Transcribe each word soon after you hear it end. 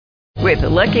With the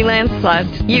Lucky Land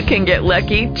Slots, you can get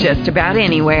lucky just about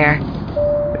anywhere.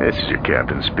 This is your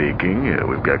captain speaking.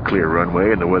 We've got clear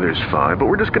runway and the weather's fine, but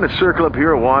we're just going to circle up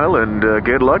here a while and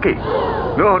get lucky.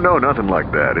 No, nothing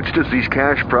like that. It's just these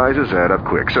cash prizes add up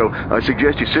quick. So I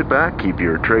suggest you sit back, keep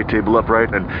your tray table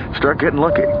upright, and start getting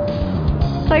lucky.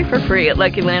 Play for free at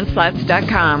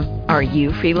LuckyLandSlots.com. Are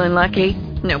you feeling lucky?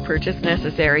 No purchase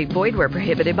necessary. Void where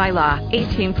prohibited by law.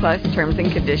 18 plus terms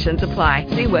and conditions apply.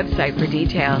 See website for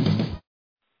details.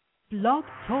 Blog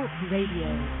Talk Radio.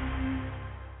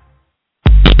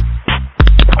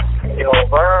 Yo,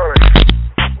 Bird.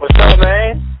 What's up,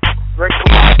 man? Rick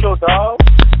Camacho, dog.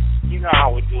 You know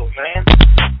how we do it, man.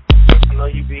 I know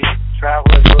you be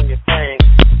traveling, doing your thing.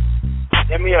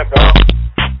 Hit me up, dog.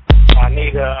 I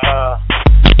need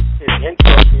an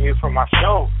intro from you for my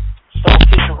show. Soul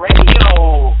Kitchen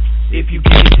Radio. If you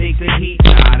can't take the heat,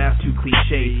 nah, that's too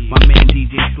cliche. My man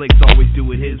DJ Slicks always do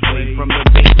it his way. From the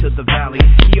bay to the valley,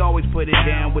 he always put it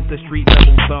down with the street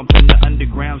level thump and the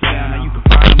underground sound. Now you can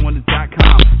find him on the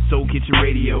 .com, Soul Kitchen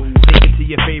Radio. Take it to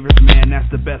your favorites, man,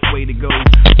 that's the best way to go.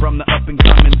 From the up and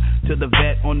coming to the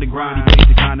vet on the grind, he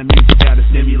plays the kind of music that'll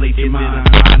stimulate your mind.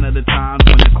 A sign of the times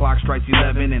when the clock strikes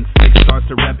 11 and Slicks starts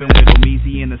to reppin' with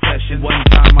Omeezy in the session. One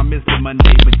time I missed it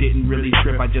Monday, but didn't really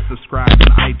trip. I just subscribed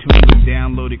on iTunes and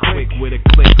downloaded quick with a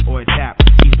click or a tap.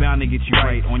 He's bound to get you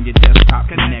right on your desktop.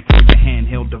 Connect with your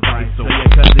handheld device. So tell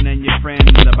your cousin and your friend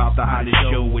about the hottest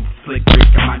show with Slick Rick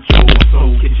Camacho on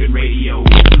Soul Kitchen Radio.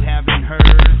 If you haven't heard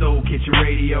Soul Kitchen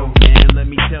Radio, man, let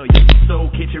me tell you, Soul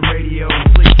Kitchen Radio,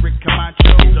 Slick Rick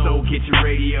Camacho, Soul Kitchen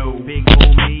Radio, Big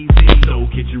Omeezy, Soul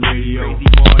Kitchen Radio, Crazy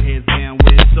Bald Heads down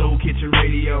with Soul Kitchen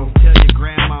Radio. Tell your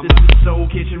grandmama, this is Soul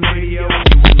Kitchen Radio.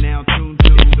 You are now tuned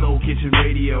to Soul Kitchen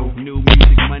Radio. New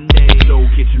music Monday, Soul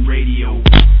Kitchen Radio.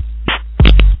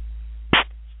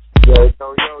 Yo. You're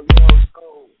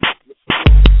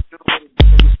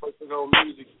supposed to go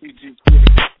music, PG,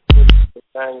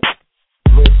 thing.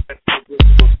 Look at the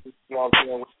difficult, you know what I'm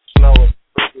saying, with snow and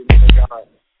freaking, and God.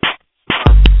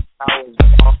 I was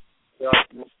off,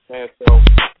 man, so,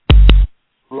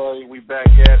 bloody, we back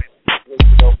at it. You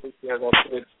know, we as I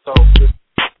said, so, just,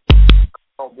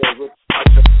 don't get rich, I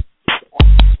just,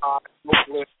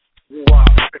 Brooklyn, you are,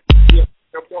 yeah,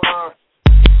 come on.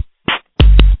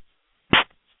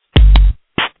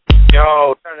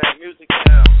 Yo, turn that music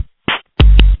down.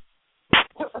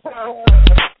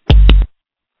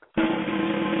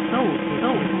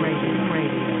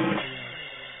 Radio.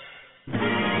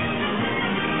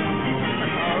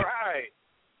 All right.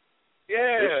 Yeah,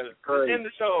 in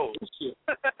the show.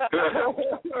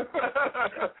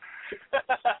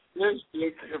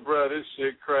 This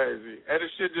shit crazy. And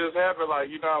this shit just happened, like,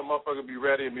 you know how motherfucker be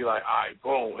ready and be like, all right,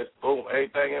 boom, it's boom,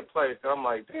 everything in place. And I'm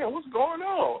like, damn, what's going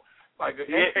on? Like,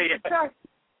 yeah.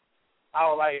 I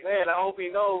was like, man, I hope he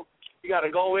knows you got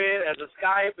to go in as a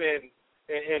Skype and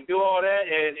do all that,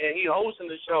 and he hosting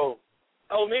the show.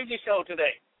 Oh, maybe the show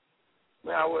today.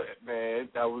 Man,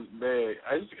 that was bad.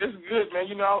 It's good, man.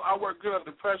 You know, I work good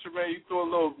under pressure, man. You throw a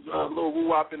little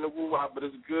woo-wop in the woo-wop, but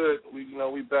it's good. We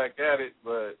back at it.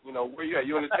 But, you know, where you at?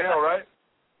 You in the town, right?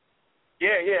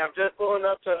 Yeah. I'm just pulling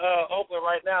up to Oakland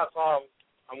right now, so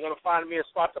I'm going to find me a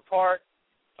spot to park,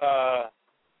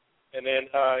 and then,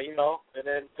 and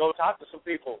then go talk to some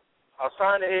people. I was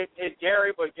trying to hit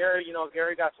Gary, but Gary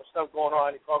got some stuff going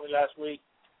on. He called me last week,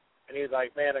 and he was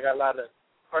like, man, I got a lot of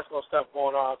personal stuff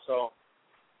going on, so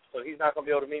he's not going to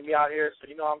be able to meet me out here. So,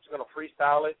 I'm just going to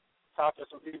freestyle it, talk to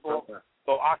some people,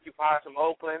 go occupy some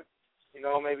Oakland,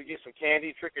 maybe get some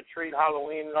candy, trick or treat,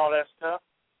 Halloween, and all that stuff.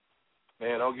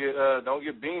 Man, don't get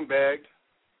beanbagged.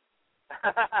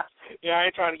 Yeah, I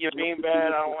ain't trying to get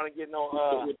beanbagged. I don't want to get no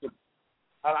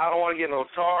I don't want to get no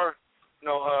tar,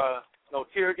 no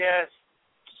tear gas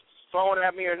thrown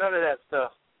at me or none of that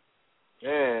stuff.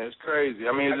 Yeah, it's crazy.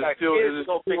 I mean, is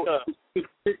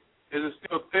it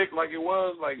still thick like it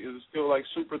was? Like, is it still like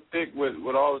super thick with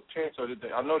all the tents? Or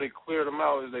I know they cleared them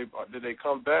out. Did they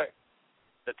come back?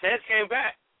 The tents came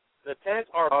back. The tents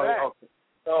are back. Okay.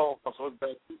 So it's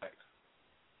back.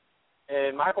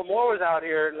 And Michael Moore was out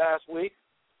here last week.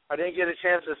 I didn't get a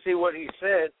chance to see what he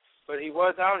said, but he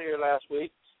was out here last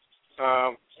week.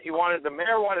 The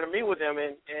mayor wanted to meet with him,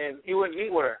 and he wouldn't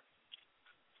meet with her.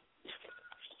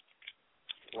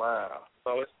 Wow.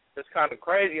 So it's kind of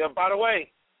crazy. By the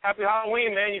way, happy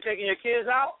Halloween, man. You taking your kids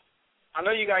out? I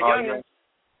know you got youngins.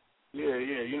 Yeah.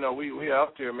 We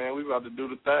out there, man. We about to do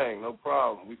the thing. No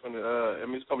problem. We gonna.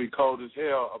 It's gonna be cold as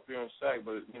hell up here in Sac,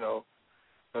 but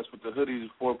that's what the hoodies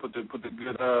is for. Put the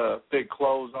good thick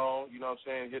clothes on. You know what I'm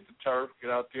saying? Hit the turf.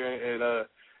 Get out there and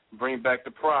bring back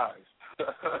the prize.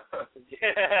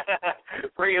 Yeah,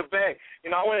 bring it back.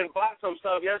 I went and bought some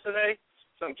stuff yesterday,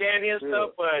 some candy and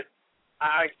stuff, but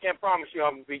I can't promise you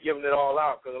I'm gonna be giving it all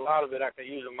out because a lot of it I can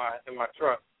use in my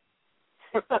truck.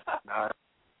 Nah,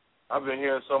 I've been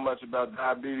hearing so much about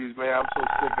diabetes, man. I'm so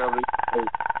sick of it.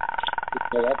 It's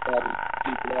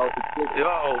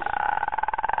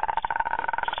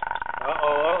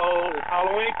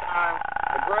Halloween time.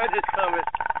 The grudge is coming.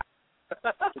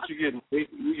 But you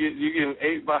getting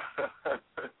ate by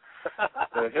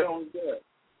the hell was that?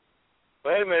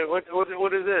 Wait a minute,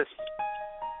 what is this?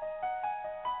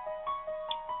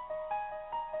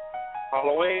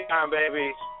 Halloween time,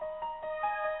 baby.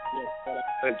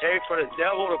 The day for the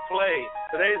devil to play.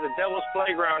 Today's the devil's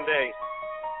playground day.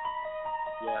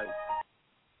 Yeah.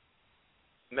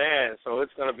 Man, so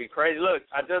it's gonna be crazy. Look,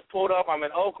 I just pulled up. I'm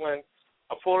in Oakland.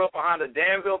 I pulled up behind a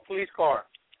Danville police car.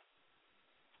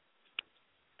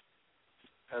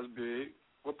 That's big.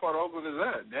 What part of Oakland is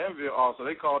that? Danville. Also,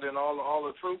 they called in all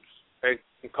the troops. They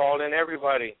called in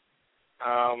everybody.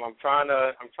 I'm trying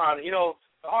to.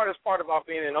 The hardest part about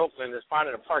being in Oakland is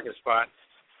finding a parking spot.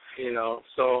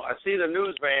 So I see the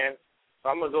news van, so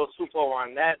I'm gonna go swoop over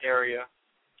on that area,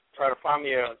 try to find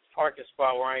me a parking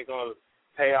spot where I ain't gonna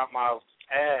pay out my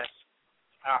ass.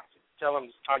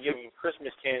 I'll give them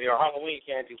Christmas candy or Halloween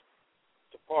candy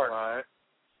to park. Right.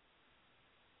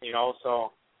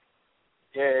 So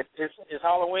yeah, it's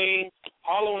Halloween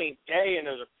day, and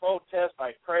there's a protest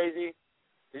like crazy.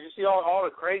 Did you see all the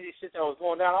crazy shit that was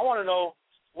going down? I want to know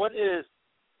what is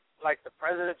like the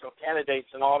presidential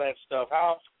candidates and all that stuff.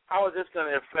 How is this going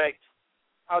to affect?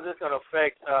 How is this going to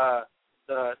affect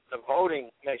the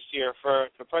voting next year for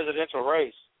the presidential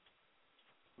race?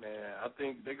 Man, I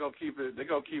think they're gonna keep it. They're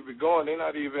gonna keep it going. They're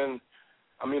not even.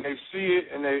 I mean, they see it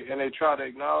and they try to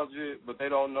acknowledge it, but they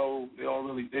don't know. They don't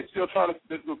really. They're still trying to.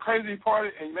 The crazy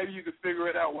part, and maybe you can figure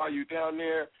it out while you're down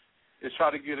there, is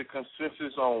try to get a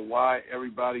consensus on why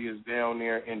everybody is down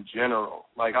there in general.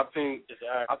 Like I think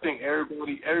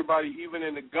everybody, even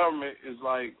in the government, is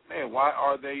like, man, why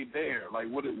are they there? Like,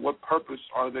 what purpose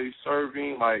are they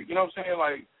serving? Like, you know what I'm saying?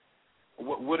 Like,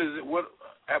 what is it?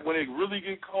 When it really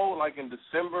get cold, like in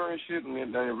December and shit, and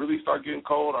then it really start getting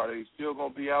cold, are they still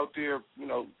gonna be out there,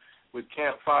 with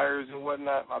campfires and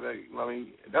whatnot? I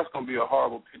mean, that's gonna be a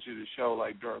horrible picture to show,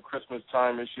 like during Christmas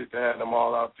time and shit, to have them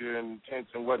all out there in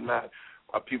tents and whatnot,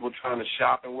 while people trying to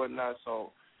shop and whatnot.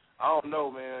 So I don't know,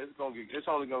 man. It's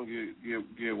only gonna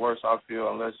get worse. I feel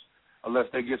unless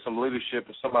they get some leadership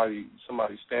and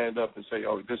somebody stand up and say,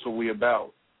 oh, this is what we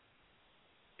about.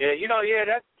 Yeah,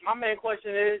 that's my main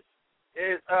question is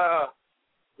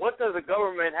what does the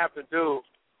government have to do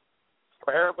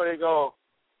for everybody to go,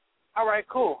 all right,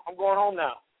 cool, I'm going home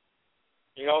now?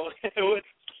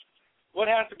 What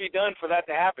has to be done for that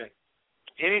to happen?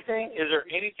 Anything? Is there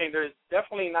anything? There's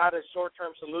definitely not a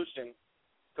short-term solution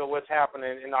to what's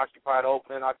happening in occupied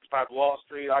Oakland, occupied Wall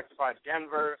Street, occupied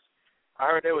Denver. I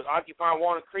heard they was occupying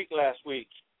Walnut Creek last week.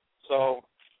 So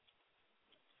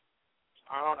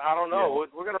I don't know. Yeah.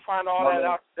 We're going to find all that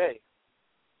out today.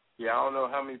 Yeah, I don't know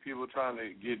how many people trying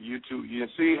to get YouTube. You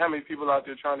see how many people out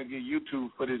there trying to get YouTube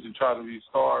footage and trying to be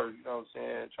stars, you know what I'm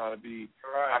saying, trying to be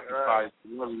occupied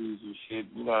celebrities and shit,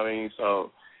 you know what I mean?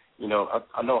 So,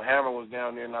 I know Hammer was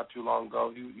down there not too long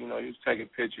ago. He was taking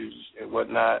pictures and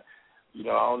whatnot. I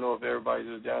don't know if everybody's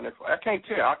just down there I can't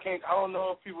tell. I don't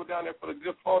know if people down there for the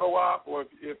good photo op or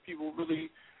if people really,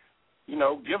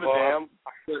 give a damn.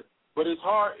 But it's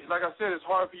hard. Like I said, it's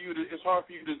hard for you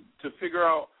to figure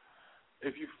out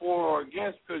if you're for or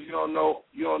against, because you don't know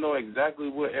exactly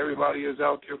what everybody is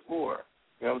out there for.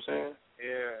 You know what I'm saying?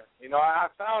 Yeah. I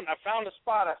found a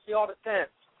spot. I see all the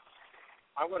tents.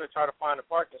 I'm going to try to find a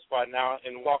parking spot now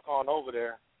and walk on over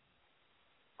there.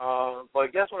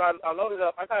 But guess what? I loaded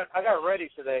up. I got ready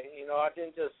today. I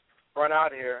didn't just run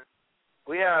out here.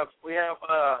 We have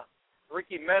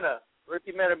Ricky Mena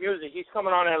Music. He's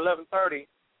coming on at 11:30.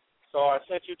 So I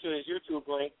sent you to his YouTube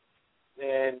link,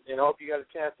 and I hope you got a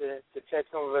chance to check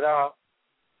some of it out.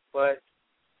 But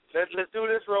let's do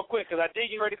this real quick, because I did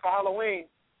get ready for Halloween.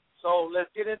 So let's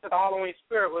get into the Halloween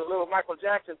spirit with a little Michael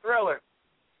Jackson Thriller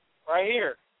right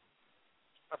here.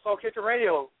 I saw Kitchen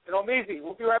Radio. It's on Easy.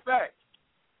 We'll be right back.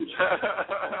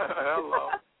 Hello.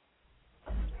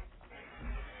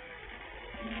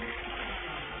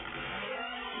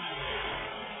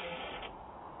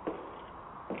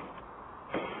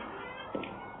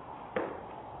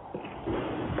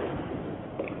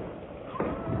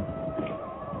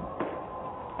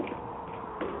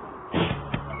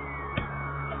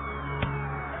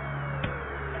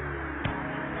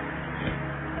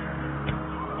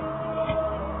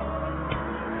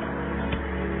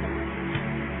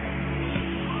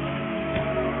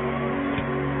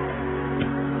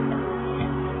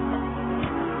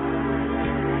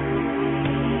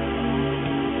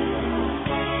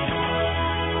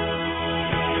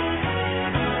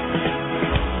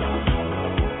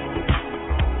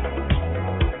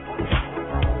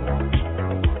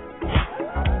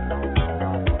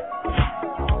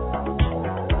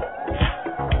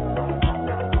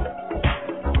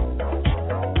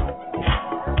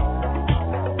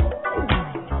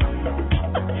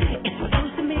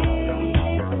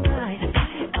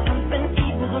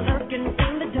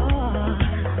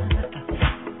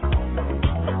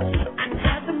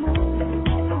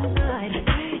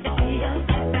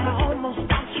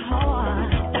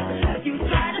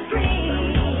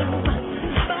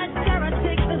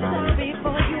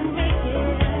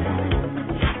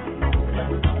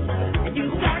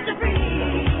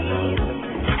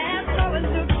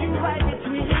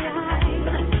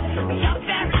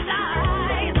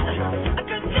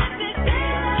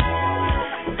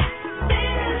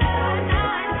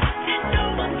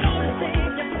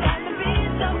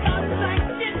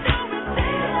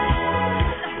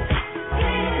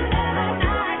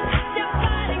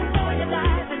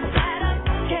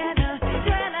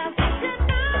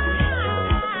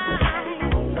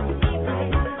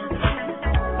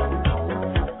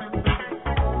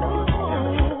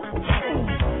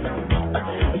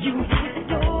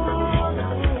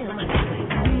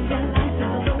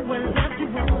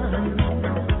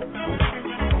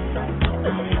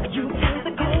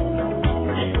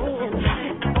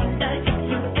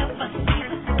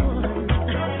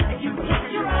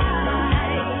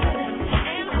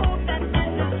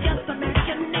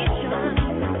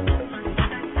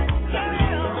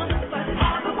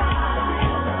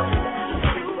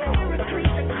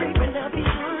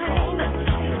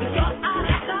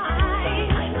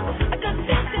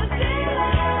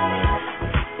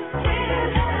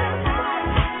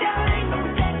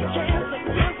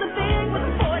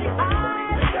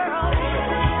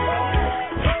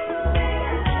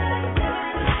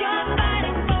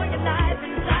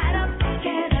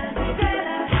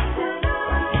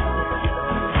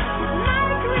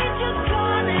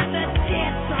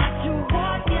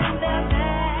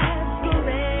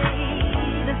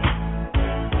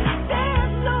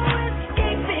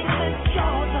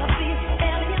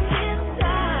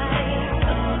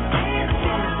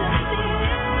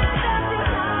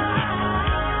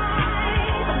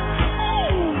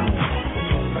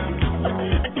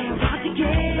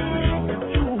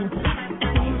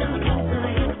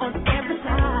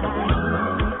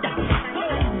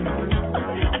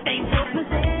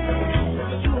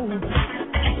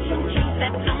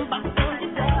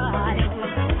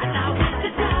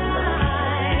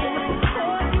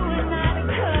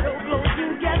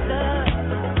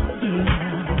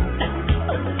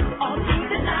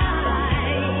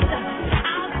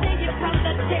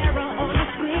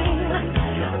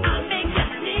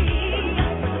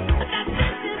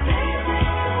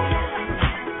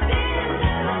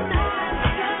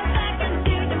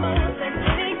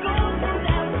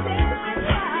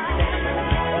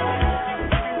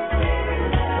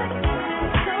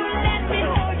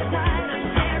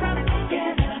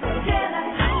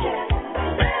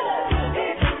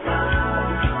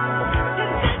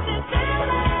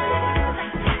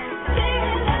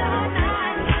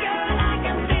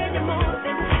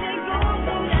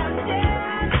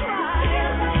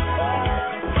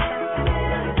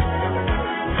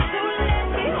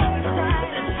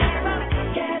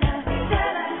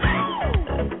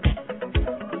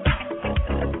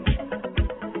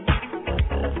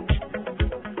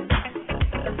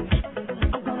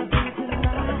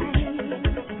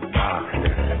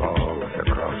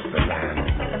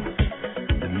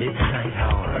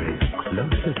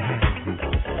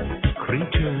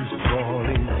 soldiers drawn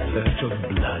in search of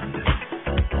blood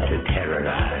to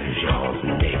terrorize your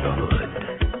neighborhood.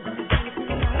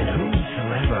 And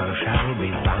whosoever shall be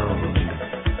found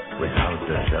without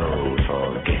the soul for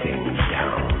getting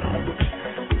down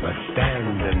must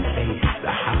stand and face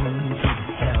the hounds of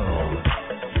hell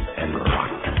and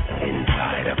rot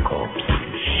inside a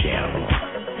corpse's shell.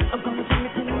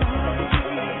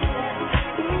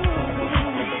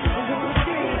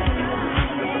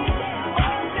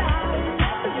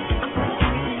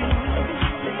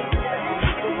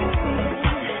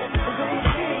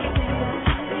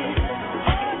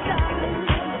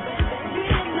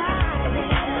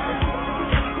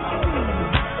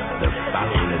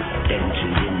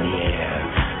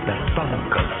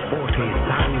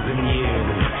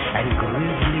 And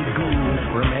grisly ghouls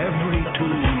from every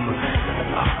tomb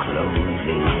are closing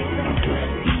in to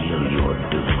seal your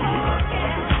doom.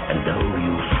 And though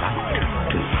you fight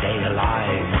to stay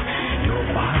alive, your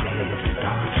body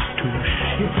starts to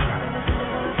shiver,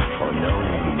 for no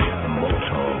mere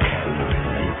mortal can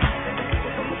resist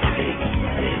the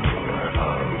evil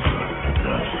of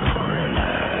the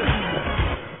thriller.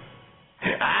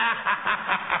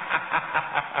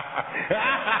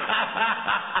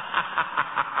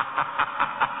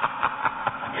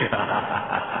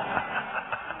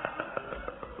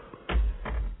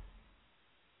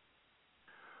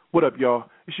 What up, y'all?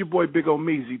 It's your boy Big O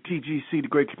Meezy, TGC, the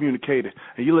Great Communicator,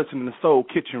 and you're listening to Soul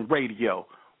Kitchen Radio.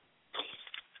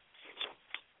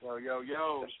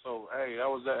 Yo. So, hey, that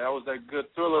was that good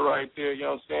thriller right there. You know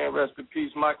what I'm saying? Rest in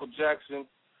peace, Michael Jackson.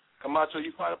 Camacho,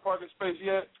 you find a parking space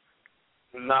yet?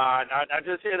 Nah, I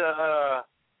just hit I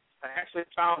actually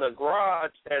found a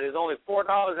garage that is only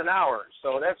 $4 an hour,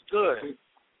 so that's good.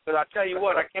 But I tell you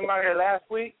what, I came out here last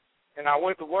week, and I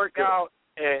went to work out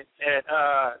at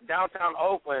downtown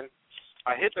Oakland.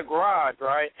 I hit the garage,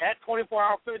 right, at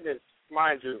 24-hour fitness,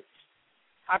 mind you.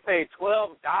 I paid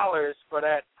 $12 for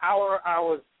that hour I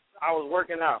was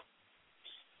working out.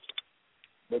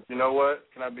 But you know what?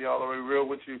 Can I be all the way real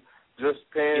with you? Just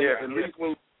paying at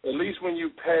least when you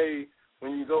pay,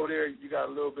 when you go there, you got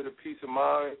a little bit of peace of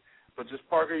mind. But just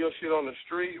parking your shit on the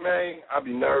street, man, I'd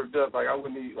be nerved up. Like I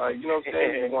wouldn't be, like, you know what I'm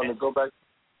saying? You want to go back.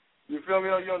 You feel me?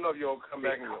 You don't know if you'll come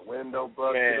back and your window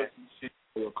busted and shit,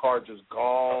 or your car just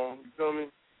gone. You feel me?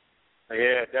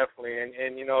 Yeah, definitely.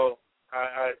 And you know,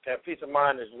 I that peace of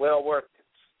mind is well worth it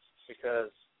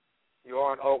because you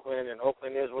are in Oakland, and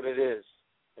Oakland is what it is.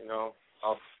 You know,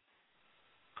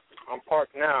 I'm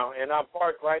parked now, and I'm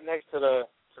parked right next to the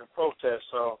protest,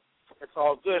 so it's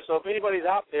all good. So if anybody's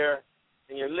out there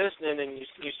and you're listening and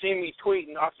you see me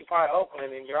tweeting Occupy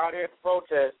Oakland and you're out here at the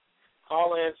protest,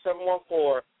 call in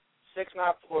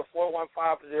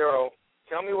 714-694-4150.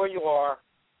 Tell me where you are,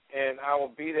 and I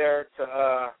will be there to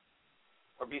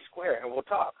or be square, and we'll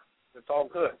talk. It's all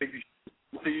good. I think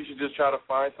you should just try to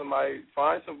find somebody,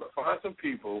 find some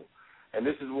people, and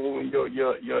this is when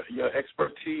your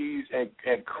expertise and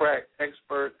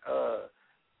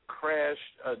crash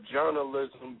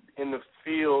journalism in the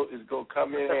field is gonna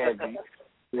come in handy.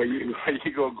 where you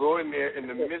gonna go in there in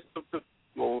the midst of the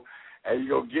people and you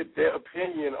gonna get their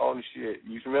opinion on shit.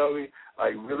 You smell me?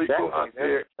 Like really go out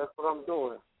there. That's what I'm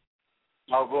doing.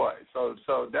 Oh boy, so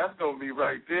that's gonna be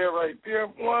right there,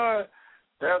 boy.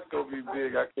 That's gonna be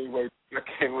big. I can't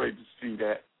wait to see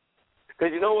that.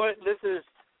 Because you know what, this is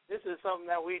something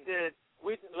that we did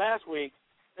last week.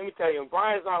 Let me tell you,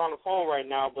 Brian's not on the phone right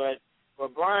now, but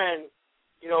Brian,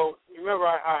 you know, you remember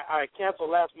I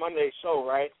canceled last Monday's show,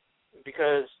 right?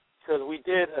 Because we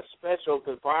did a special.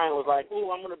 Because Brian was like,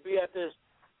 "Ooh, I'm gonna be at this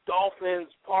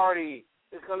Dolphins party.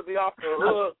 It's gonna be off the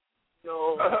hook, you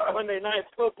know, Monday Night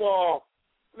Football."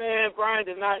 Man, Brian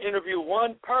did not interview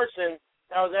one person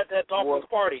that was at that Dolphins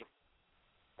party.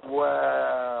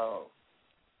 Wow.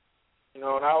 You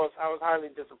know, and I was highly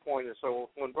disappointed. So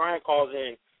when Brian calls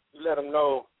in, you let him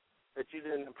know that you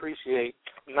didn't appreciate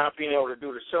not being able to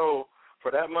do the show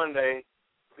for that Monday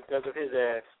because of his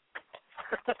ass.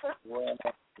 Wow.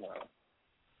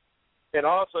 And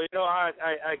also, you know, I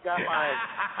got my...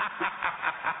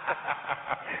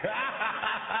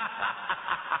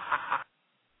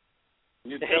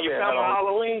 You got my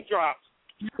Halloween drops.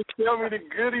 You tell me the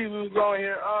goodies was on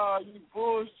here. Oh, you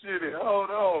bullshitted. Hold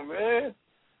on, man.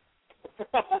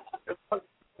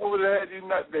 Over there, you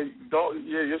not they don't.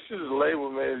 Yeah, your shit is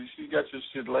labeled, man. She got your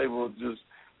shit labeled.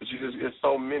 It's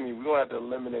so many. We gonna have to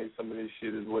eliminate some of this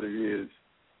shit. Is what it is.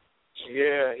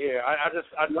 Yeah.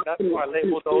 That's why I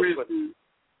labeled those with.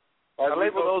 I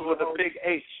labeled those with a big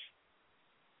H.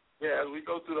 Yeah, as we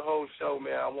go through the whole show,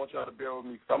 man, I want y'all to bear with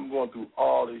me because I'm going through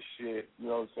all this shit. You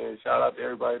know what I'm saying? Shout out to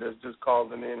everybody that's just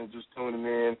calling in and just tuning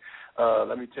in.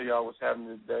 Let me tell y'all what's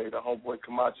happening today. The homeboy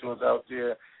Camacho is out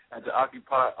there at the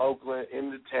Occupy Oakland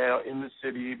in the town, in the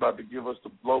city. He's about to give us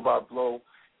the blow-by-blow,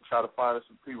 try to find us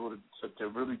some people to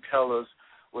really tell us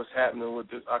what's happening with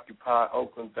this Occupy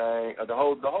Oakland thing. The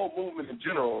whole movement in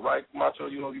general, right, Camacho?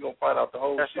 You're going to find out the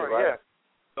whole shit, right? Yeah.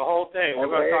 The whole thing. We're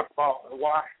going to talk about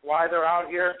why they're out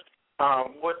here.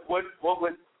 What was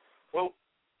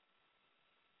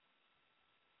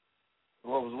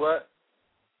what?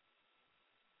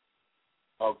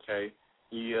 Okay.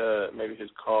 He maybe his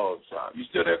call dropped. You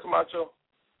still there, Camacho?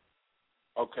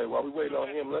 Okay, while we waiting on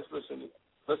him, let's listen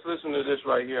to this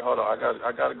right here. Hold on.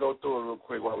 I gotta go through it real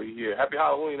quick while we here. Happy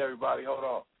Halloween, everybody. Hold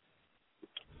on.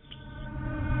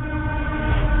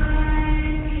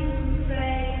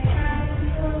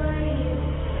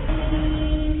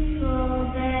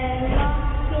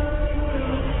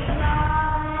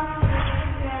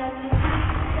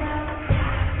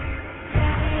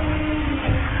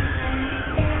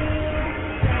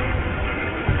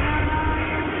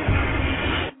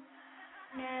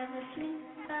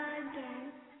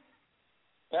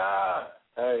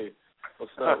 Hey,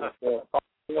 what's up?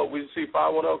 We see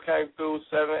 510 came through,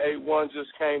 781 just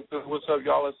came through. What's up,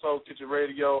 y'all? It's Soul Kitchen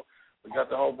Radio. We got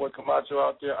the homeboy Camacho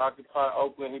out there, Occupy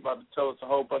Oakland. He about to tell us a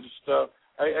whole bunch of stuff.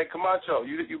 Hey, Camacho,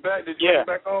 you back? Did you get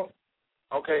back on?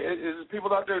 Okay, is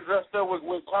people out there dressed up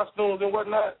with costumes and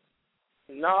whatnot?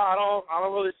 No, I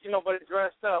don't really see nobody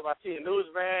dressed up. I see a news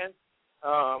van.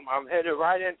 I'm headed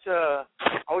right into.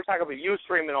 I wish I could be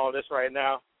streaming all this right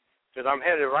now. Because I'm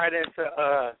headed right into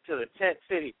to the tent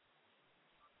city.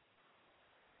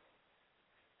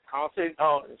 I don't see.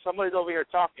 Oh, somebody's over here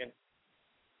talking.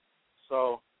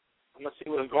 So I'm gonna see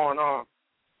what's going on.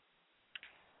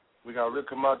 We got Rick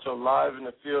Camacho live in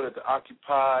the field at the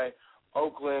Occupy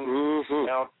Oakland. Mm-hmm.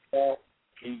 Now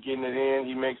he's getting it in.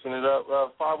 He mixing it up.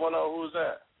 510. Who's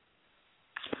that?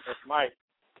 That's Mike.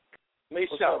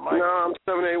 What's up, Mike? No, I'm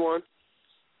 781.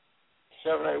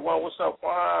 781, what's up?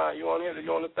 Why you on here?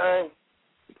 You on the thing?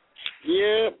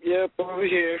 Yep, over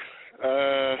here.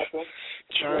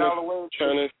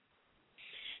 Trying to.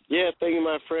 Yeah, thank you,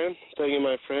 my friend.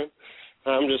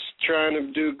 I'm just trying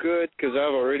to do good because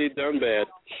I've already done bad.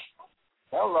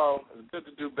 Hello. It's good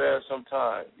to do bad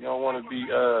sometimes. You don't want to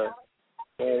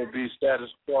be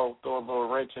status quo, throw a little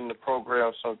wrench in the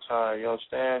program sometimes. You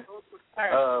understand?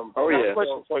 Yeah.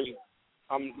 Question for you.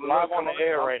 I'm live on the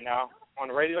air right now. On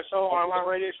the radio show, online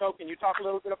radio show, can you talk a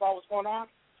little bit about what's going on?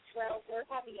 Well, we're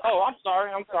having. Oh, I'm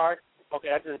sorry. Okay,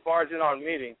 I just barged in on a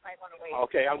meeting.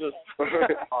 Okay, I'm just.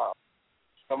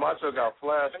 Camacho got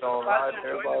flashed on live.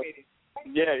 Everybody.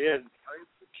 Yeah.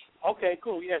 Okay,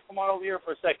 cool. Yeah, come on over here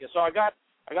for a second. So I got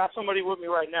somebody with me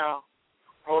right now.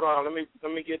 Hold on, let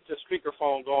me get the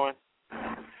speakerphone going.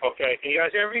 Okay, can you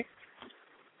guys hear me?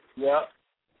 Yeah.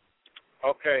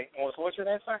 Okay. So what's your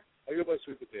name, sir? I go by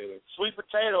Sweet Potato. Sweet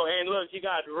Potato, and look, he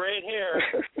got red hair,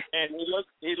 and he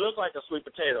looked like a sweet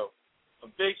potato, a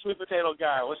big sweet potato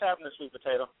guy. What's happening, Sweet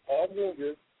Potato? Oh, I'm doing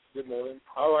good. Good morning.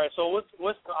 All right, so what's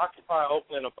the Occupy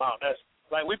Oakland about? That's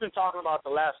like we've been talking about the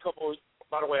last couple.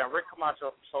 By the way, I'm Rick Camacho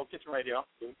from Soul Kitchen Radio.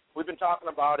 Mm-hmm. We've been talking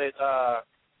about it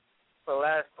for the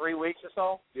last 3 weeks or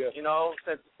so. Yeah. You know,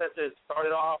 since it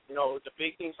started off, you know, the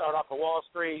big thing started off at Wall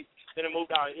Street, then it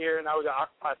moved out here, and now we got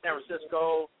Occupy San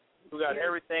Francisco. We got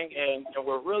everything, and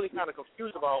we're really kind of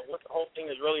confused about what the whole thing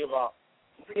is really about.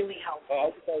 Really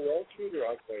helpful. Occupy Wall Street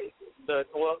or Occupy?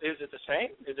 Well, is it the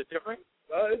same? Is it different?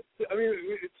 It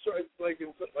started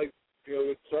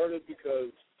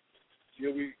because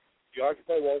the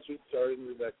Occupy Wall Street started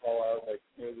with that call out,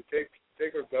 to take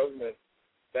our government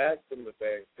back from the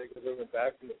banks, take the government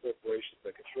back from the corporations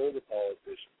that control the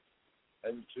politicians,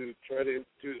 and to try to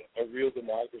institute a real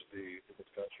democracy in this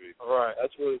country. Right.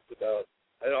 That's what it's about.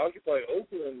 And Occupy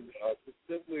Oakland,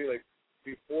 specifically,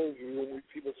 before when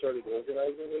people started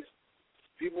organizing this,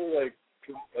 people what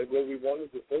we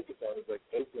wanted to focus on is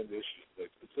Oakland issues,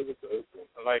 specific to Oakland,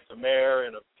 like the mayor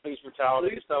and the police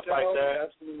brutality and stuff like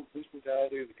that. Absolute police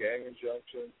brutality, the gang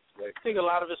injunctions. I think a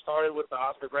lot of it started with the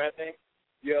Oscar Grant thing.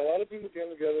 Yeah, a lot of people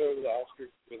came together over the Oscar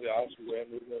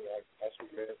Grant movement, Oscar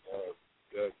Grant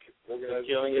organizing.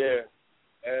 Killing, yeah.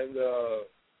 And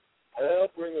it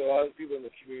helped bring a lot of people in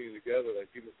the community together,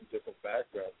 people from different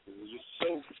backgrounds. It was just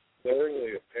so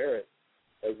glaringly apparent,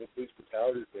 the police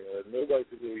brutality thing, that nobody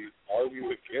could really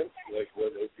argue against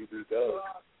what OPD does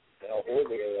and how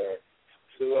horrible they are.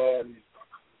 So a lot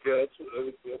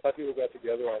of people got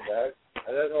together on that,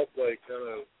 and that helped kind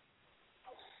of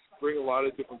bring a lot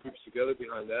of different groups together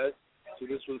behind that. So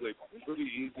this was like pretty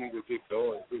easy to get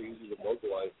going, pretty easy to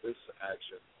mobilize this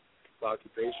action, the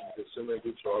occupation, because so many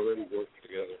groups are already working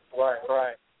together.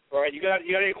 Right. You got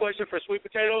any question for Sweet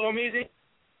Potato, Omizi?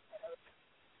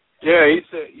 Yeah, you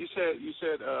said you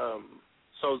said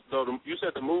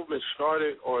the movement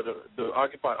started, or the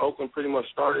Occupy Oakland pretty much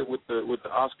started with the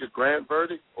Oscar Grant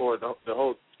verdict, or the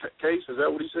whole case. Is that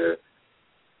what he said?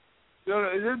 No,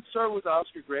 it didn't start with the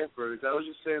Oscar Grant verdict. I was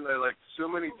just saying that like so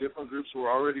many different groups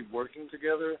were already working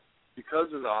together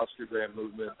because of the Oscar Grant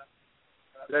movement.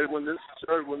 That when this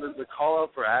started, when the call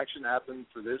out for action happened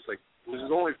for this, like it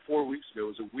was only 4 weeks ago.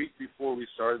 It was a week before we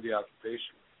started the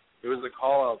occupation. There was a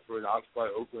call out for an Occupy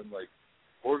Oakland like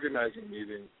organizing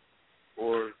meeting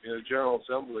or general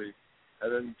assembly,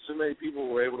 and then so many people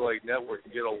were able to like network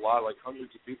and get a lot, like hundreds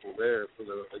of people there for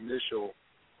the initial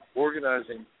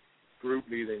organizing group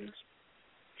meetings.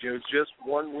 Just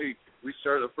 1 week. We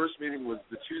started. The first meeting was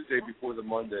the Tuesday before the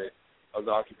Monday of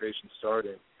the occupation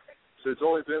starting. So it's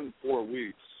only been 4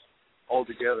 weeks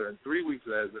altogether, and 3 weeks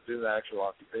of that has been the actual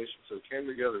occupation. So it came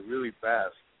together really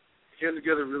fast. Because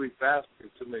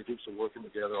so many groups are working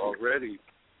together already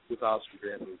with the Oscar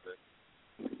Grant movement.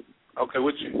 Okay,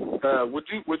 would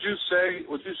you say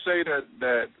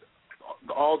that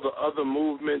all the other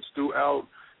movements throughout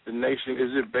the nation,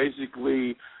 is it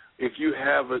basically if you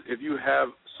have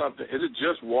something, is it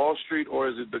just Wall Street, or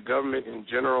is it the government in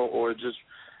general, or is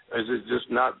it just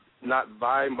not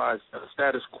vying by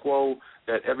status quo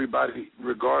that everybody,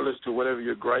 regardless to whatever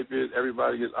your gripe is,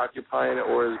 everybody is occupying it,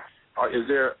 or is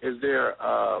there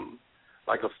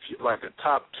like a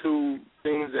top two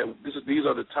things that these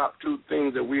are the top two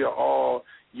things that we are all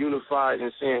unified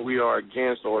in saying we are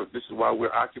against, or this is why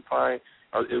we're occupying?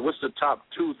 What's the top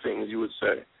two things you would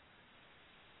say?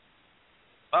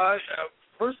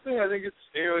 First thing, I think it's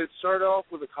it started off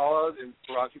with a call out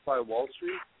for Occupy Wall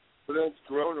Street, but then it's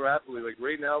grown rapidly. Like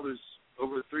right now, there's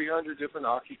over 300 different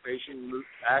occupation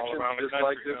actions just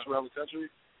like this around the country,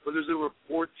 but there's over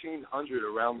 1,400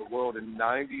 around the world in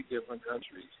 90 different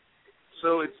countries.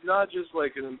 So it's not just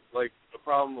like a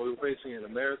problem we're facing in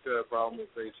America, a problem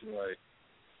we're facing like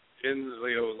in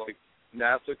like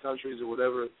NAFTA countries or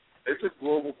whatever. It's a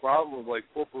global problem of like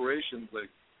corporations like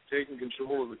taking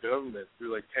control of the government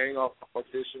through like paying off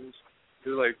politicians,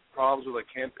 through like problems with like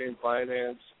campaign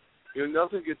finance.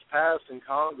 Nothing gets passed in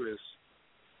Congress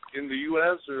in the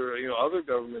U.S. or other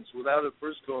governments without it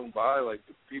first going by like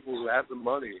the people who have the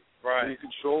money, right? Who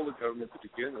control the government to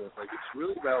begin with. Like it's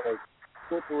really about like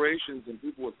corporations and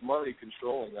people with money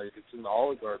controlling. Like it's an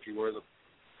oligarchy where the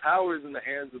power is in the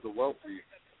hands of the wealthy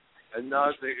and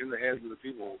not in the hands of the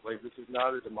people. Like this is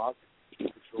not a democracy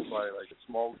controlled by like a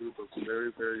small group of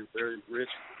very, very, very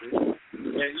rich individuals.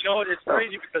 And it's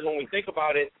crazy because when we think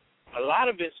about it, a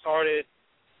lot of it started.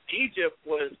 Egypt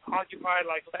was occupied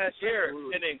like last year,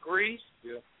 and then Greece,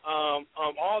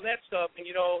 all that stuff. And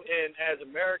and as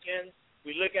Americans,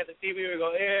 we look at the TV and we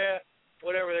go,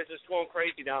 whatever, they're just going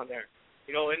crazy down there.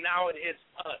 And now it hits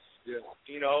us. Yeah.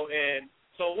 And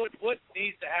so what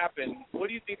needs to happen? What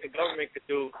do you think the government could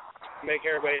do to make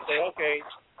everybody say, okay,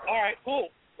 all right,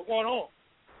 cool, what's going on?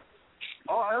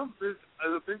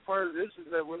 The big part of this is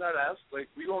that we're not asked,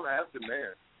 like, we don't have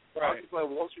demand. Right. Occupy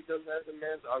Wall Street doesn't have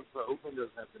demand. Occupy Oakland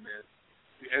doesn't have demand.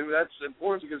 And that's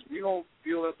important because we don't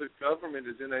feel that the government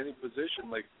is in any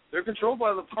position. Like, they're controlled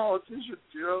by the politicians,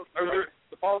 Or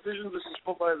the politicians are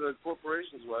controlled by the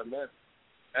corporations, what I meant.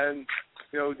 And,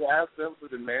 to ask them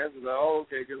for demands is like,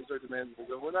 okay, give us our demands.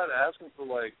 But we're not asking for,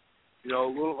 like, a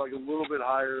little bit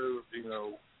higher,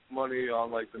 money on,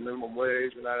 like, the minimum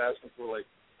wage. We're not asking for, like,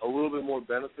 a little bit more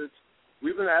benefits.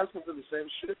 We've been asking for the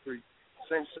same stuff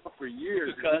for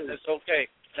years. Because it's okay.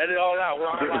 Let it all out. We're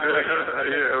on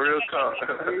yeah, real talk.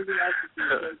 We've been asking for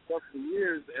the same stuff for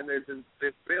years, and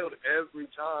they've failed every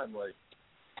time. Like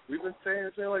we've been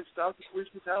saying like stop the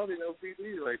police brutality in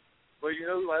OPD. Like, but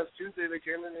last Tuesday they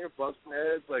came in here busting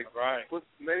heads, like put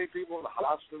many people in the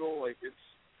hospital. Like it's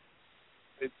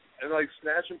and like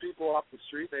snatching people off the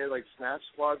street. They had like snatch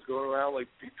squads going around,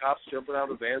 like cops jumping out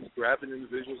of vans, grabbing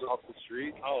individuals off the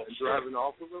street and driving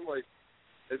off of them. Like.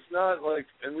 It's not like,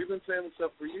 and we've been saying this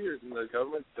stuff for years, and the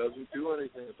government doesn't do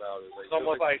anything about it. Like, it's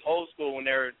almost like old school when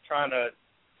they're trying to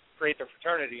create their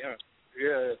fraternity, huh?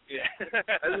 Yeah.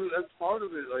 That's part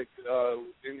of it. Like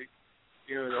in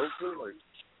Oakland, like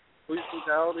police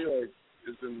brutality, like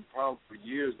has been a problem for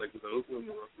years. Like with the Oakland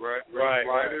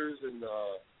riders and.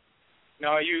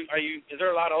 Now, is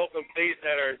there a lot of Oakland police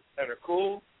that are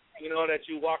cool? That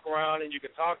you walk around and you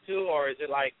can talk to, or is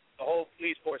it like the whole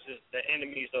police force is the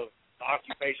enemies of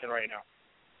occupation right now?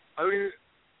 I mean,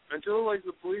 until like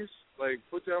the police like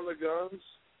put down the guns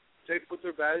put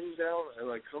their badges down and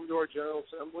like come to our general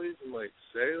assemblies and like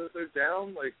say that they're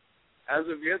down. Like as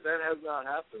of yet, that has not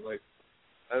happened. Like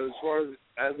as far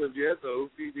as of yet, the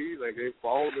OPD like they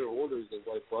follow their orders of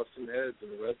like busting heads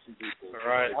and arresting people.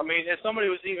 Right. I mean, if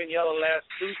somebody was even yelling last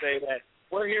Tuesday that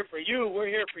we're here for you, we're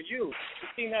here for you.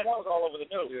 You've seen that was all over the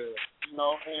news. Yeah. You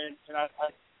know, and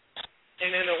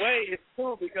and in a way, it's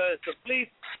true because the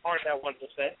police aren't that 1%.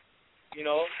 You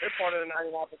know, they're part of the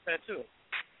 99% too.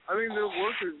 I mean, they're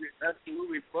workers,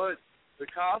 absolutely, but the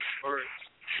cops are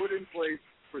put in place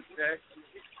to protect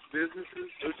businesses,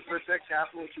 to protect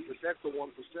capital, to protect the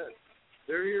 1%.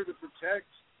 They're here to protect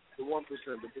the 1%,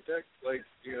 to protect, like,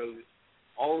 you know,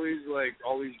 all these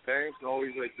banks and all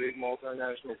these, like, big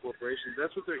multinational corporations.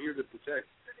 That's what they're here to protect.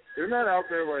 They're not out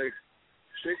there, like,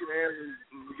 shaking hands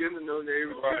and getting to know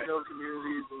neighbors, getting to know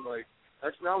communities, and, like,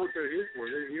 that's not what they're here for.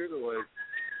 They're here to, like,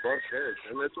 bust heads,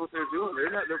 and that's what they're doing.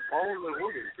 They're following their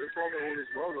orders. They're following their orders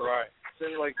well. Right.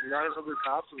 Sending like 900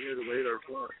 cops in here to raid our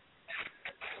front.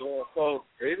 So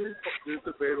they didn't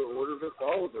disobey their orders. They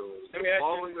followed their orders.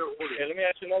 Following their orders. Let me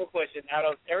ask you another question. Out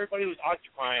of everybody who's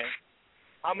occupying,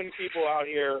 how many people out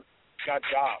here got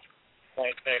jobs?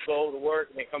 Like that go to work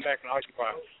and they come back and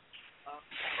occupy?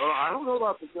 I don't know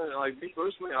about percent. Like me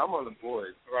personally, I'm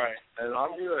unemployed. Right. And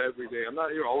I'm here every day. I'm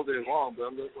not here all day long, but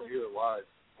I'm definitely here live.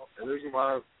 And there's a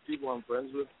lot of people I'm friends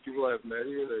with, people I've met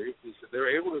here. They're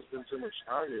able to spend so much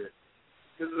time here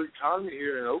because the economy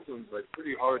here in Oakland is like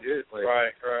pretty hard hit. Like,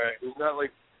 right. There's not like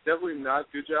definitely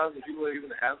not good jobs, and people that even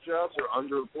have jobs are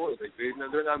underemployed. Like they're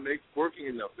not working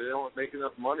enough. They don't make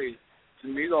enough money to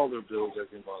meet all their bills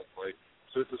every month. Like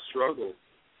so, it's a struggle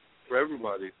for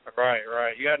everybody. Right.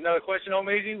 You got another question,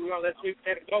 Omazy? We're gonna let you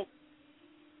take it go.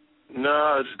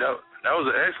 No, that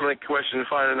was an excellent question.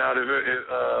 Finding out if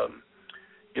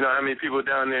you know, how many people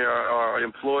down there are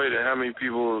employed and how many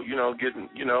people, you know, getting,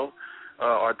 you know,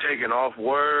 are taking off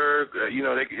work, you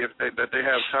know, that they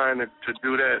have time to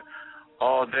do that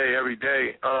all day, every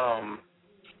day.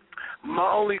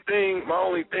 My only thing,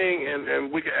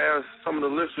 and we can ask some of the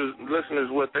listeners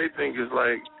what they think is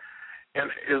like,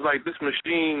 and is like this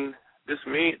machine,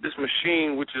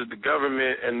 which is the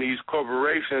government and these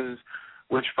corporations,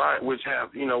 which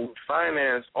have, you know,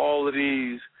 financed all of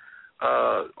these.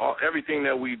 Everything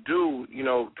that we do, you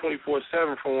know,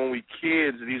 24/7 from when we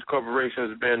kids, these corporations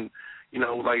have been, you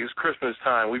know, like it's Christmas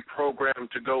time. We program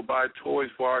to go buy toys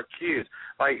for our kids.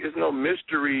 Like it's no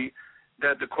mystery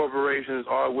that the corporations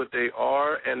are what they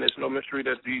are, and it's no mystery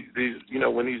that these you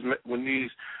know, when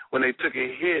they took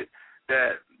a hit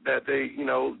that they, you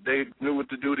know, they knew what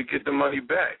to do to get the money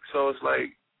back. So it's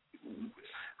like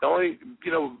the only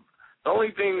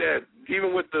thing that,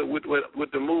 even with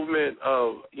the movement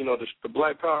of, you know, the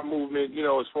Black Power movement, you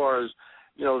know, as far as,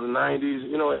 you know, the 90s,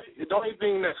 you know, the only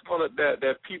thing that's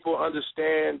that people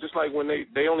understand, just like when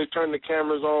they only turn the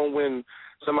cameras on when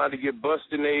somebody get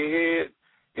busted in their head,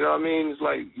 you know what I mean? It's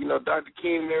like, you know, Dr.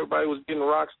 King and everybody was getting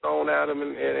rocks thrown at them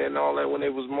and all that when they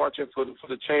was marching for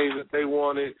the change that they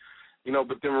wanted, you know,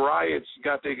 but them riots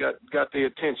got their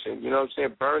attention, you know what I'm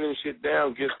saying? Burning shit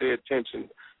down gets their attention.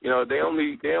 You know, they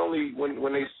only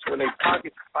when they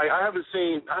pocket. I haven't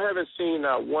seen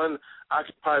one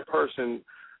Occupy person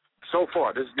so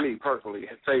far. This is me personally.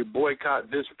 Say boycott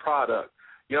this product.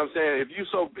 You know what I'm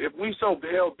saying? If we so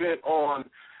hell bent on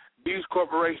these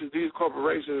corporations,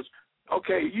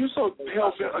 okay, you so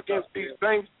hell bent against these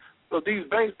banks. So these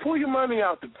banks, pull your money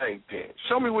out the bank then.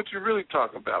 Show me what you're really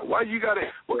talking about. Why you got to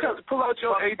pull out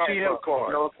your ATM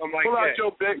card. Pull out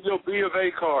your B of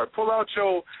A card. Pull out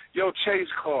your Chase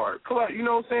card. Pull out, you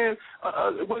know what I'm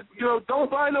saying? You know, don't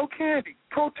buy no candy.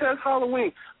 Protest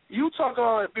Halloween. You talk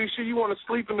all that big shit, you want to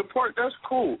sleep in the park, that's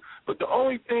cool. But the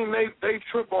only thing they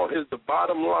trip on is the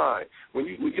bottom line. When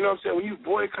you know what I'm saying, when you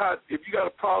boycott, if you got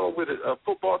a problem with a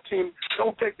football team,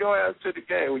 don't take your ass to the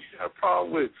game. When you got a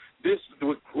problem with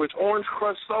Orange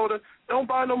Crush soda, don't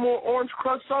buy no more Orange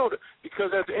Crush soda,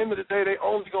 because at the end of the day, they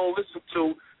only gonna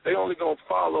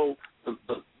follow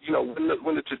the you know,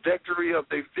 when the trajectory of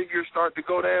their figures start to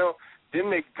go down, then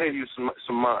they can pay you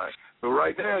some mind. But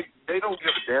right now, they don't give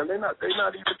a damn. They're not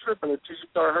even tripping until you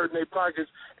start hurting their pockets.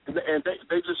 And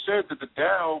they just said that the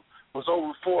Dow was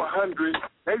over 400.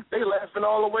 They laughing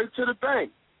all the way to the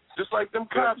bank, just like them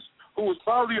cops who was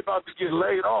probably about to get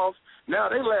laid off. Now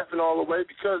they laughing all the way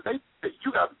because they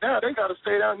got to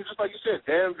stay down here, just like you said.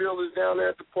 Danville is down there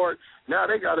at the port. Now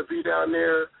they got to be down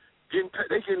there getting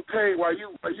paid while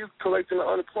you collecting the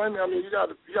unemployment. I mean, you got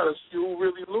to see who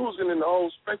really losing in the whole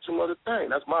spectrum of the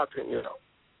thing. That's my opinion, though.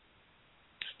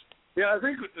 Yeah, I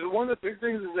think one of the big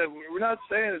things is that we're not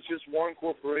saying it's just one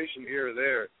corporation here or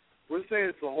there. We're saying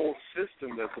it's the whole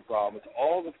system that's the problem. It's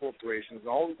all the corporations.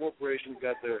 All the corporations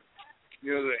got their,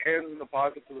 their hands in the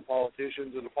pockets of the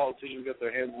politicians, and the politicians got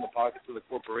their hands in the pockets of the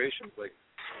corporations. Like,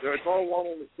 it's all one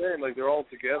and the same. Like, they're all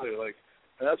together. Like,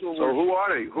 and that's what. So who are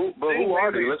they? Who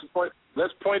are they? Let's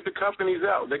point the companies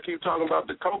out. They keep talking about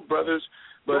the Koch brothers,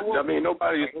 but I mean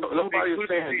nobody's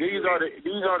saying these are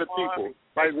the people.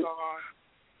 Like,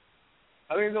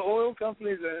 I mean, the oil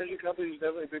companies, the energy companies,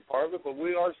 are definitely a big part of it. But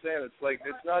we are saying it's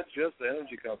not just the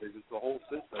energy companies; it's the whole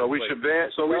system. So we should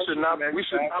not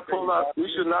pull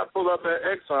up at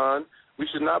Exxon. We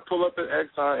should not pull up at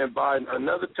Exxon and buy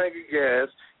another tank of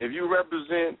gas. If you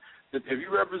represent 99%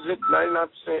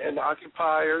 in the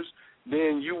occupiers,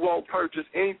 then you won't purchase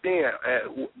anything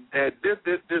at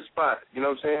this spot. You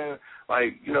know what I'm saying?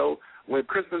 Like, when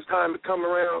Christmas time come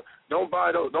around, don't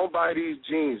buy these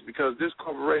jeans because this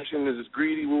corporation is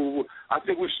greedy. I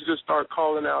think we should just start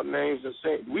calling out names and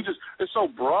saying it's so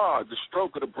broad. The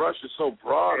stroke of the brush is so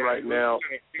broad right now.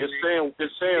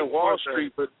 It's saying Wall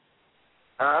Street, but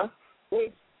Well,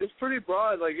 it's pretty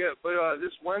broad, but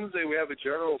this Wednesday we have a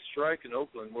general strike in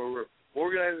Oakland where we're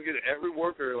organizing to get every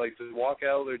worker to walk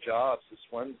out of their jobs this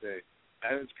Wednesday,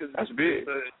 and it's because that's big.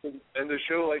 And to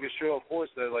show a show of force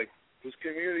that this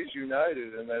community's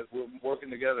united and that we're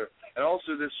working together. And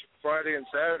also this Friday and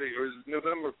Saturday, or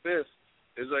November 5th,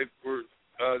 is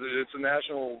it's a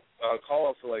national call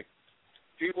out for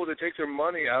people to take their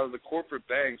money out of the corporate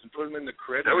banks and put them in the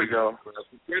credit. There we go.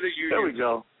 Credit union. There we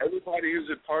go. Everybody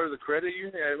who's a part of the credit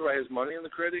union. Everybody has money in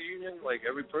the credit union.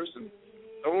 Every person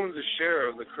owns a share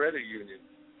of the credit union,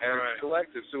 and it's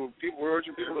collective. So we're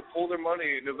urging people to pull their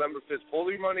money November 5th. Pull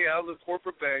their money out of the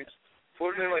corporate banks.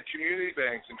 Put it in community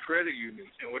banks and credit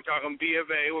unions. And we're talking B of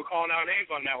A. We're calling out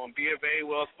names on that one. B of A,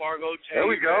 Wells Fargo, Chase. There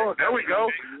we go.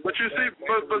 But you see,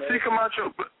 but see,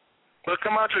 Camacho,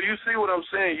 you see what I'm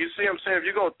saying? You see, I'm saying if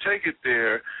you're gonna take it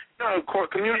there,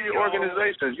 community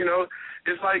organizations, it's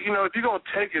if you're gonna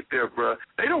take it there, bro,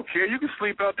 they don't care. You can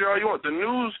sleep out there all you want. The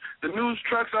news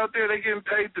trucks out there, they getting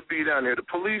paid to be down there. The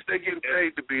police, they getting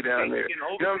paid to be down there. You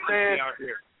know what I'm saying?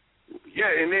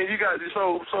 Yeah, and then you got this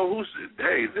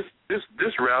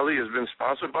rally has been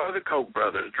sponsored by the Koch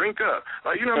brothers. Drink up,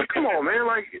 come on, man,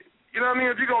 you know what I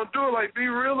mean? If you're gonna do it, be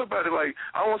real about it. I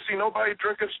don't want to see nobody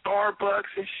drinking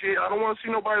Starbucks and shit. I don't want to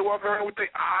see nobody walking around with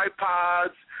their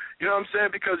iPods. You know what I'm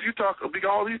saying? Because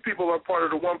all these people are part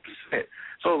of the 1%.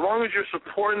 So as long as you're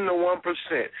supporting the 1%,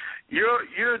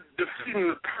 you're defeating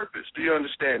the purpose. Do you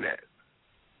understand that?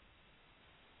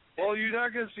 Well, you're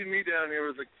not going to see me down here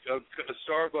with a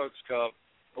Starbucks cup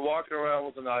walking around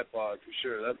with an iPod for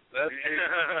sure. That's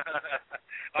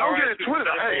Don't get it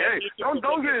twisted. Hey,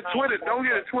 don't get it twisted. Don't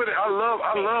get it twisted. I love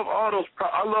all those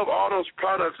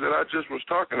products that I just was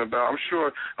talking about. I'm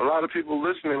sure a lot of people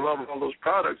listening love all those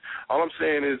products. All I'm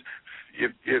saying is,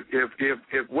 if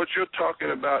what you're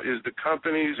talking about is the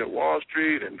companies and Wall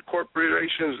Street and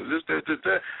corporations and this,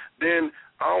 then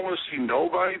I don't want to see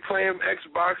nobody playing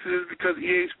Xboxes because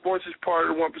EA Sports is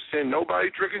part of the 1%. Nobody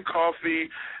drinking coffee.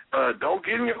 Don't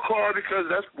get in your car because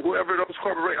that's whoever those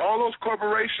corporations. All those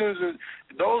corporations, and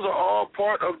those are all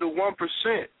part of the 1%.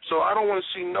 So I don't want to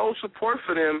see no support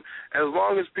for them as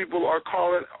long as people are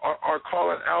calling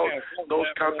out those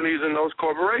companies and those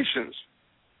corporations.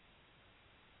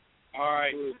 All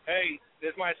right. Hey,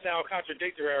 this might sound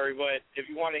contradictory, but if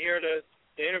you want to hear the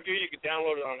interview, you can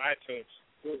download it on iTunes.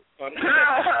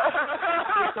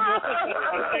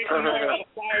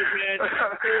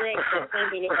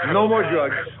 No more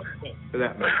drugs for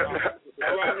that man.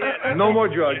 No more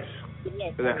drugs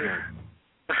for that man.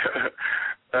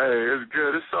 Hey, it's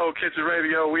good. It's Soul Kitchen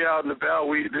Radio. We out and about.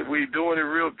 We doing it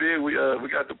real big. We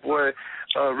got the boy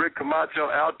Rick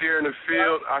Camacho out there in the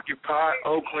field. Occupy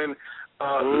Oakland.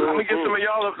 Let me get some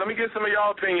of y'all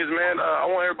opinions, man. I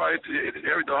want everybody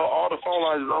all the phone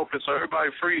lines is open, so everybody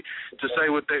free to say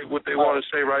what they want to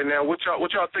say right now. What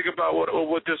y'all think about what we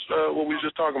was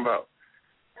just talking about?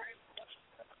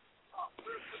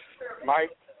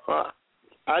 Mike?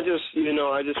 I just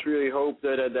really hope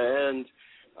that at the end,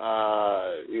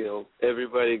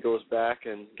 everybody goes back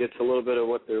and gets a little bit of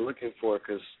what they're looking for,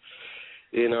 because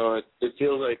it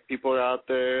feels like people are out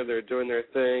there, they're doing their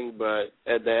thing, but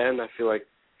at the end I feel like,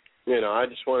 I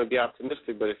just want to be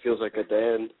optimistic, but it feels like at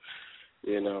the end,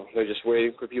 they're just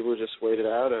waiting for people to just wait it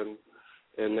out, and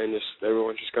then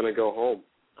everyone's just going to go home.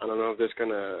 I don't know if there's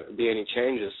going to be any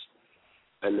changes.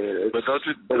 I mean, but don't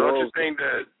you think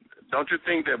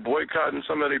that boycotting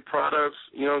some of their products,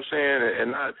 you know what I'm saying,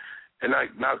 and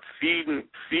not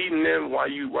feeding them while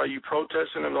you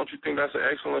protesting them, don't you think that's an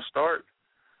excellent start?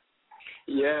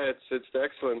 Yeah, it's an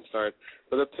excellent start.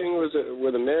 But the thing was,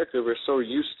 with America, we're so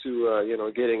used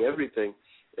to getting everything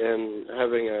and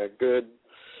having a good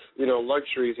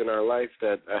luxuries in our life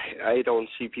that I don't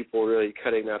see people really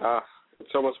cutting that off.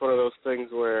 It's almost one of those things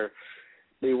where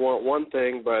they want one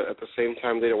thing, but at the same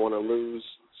time they don't want to lose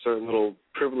certain little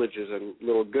privileges and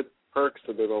little good perks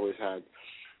that they've always had.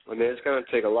 I mean, it's going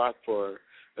to take a lot for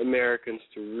Americans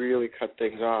to really cut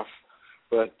things off.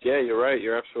 But, yeah, you're right.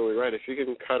 You're absolutely right. If you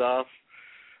can cut off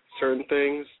certain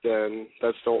things, then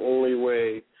that's the only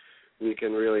way we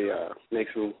can really make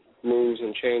some moves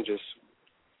and changes.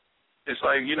 It's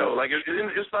like,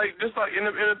 it's like just like in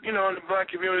the in the black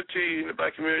community, if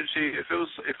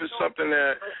it's something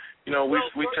that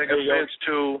we take offense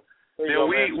to, we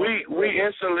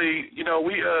instantly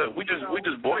we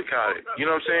just boycott it. You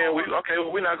know what I'm saying?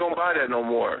 We're not gonna buy that no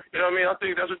more. You know what I mean? I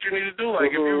think that's what you need to do. Like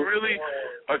if you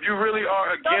really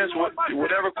are against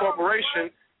whatever corporation,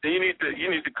 then you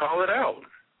need to call it out.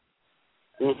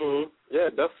 Yeah,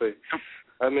 definitely.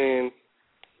 I mean,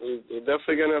 you're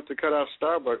definitely going to have to cut off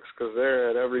Starbucks because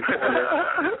they're at every corner.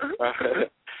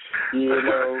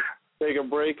 Take a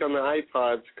break on the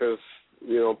iPods because,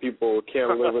 people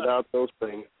can't live without those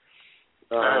things.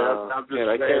 I'm just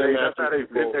I can't imagine that's how they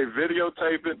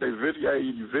videotape it.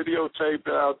 You videotape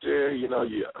it out there.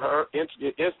 You're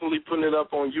instantly putting it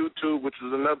up on YouTube, which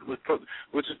is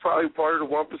probably part of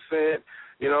the 1%.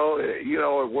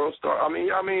 World Star. I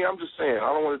mean, I'm just saying.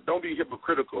 Don't be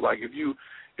hypocritical. Like if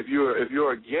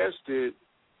you're against it,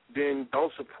 then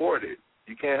don't support it.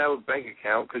 You can't have a bank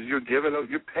account because you're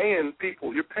paying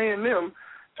people. You're paying them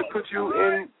to put you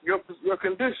in your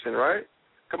condition, right?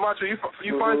 Camacho, you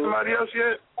find somebody else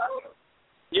yet?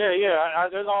 Yeah.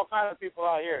 There's all kinds of people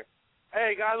out here.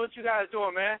 Hey, guys, what you guys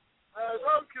doing, man?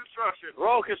 Road construction.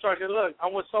 Look,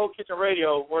 I'm with Soul Kitchen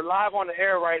Radio. We're live on the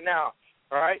air right now,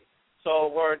 all right?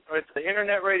 So it's the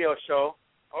internet radio show,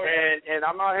 and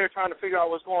I'm out here trying to figure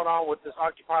out what's going on with this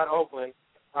Occupy Oakland.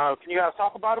 Can you guys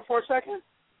talk about it for a second?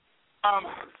 How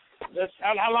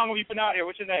long have you been out here?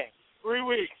 What's your name? 3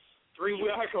 weeks. 3 weeks.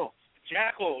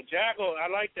 Jackal. I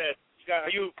like that.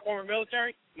 Are you former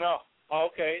military? No. Oh,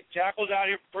 okay. Jackal's out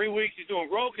here for 3 weeks. He's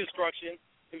doing road construction.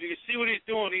 If you can see what he's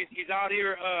doing, he's out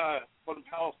here putting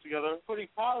pallets together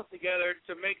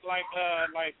to make like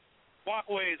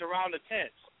walkways around the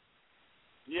tents.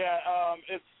 Yeah,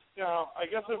 it's I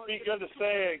guess it'd be good to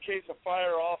say in case of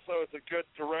fire. Also, it's a good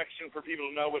direction for people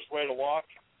to know which way to walk.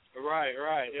 Right.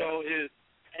 Yeah.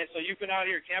 So you've been out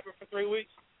here camping for 3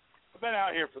 weeks? I've been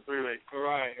out here for 3 weeks.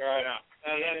 Right. Yeah.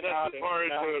 That's as far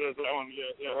into it as I want to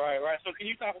get. Yeah. Right. So can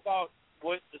you talk about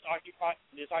what this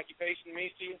occupation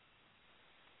means to you?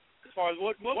 As far as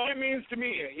what it means to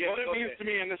me. Yeah. What it means to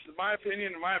me, and this is my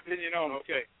opinion and my opinion only.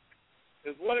 Okay.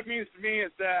 Is what it means to me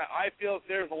is that I feel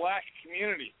there's a lack of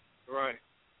community. Right.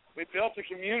 We built a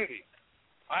community.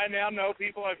 I now know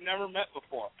people I've never met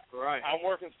before. Right. I'm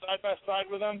working side by side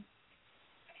with them.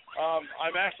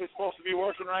 I'm actually supposed to be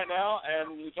working right now,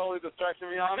 and you totally distracted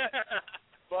me on it.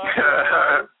 But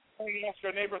we ask our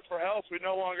neighbors for help. We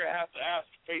no longer have to ask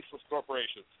faceless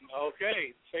corporations.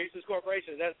 Okay, faceless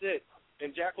corporations. That's it.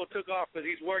 And Jackal took off because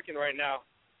he's working right now.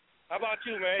 How about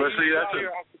you, man? But see, that's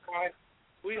occupied.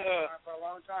 We for a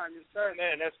long time, yes, sir.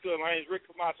 Man, that's good. My name is Rick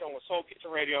Camacho. I'm with Soul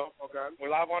Kitchen Radio. Okay. We're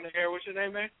live on the air. What's your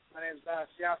name, man? My name is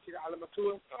Siasi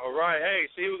Alamatua. All right. Hey,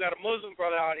 see, we got a Muslim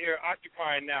brother out here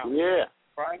occupying now. Yeah.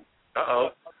 Right?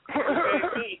 Uh-oh.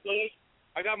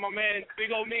 I got my man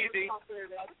Big Ol' Meezy. on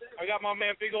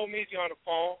the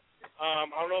phone. I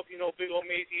don't know if you know Big Ol'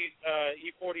 Meezy,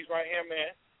 E40's right-hand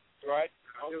man. Right?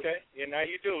 Okay. Yeah, now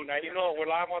you do. Now you know. We're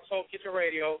live on Soul Kitchen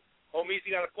Radio. Ol'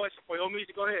 Meezy got a question for you. Ol' Meezy,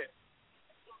 go ahead.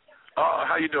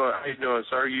 How you doing,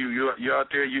 sir? You out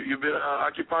there? You been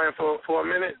occupying for a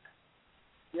minute?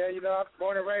 Yeah, I'm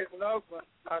born and raised in Oakland.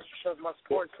 I should show my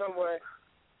support some way.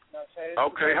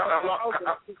 Okay, how long?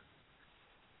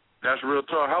 That's real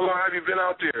talk. How long have you been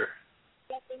out there?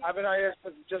 I've been out here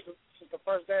since the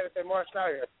first day that they marched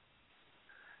out here.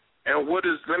 And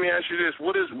let me ask you this,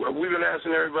 we've been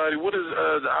asking everybody, what does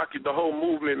the whole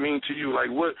movement mean to you? Like,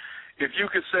 what, if you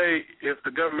could say, if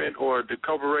the government or the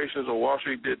corporations or Wall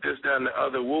Street did this, that, and the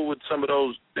other, what would some of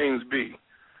those things be?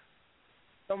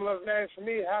 Some of those names for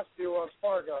me has to be Wells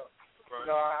Fargo. Right.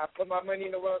 I put my money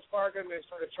into Wells Fargo, and they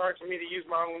started charging me to use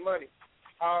my own money.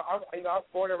 I was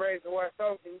born and raised in West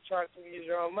Oakland. You charge me to use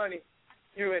your own money.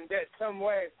 You're in debt some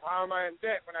way. How am I in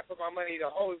debt when I put my money to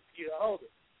hold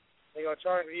it? They're going to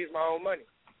charge me to use my own money.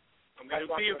 I mean,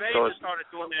 B of A just started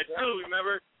doing that, too.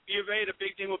 Remember, B of A, the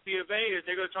big thing with B of A is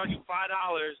they're going to charge you $5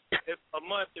 a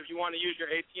month if you want to use your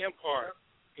ATM card.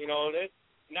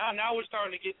 Now we're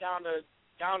starting to get down to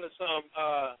some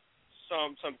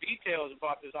some details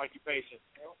about this occupation.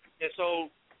 And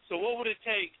so what would it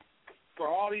take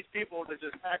for all these people to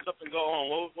just pack up and go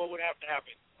home? What would have to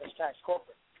happen? Let's tax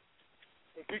corporate.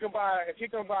 If you can buy a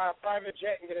private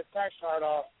jet and get a tax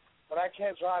write-off, but I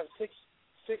can't drive six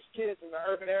kids in the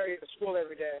urban area to school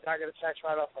every day, and I get a tax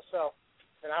write-off myself.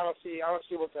 And I don't see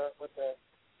what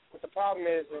the problem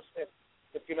is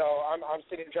if you know I'm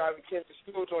sitting driving kids to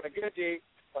school doing a good deed,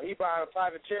 or he buying a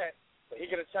private jet, but he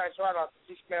get a tax write-off because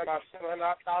he spent about $700,000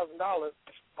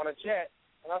 on a jet,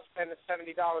 and I'm spending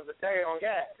 $70 a day on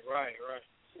gas. Right.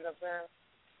 See what I'm saying?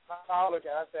 I look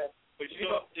at it. I said, but you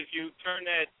know, if you turn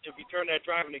that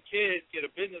driving a kid, get a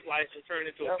business license, turn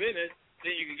it into a business,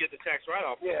 then you can get the tax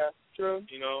write-off. Yeah, true.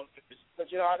 You know, but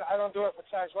you know, I don't do it for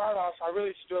tax write-offs. I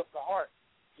really just do it for the heart.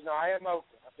 You know, I am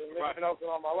Oakland. I've been living in Oakland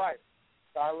all my life,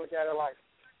 so I look at it like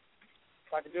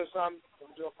if I can do something, I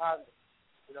can do it positive.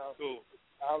 You know, cool.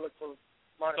 I look for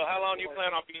money. So how long do you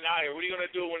plan on being out here? What are you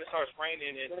gonna do when it starts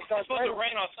raining? And it's supposed to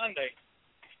rain on Sunday.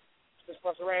 It's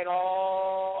supposed to rain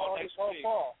all this whole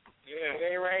fall. Yeah.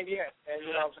 It ain't rained yet, and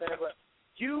you know what I'm saying. But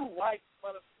you white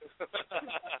motherfucker.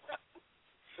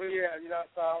 Well, yeah, you know,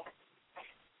 so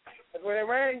when it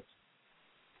rains,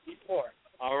 you pour.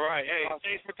 All right. Hey,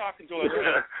 thanks for talking to us.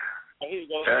 Here you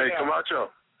go. Hey,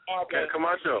 Camacho. Okay. Hey,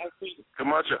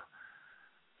 Camacho.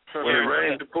 When it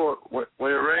rains, it pours.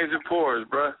 When it rains, it pours,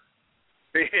 bruh.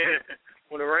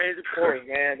 When it rains, it pours,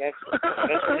 man. That's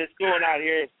what it's doing out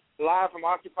here. Live from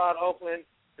Occupy Oakland.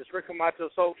 It's Rick Camacho,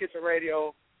 Soul Kitchen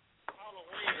Radio.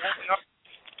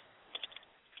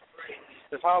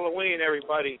 It's Halloween,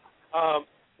 everybody.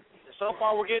 So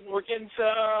far, we're getting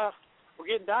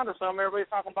down to something. Everybody's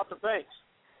talking about the banks.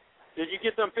 Did you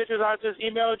get them pictures I just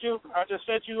emailed you? I just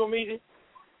sent you immediately.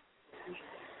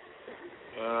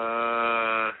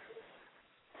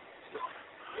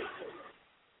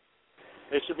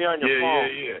 It should be on your phone.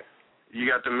 Yeah. You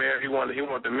got the mayor. He want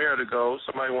the mayor to go.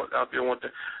 Somebody out there want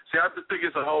to. See, I think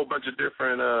it's a whole bunch of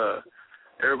different.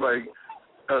 Everybody.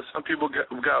 Some people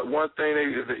got one thing.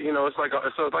 It's like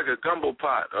a gumbo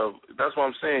pot of. That's what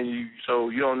I'm saying. So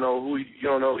you don't know who. You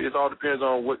don't know. It all depends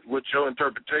on what your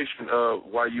interpretation of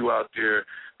why you out there.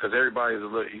 Because everybody is a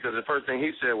little. Because the first thing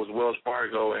he said was Wells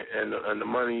Fargo and the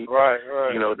money. Right.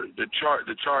 You know the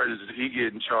charges that he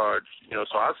getting charged. You know,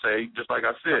 so I say just like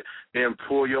I said, then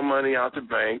pull your money out the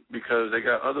bank because they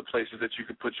got other places that you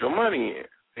can put your money in.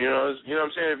 You know what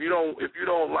I'm saying. If you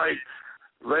don't like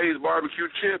Lay's barbecue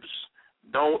chips.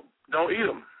 Don't eat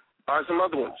them. Buy some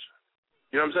other ones.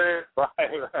 You know what I'm saying?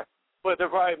 Right. But they're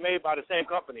probably made by the same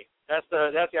company. That's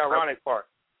the ironic part.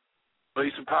 But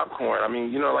eat some popcorn. I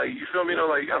mean, you feel me?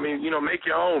 Make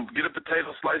your own. Get a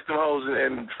potato, slice them hoes,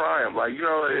 and fry them. I'm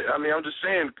just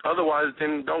saying. Otherwise,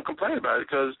 then don't complain about it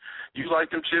because you like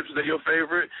them chips. They're your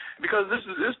favorite. Because this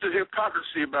is the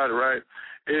hypocrisy about it, right?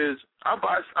 Is I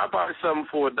buy something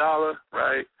for $1,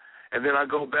 right, and then I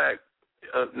go back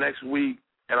next week.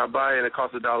 And I buy it and it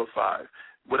costs $1.05.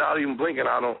 Without even blinking,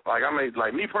 I don't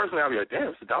me personally, I'll be like,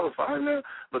 damn, it's $1.05 now.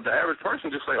 But the average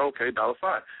person just say, okay,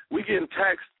 $1.05. We getting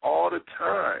taxed all the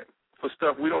time for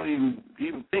stuff we don't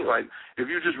even think. Like if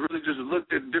you just really just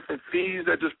looked at different fees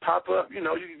that just pop up, you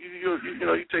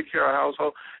take care of our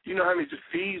household. You know how many just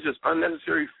fees, just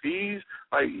unnecessary fees.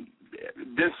 Like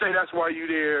then say that's why you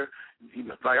there.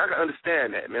 I can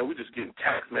understand that, man. We just getting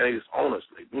taxed, man. They just own us,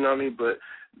 you know what I mean? But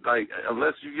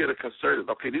unless you get a concerted,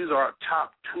 okay, these are our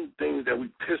top 2 things that we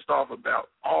pissed off about,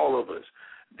 all of us.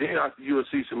 Then you will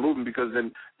see some movement because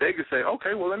then they can say,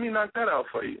 okay, well, let me knock that out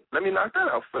for you.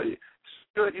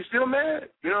 You still mad?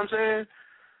 You know what I'm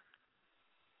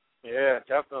saying? Yeah,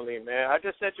 definitely, man. I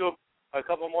just sent you a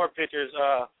couple more pictures.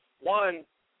 One,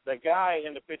 the guy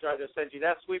in the picture I just sent you,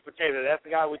 that's Sweet Potato. That's the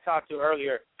guy we talked to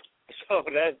earlier. So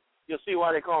that you'll see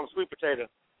why they call him Sweet Potato.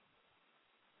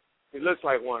 He looks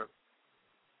like one.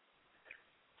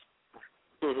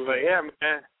 But yeah,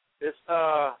 man, it's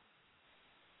Mike.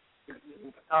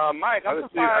 I'm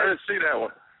surprised. I didn't see that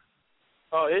one.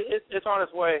 Oh, it's on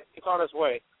its way. It's on its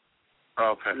way.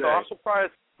 Okay. So I'm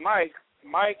surprised, Mike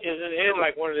isn't in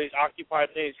like one of these Occupy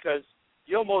things because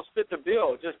you almost fit the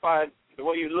bill just by the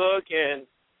way you look and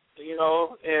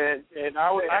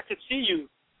I could see you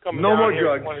coming down more here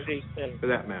drugs with one of these things. for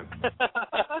that man.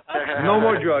 No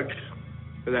more drugs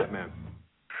for that man.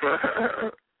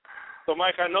 So,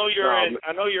 Mike, I know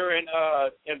you're in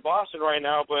Boston right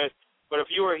now, but if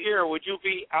you were here, would you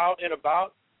be out and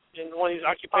about in one of these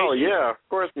occupations? Oh yeah, of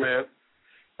course, man.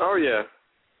 Oh yeah.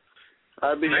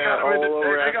 I'd be all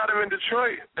over. They got him in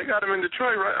Detroit. They got him in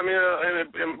Detroit, right? I mean,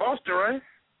 in Boston, right?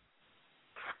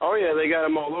 Oh yeah, they got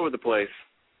him all over the place.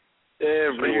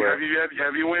 Everywhere. So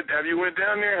have you went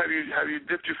down there? Have you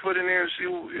dipped your foot in there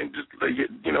and just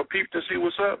peeped and see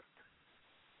what's up?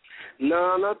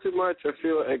 No, not too much. I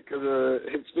feel like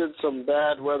it's been some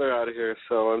bad weather out here,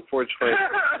 so unfortunately,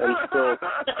 I'm still.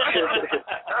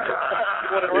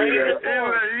 I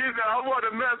want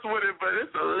to mess with it, but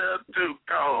it's a little too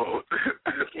cold.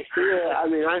 Yeah, I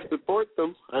mean, I support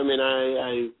them. I mean,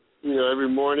 I every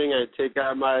morning I take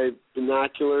out my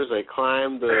binoculars, I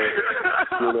climb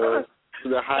the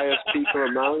highest peak of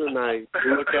a mountain, and I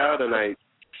look out and I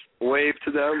wave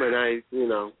to them, and I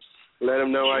let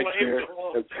them know I care.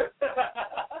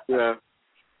 Yeah.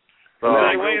 And then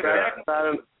I go back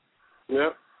inside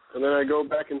and then I go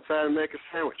back inside and make a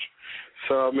sandwich.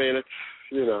 So I mean, it's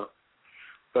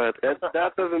but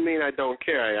that doesn't mean I don't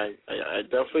care. I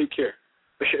definitely care.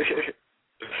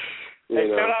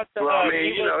 Shout out to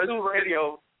Divas 2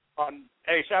 Radio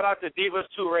shout out to Divas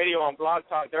 2 Radio on Blog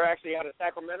Talk. They're actually out of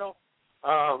Sacramento.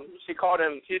 She called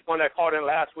in. She's the one that called in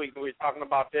last week when we were talking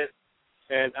about this.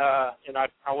 And I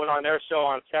went on their show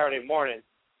on Saturday morning,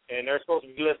 and they're supposed to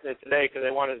be listening today because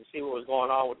they wanted to see what was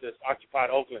going on with this Occupy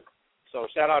Oakland. So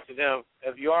shout out to them.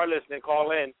 If you are listening,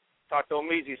 call in. Talk to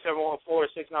Omizi,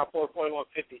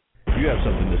 714-694-4150. If you have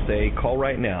something to say, call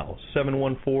right now,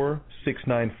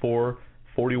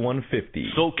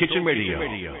 714-694-4150. Soul Kitchen Radio.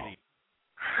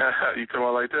 You come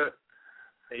on like that?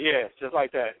 Yeah, just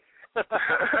like that.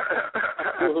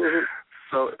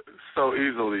 so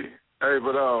easily. Hey,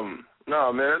 but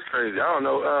no, man, that's crazy. I don't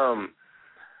know.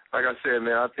 Like I said,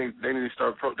 man, I think they need to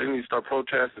start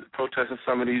protesting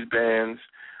some of these bands,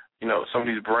 some of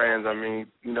these brands. I mean,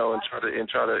 and try to,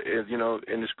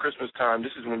 in this Christmas time,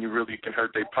 this is when you really can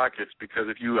hurt their pockets because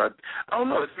if you, I don't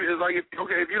know, it's like if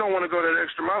you don't want to go that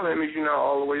extra mile, that means you're not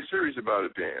all the way serious about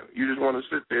it. Then you just want to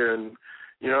sit there and.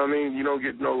 You know what I mean? You don't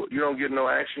get no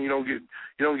action. You don't get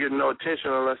no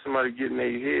attention unless somebody getting their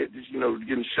head,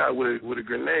 getting shot with a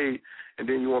grenade, and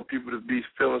then you want people to be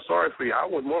feeling sorry for you. I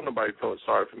wouldn't want nobody feeling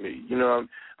sorry for me.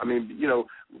 I mean, you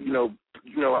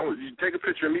take a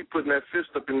picture of me putting that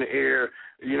fist up in the air,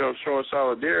 showing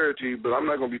solidarity, but I'm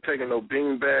not gonna be taking no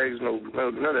bean bags, none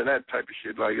of that type of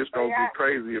shit. Like it's gonna be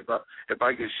crazy if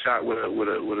I get shot with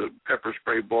a pepper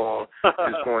spray ball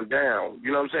that's going down.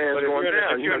 You know what I'm saying? But it's going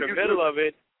down. If you're in the middle of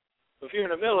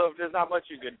it, there's not much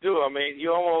you can do. I mean,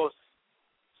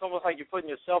 it's almost like you're putting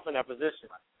yourself in that position,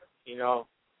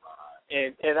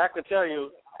 And I can tell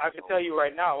you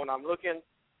right now when I'm looking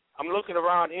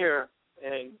around here,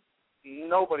 and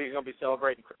nobody's gonna be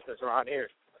celebrating Christmas around here.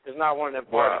 There's not one of them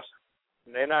parties.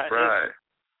 Wow. They're not. Right.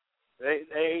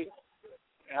 They.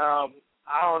 I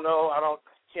don't know.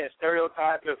 Can't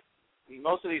stereotype if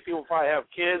most of these people probably have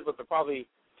kids, but they're probably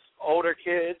older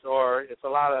kids, or it's a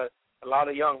lot of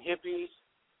young hippies.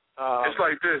 It's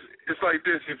like this.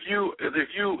 If you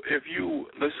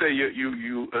let's say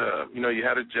you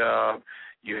had a job,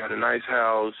 you had a nice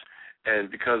house, and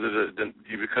because of the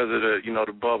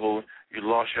bubble, you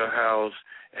lost your house,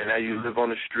 and now you live on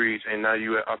the streets, and now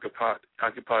you at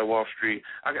Occupy Wall Street.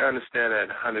 I can understand that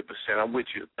 100%. I'm with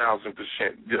you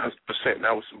 1,000%.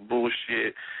 That was some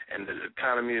bullshit, and the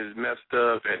economy is messed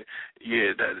up, and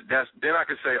yeah, that's then I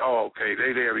can say, oh, okay,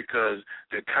 they there because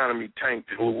the economy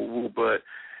tanked it, but.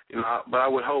 But I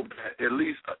would hope that at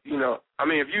least, I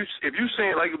mean, if you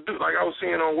saying like I was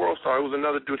seeing on World Star, it was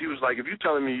another dude. He was like, if you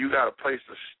telling me you got a place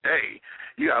to stay,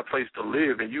 you got a place to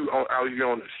live, and you out here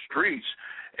on the streets,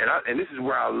 and this is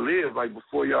where I live. Like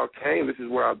before y'all came, this is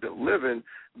where I've been living.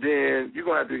 Then you're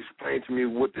gonna have to explain to me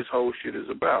what this whole shit is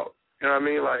about. You know what I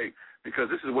mean? Like because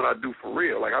this is what I do for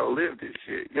real. Like I live this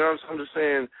shit. You know what I'm just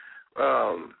saying?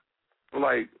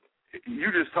 Like.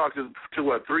 You just talked to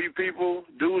what, 3 people?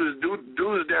 Dude is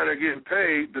down there getting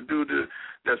paid. The dude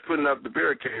that's putting up the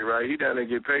barricade, right? He down there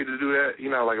getting paid to do that.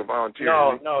 You're not like a volunteer.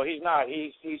 No, he's not.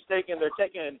 They're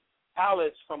taking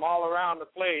pallets from all around the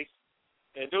place,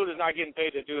 and dude is not getting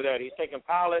paid to do that. He's taking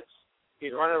pallets.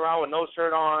 He's running around with no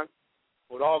shirt on,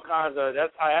 with all kinds of.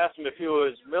 I asked him if he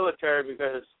was military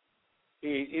because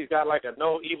he's got like a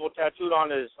no evil tattooed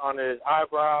on his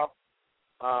eyebrow.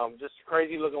 Just a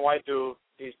crazy looking white dude.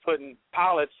 He's putting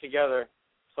pallets together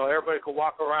so everybody could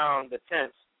walk around the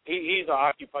tents. He's an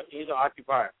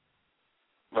occupier.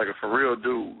 Like a for real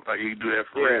dude. Like he do that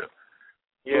for real.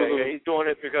 Yeah, he's doing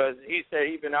it because he said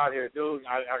he's been out here, dude.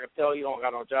 I can tell he don't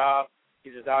got no job.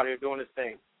 He's just out here doing his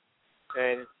thing.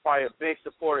 And he's probably a big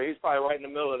supporter. He's probably right in the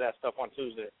middle of that stuff on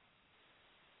Tuesday.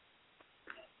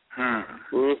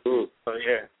 So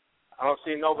yeah, I don't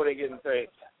see nobody getting paid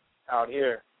out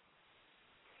here.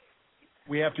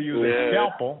 We have to use a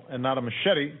scalpel and not a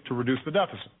machete to reduce the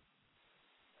deficit.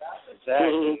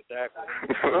 Exactly.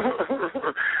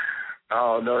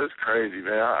 Oh no, it's crazy,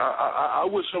 man. I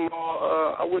wish them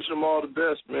all. I wish them all the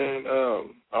best, man. I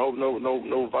hope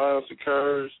no violence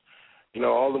occurs. You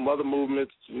know, all the other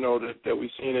movements, you know, that we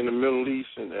seen in the Middle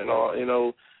East and all. You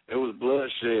know, it was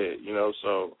bloodshed. You know,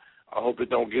 so I hope it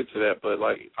don't get to that. But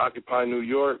like Occupy New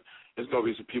York, there's gonna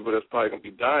be some people that's probably gonna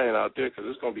be dying out there because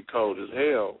it's gonna be cold as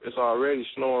hell. It's already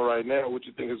snowing right now. What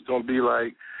you think it's gonna be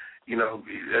like? You know,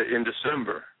 in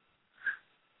December.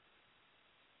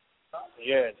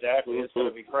 Yeah, exactly. It's going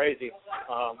to be crazy.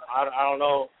 I don't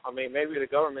know. I mean, maybe the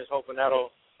government's hoping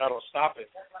that'll stop it.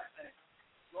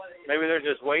 Maybe they're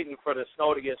just waiting for the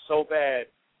snow to get so bad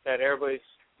that everybody's.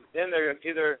 Then they're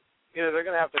either they're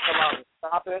going to have to come out and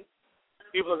stop it.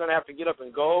 People are going to have to get up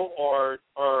and go, or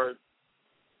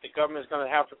the government's going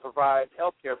to have to provide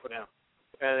health care for them.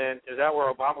 And then is that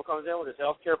where Obama comes in with his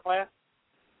health care plan?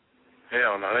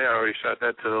 Hell no, they already shot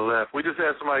that to the left. We just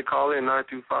had somebody call in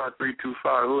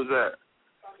 925-325. Who is that?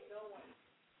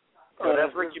 Oh,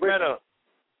 that's Ricky Mena.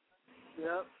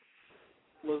 Yep.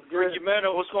 Ricky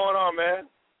Mena, what's going on, man?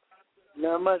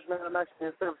 Not much, man. I'm actually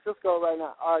in San Francisco right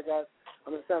now. All right, guys.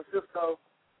 I'm in San Francisco.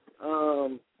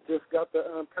 Just got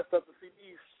the pressed up the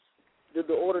CDs. Did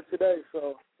the order today,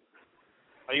 so.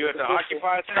 Are you at the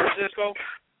Occupy San Francisco?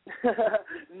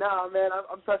 Nah, man.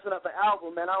 I'm pressing up an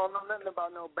album, man. I don't know nothing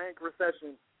about no bank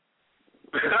recession.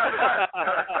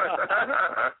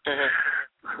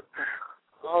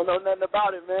 I don't know nothing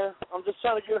about it, man. I'm just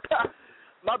trying to get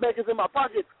my bank is in my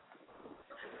pocket.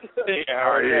 Yeah, I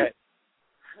heard that.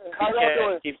 How y'all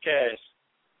doing? Keep cash.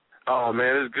 Oh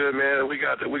man, it's good, man. We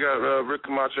got Rick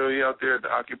Camacho out there at the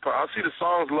Occupy. I see the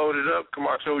songs loaded up.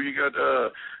 Camacho, you got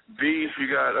Beef, you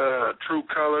got True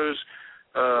Colors,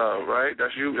 right?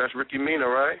 That's you. That's Ricky Mena,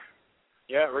 right?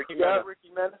 Yeah, Ricky Mena. Yeah, Ricky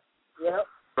Mena. Yeah.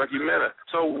 Ricky Mena.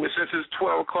 So since it's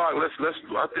 12 o'clock, let's.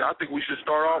 I think we should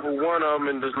start off with one of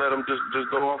them and just let them just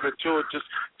go off into it. Just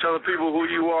tell the people who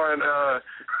you are and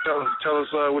tell us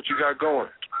what you got going.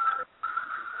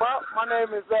 Well, my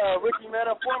name is Ricky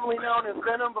Mena, formerly known as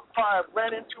Venom, before I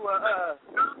ran into a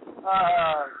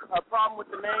problem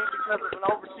with the name because of an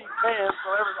overseas fan. So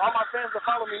all my fans that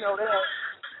follow me know that.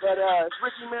 But it's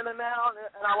Ricky Mena now,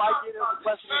 and I like it. It's a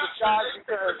blessing in disguise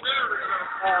because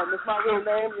it's my real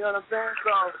name, you know what I'm saying?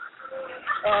 So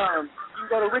you can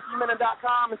go to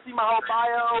rickymena.com and see my whole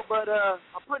bio. But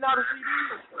I'm putting out a CD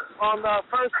on the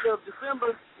 1st of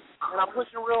December, and I'm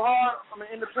pushing real hard. I'm an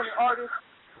independent artist.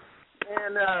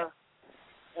 And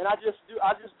I just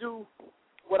do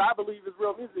what I believe is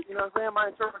real music. You know what I'm saying? My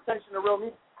interpretation of real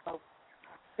music,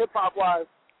 hip hop wise.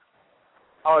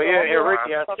 Oh yeah,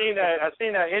 Ricky. I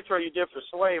seen that intro you did for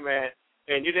Sway, man,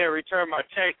 and you didn't return my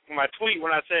tweet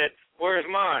when I said, "Where's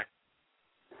mine?"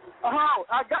 Oh,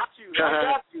 I got you.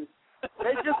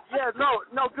 They just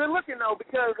no, good looking though,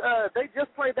 because they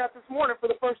just played that this morning for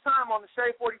the first time on the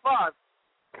Shade 45.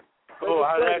 Oh,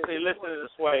 I was actually listening to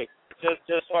Sway.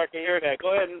 Just so I can hear that.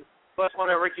 Go ahead and bust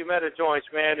one of Ricky Mena joints,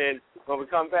 man, and when we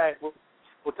come back, we'll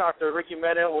talk to Ricky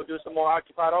Mena and we'll do some more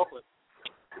Occupy Oakland.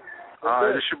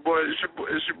 It's your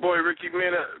boy Ricky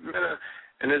Mena,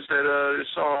 and it's that this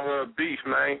song Beef,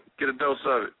 man. Get a dose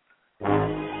of it.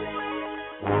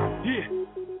 Yeah.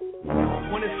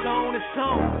 When it's on, it's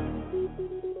on.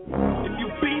 If you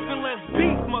beefing, let's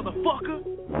beef, motherfucker.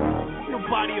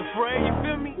 Nobody afraid, you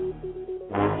feel me?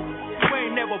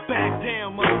 Never back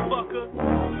down, motherfucker.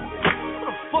 Who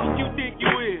the fuck you think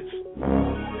you is?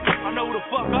 I know who the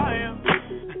fuck I am.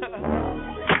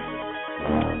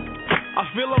 I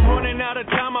feel I'm running out of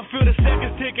time. I feel the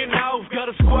seconds ticking off. Got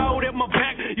a squad at my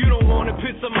back. You don't wanna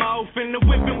piss them off. And the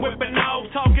whipping off.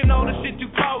 Talking all the shit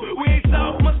you talk. We ain't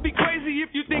soft. Must be crazy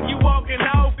if you think you walking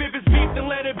off. If it's beef,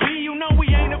 then let it be. You know we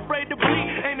ain't afraid to bleed.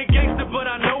 Ain't a gangster, but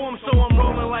I know him, so I'm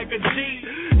rolling like a G.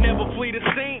 Never flee the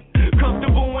scene.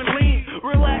 Comfortable and lean.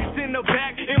 Relaxed in the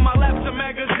back, in my lap's a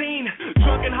magazine.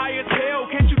 Drunk and high as hell,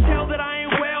 can't you tell that I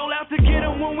ain't well? Out to get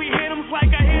them when we hit them, it's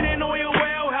like I hit an oil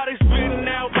well. How they spitting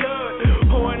out blood,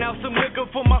 pouring out some liquor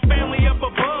for my family up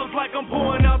above. Like I'm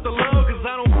pouring out the love, cause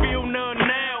I don't feel none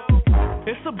now.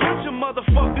 It's a bunch of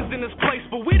motherfuckers in this place,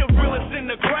 but we the realest in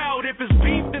the crowd. If it's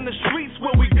beef in the streets,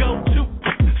 where we go to.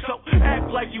 So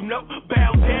act like you know,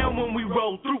 bow down when we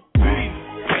roll through. Beef.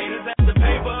 Haters at the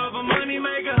paper of a money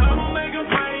maker, I'ma make them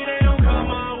pray.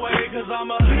 Cause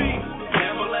I'm a thief.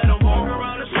 Never let them walk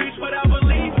around the streets without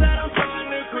belief that I'm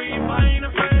trying to creep. I ain't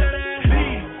afraid of that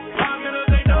beef. Knocking up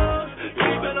their doors,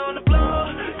 sleeping on the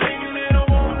floor, thinking they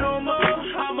don't want no more.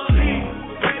 I'm a thief,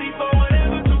 ready for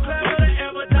whatever, too clever to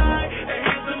ever die. And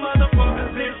here's the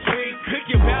motherfuckers this week. Pick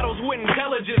your battles with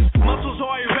intelligence. Muscles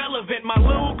are irrelevant. My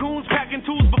little goons packing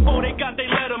tools before they got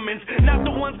their lettermans. Not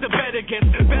the ones to bet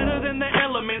against. Better than the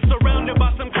elements. Surrounded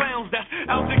by some clowns that's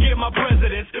my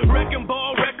presidents. Wrecking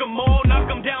ball, wreck 'em all, knock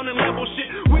 'em down and level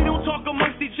shit. We don't talk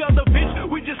amongst each other, bitch,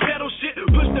 we just settle shit.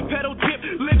 Push the pedal tip,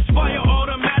 lips fire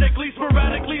automatically,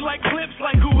 sporadically like clips,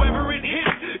 like whoever it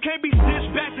hits. Can't be stitched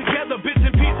back together, bits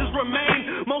and pieces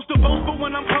remain. Most are boast, but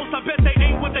when I'm close, I bet they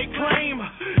ain't what they claim.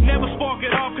 Never spark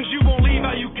it off, cause you won't leave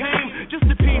how you came. Just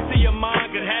a piece of your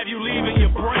mind could have you leaving your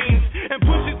brains. And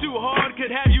pushing too hard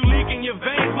could have you leaking your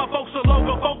veins. My folks are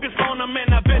local, focus on them,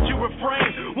 and I bet you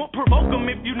refrain. Won't provoke them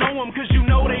if you know them, cause you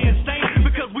know they insane.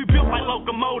 Because we built like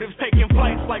locomotives, taking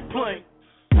flights like planes.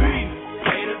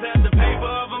 Haters at the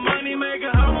paper of a money maker.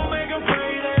 I'ma make them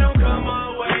pray they don't come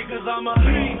my way, cause I'm a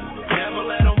thief. Never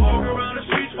let them walk around the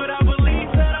streets without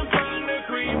belief that I'm trying to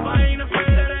creep. I ain't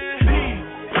afraid of that heat.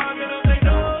 Locking up their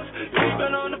doors,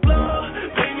 sleeping on the floor,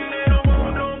 thinking they don't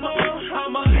want no more.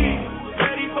 I'm a heat,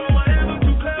 ready for whatever,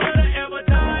 too clever to ever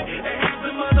die. And half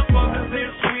the motherfuckers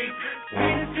this week.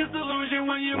 Hate is just illusion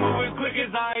when you move as quick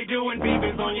as I do. And beef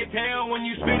is on your tail when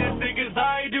you spit as thick as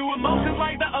I do. Emotions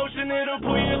like the ocean, it'll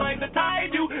pull you like the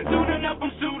tide do. Suiting up,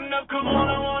 I'm suiting up, come on,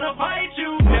 I wanna fight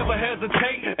you. Never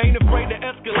hesitate, ain't afraid to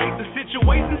escalate the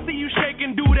situation. See you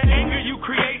shaking, do the anger you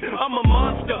create. I'm a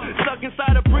monster, stuck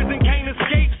inside a prison, can't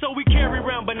escape. So we carry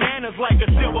around bananas like a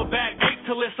silverback ape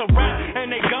till it's a wrap.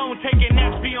 And they gone, taking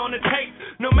naps, be on the tape.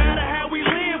 No matter how we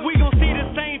live, we gon' see the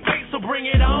same fate. So bring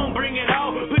it on, bring it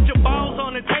on. Put your balls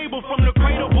on the table, from the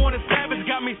cradle born a savage.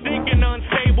 Got me thinking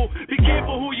unstable. Be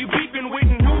careful who you beefing with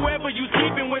and whoever you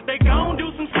sleeping with. They gon'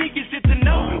 do some sneaky shit to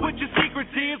know what your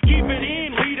secrets is. Keep it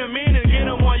in, lead them in and get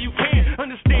them while you can.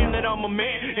 Understand that I'm a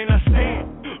man and I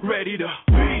stand ready to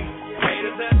beat.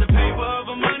 Haters at the paper of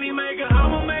a money maker.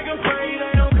 I'ma make them pray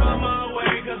they don't come my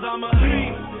way, cause I'm a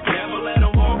thief. Never let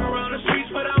them walk around the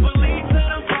streets without belief that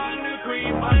I'm trying to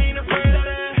creep. I ain't afraid of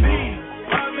that heat.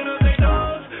 Locking up their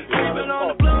doors, sleeping on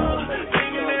the floor,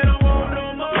 thinking they don't want no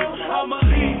more. I'm a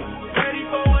heat, ready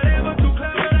for whatever, too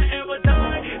clever to ever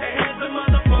die. And half the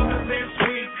motherfuckers this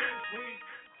week.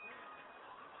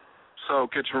 So,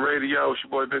 Kitchen Radio, it's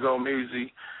your boy Big Ol'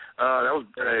 Meezy. That was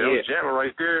jamming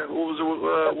right there. What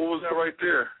was that right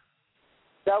there?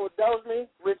 That was me,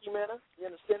 Ricky Mena. You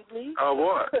understand me? Oh,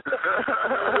 what?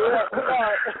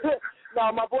 No,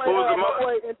 my boy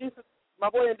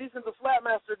Indecent the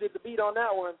Flatmaster did the beat on that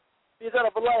one. He's out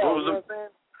of Vallejo, you know what I'm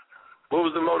saying? What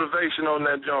was the motivation on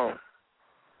that, John?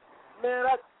 Man,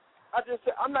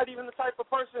 I'm not even the type of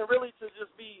person really to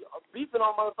just be beefing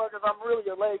on motherfuckers. I'm really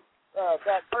a laid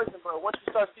back person, but once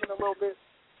you start seeing a little bit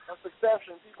of success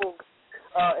and people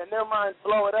in their minds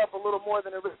blow it up a little more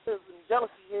than it really is, and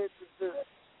jealousy hits, it's just,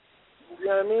 you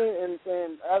know what I mean?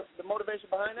 And the motivation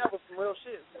behind that was some real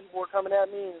shit. People were coming at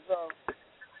me, and so,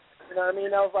 you know what I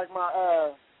mean? That was like my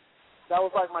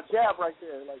jab right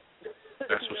there. Like,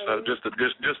 that's what's up. Just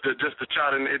to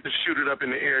try to shoot it up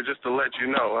in the air, just to let you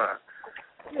know, huh?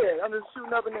 Yeah, I'm just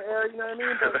shooting up in the air, you know what I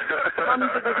mean?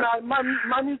 But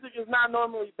my music is not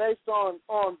normally based on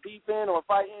beefing or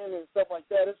fighting and stuff like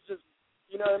that. It's just,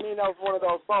 you know what I mean? That was one of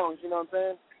those songs, you know what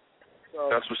I'm saying? So,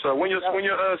 that's what's up. When your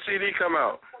CD come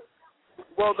out?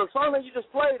 Well, the song that you just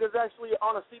played is actually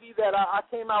on a CD that I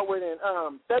came out with in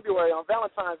February on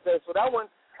Valentine's Day. So that one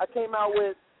I came out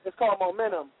with, it's called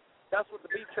Momentum. That's what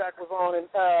the beat track was on. And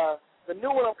the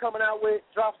new one I'm coming out with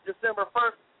drops December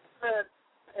 1st.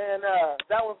 And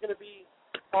that one's going to be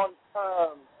on,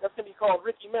 that's going to be called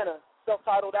Ricky Mena,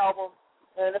 self-titled album.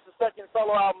 And it's the second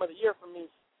solo album of the year for me.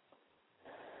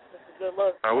 It's a good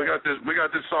look. We got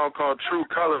this song called True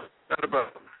Color. What's that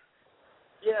about?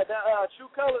 Yeah, that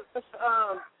True Color,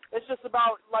 it's just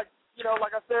about, like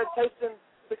I said, tasting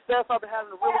success. I've been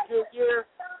having a really good year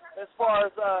as far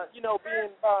as,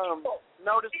 being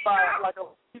noticed by, like,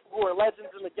 people who are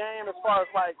legends in the game, as far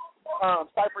as, like,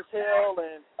 Cypress Hill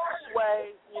and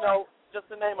Sway, just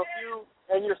to name a few,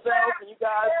 and yourself and you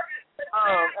guys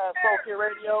at Soul Kid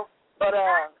Radio. But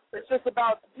it's just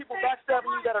about people backstabbing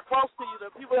you that are close to you. The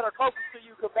people that are closest to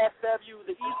you could backstab you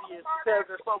the easiest because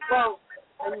they're so close,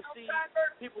 and you see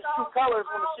people's true colors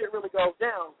when the shit really goes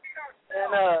down. And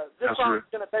this song is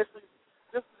going to basically,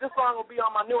 this song will be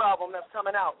on my new album that's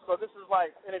coming out. So this is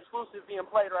like an exclusive being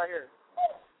played right here.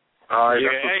 Let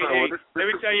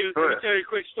me tell you a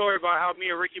quick story about how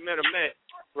me and Ricky Mena met,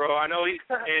 bro. I know and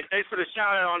thanks for the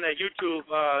shout out on that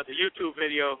the YouTube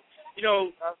video.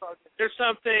 There's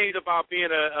some things about being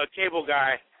a cable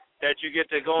guy that you get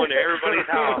to go into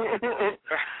everybody's house.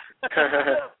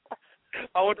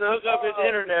 I went to hook up his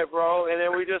internet, bro, and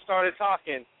then we just started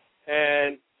talking,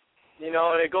 and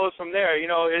and it goes from there.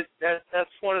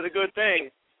 That's one of the good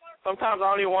things. Sometimes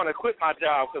I don't even want to quit my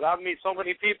job because I meet so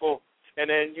many people. And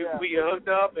then we get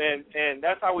hooked up, and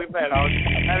that's how we met. I was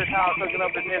at his house hooking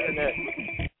up his internet.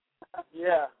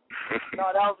 Yeah.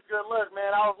 No, that was a good look,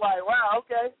 man. I was like, wow,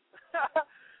 okay.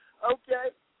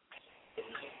 Okay.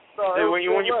 So when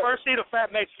you first see the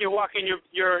fat Mexican walk in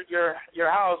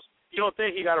your house, you don't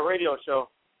think he got a radio show.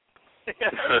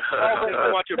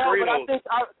 Watch your burritos. But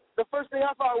I think the first thing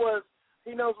I thought was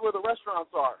he knows where the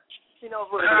restaurants are. He knows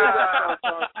where the good restaurants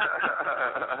are.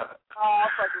 Oh,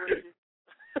 I'm fucking with you.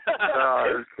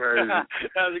 Oh, that's crazy.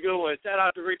 That was a good one. Shout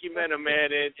out to Ricky Mena, man,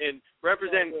 and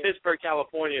representing Pittsburgh,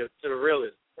 California to the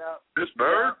realest. Yeah.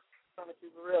 Pittsburgh? Trying to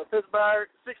keep it real. Pittsburgh,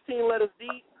 16 letters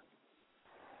deep.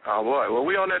 Oh, boy. Well,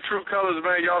 we on that True Colors,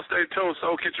 man. Y'all stay tuned.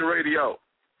 Soul Kitchen Radio.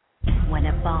 When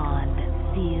a bond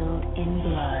sealed in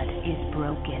blood is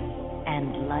broken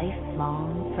and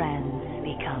lifelong friends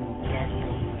become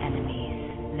deadly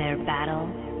enemies, their battle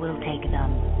will take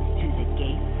them to the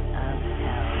gates of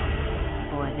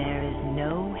hell. For there is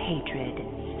no hatred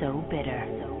so bitter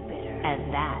as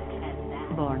that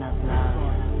born of love.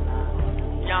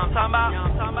 You know what I'm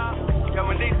talking about? Yo,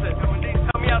 Mandisa,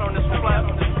 help me out on this one.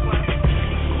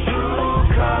 True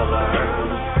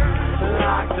colors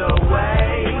locked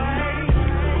away.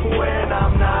 When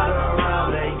I'm not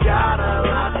around, they got a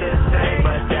lot to say,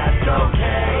 but that's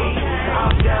okay.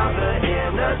 I'm down the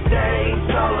interstate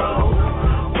solo,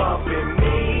 bumping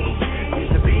me.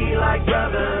 Used to be like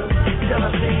brothers till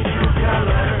I see true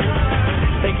colors.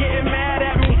 They getting mad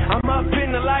at me, I'm up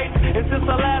in the lights. And since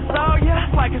I last saw ya,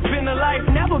 it's like it's been a life.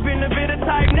 Never been a bitter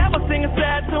type, never sing a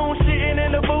sad tune. Shitting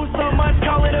in the booth so much,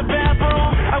 call it a bathroom.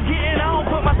 I'm getting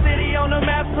on, put my city on the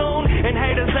map soon. And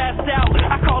haters asked out,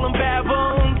 I call them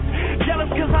baboons.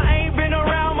 Jealous cause I ain't been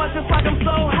around much. It's like I'm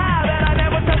so high that I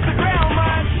never touch the ground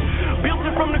much. Built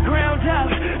it from the ground up,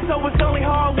 so it's only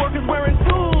hard workers wearing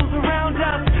tools around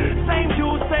us. Same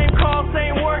dudes, same call,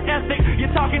 same work ethic.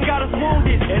 You're talking got us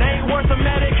wounded, it ain't worth a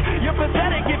medic. You're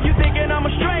pathetic if you thinking I'm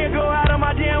astray. Or go out of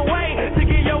my damn way to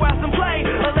get your ass some play.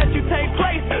 Or let you take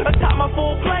place atop my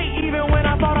full plate. Even when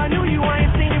I thought I knew you, I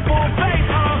ain't seen your full face.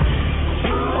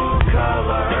 True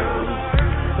colors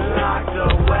locked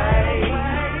away.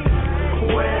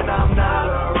 When I'm not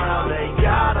around, they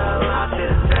got a lot to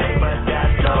say, but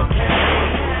that's okay.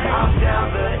 I'm down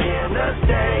the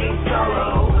interstate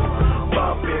solo,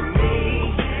 bumping me.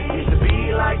 Used to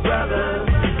be like brothers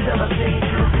till I see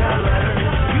true colors.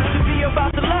 Used to be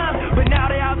about the love, but now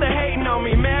they out there hating on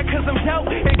me, man, cause I'm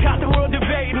dope and got the world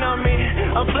debating on me.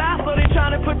 I'm fly, so they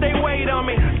trying to put their weight on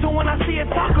me. So when I see it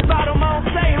talk about them, I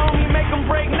don't say, homie, make them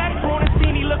break necks. Wanna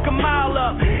see me look a mile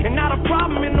up, and not a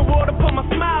problem in the world to put my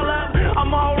smile up.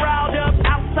 I'm all riled up,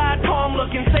 outside calm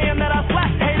looking, saying that I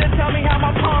slapped. Hater, tell me how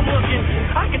my palm looking.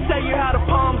 I can tell you how the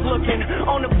palm's looking.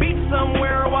 On the beach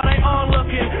somewhere while they on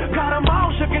looking. Got them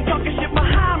all shook and talking shit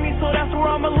behind me, so that's where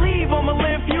I'ma leave. I'ma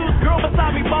live fused, girl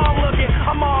beside me bomb looking.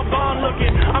 I'm all gone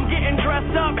looking. I'm getting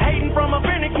dressed up, hating from a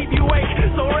friend to keep you awake.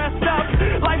 So rest up,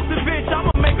 life's a bitch.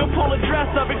 I'ma make her pull a dress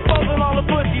up, exposing all the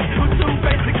pussies who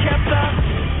two-faced and kept up.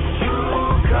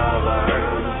 True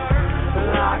colors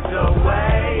locked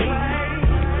away.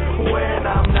 When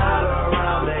I'm not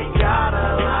around, they got a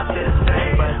lot to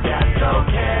say, but that's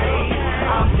okay.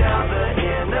 I'm down the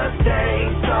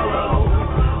interstate solo,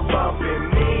 bumping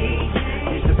me.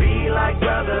 Used to be like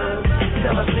brothers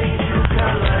till I see true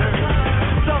colors.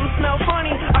 Something smell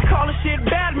funny, I call the shit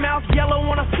bad mouth. Yellow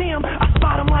when I see them, I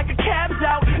spot them like a cab's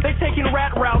out. They taking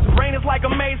rat routes, brain is like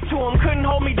a maze to them. Couldn't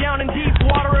hold me down in deep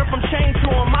water if I'm chained to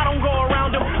them. I don't go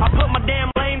around them, I put my damn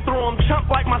lane through them. Chunk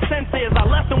like my senses, I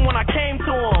left them when I came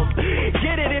to them.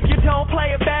 Get it if you don't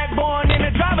play it back. Born in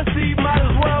the driver's seat, might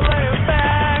as well lay it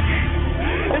back.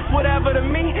 It's whatever to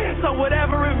me, so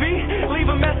whatever it be. Leave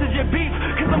a message at beef,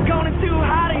 cause I'm going too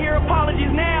high to hear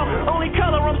apologies now. Only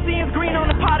color I'm seeing is green on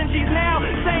the prodigies now.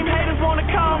 Same haters wanna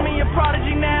call me a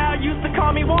prodigy now. Used to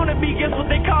call me wannabe, guess what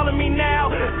they calling me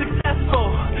now? Successful,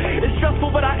 it's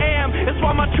stressful but I am. It's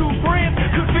why my true friends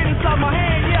could fit inside my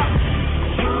hand, yeah.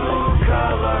 True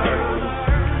colors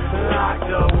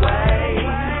locked away.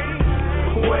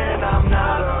 When I'm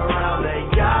not around, they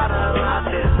got a lot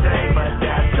to say, but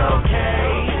that's okay.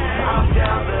 I'm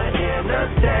down the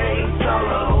interstate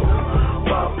solo,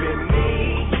 bumping me.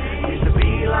 Used to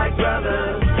be like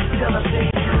brothers till I see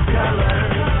true colors.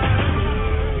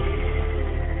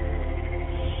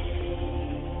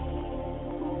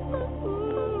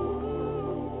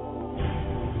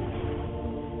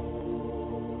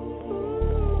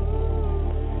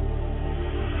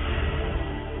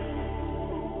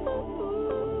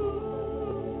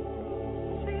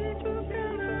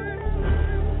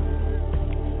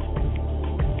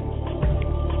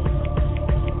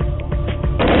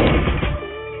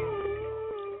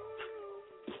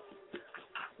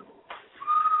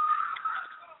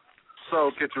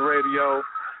 Soul Kitchen Radio.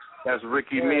 That's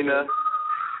Ricky Mina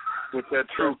with that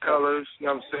True Colors. You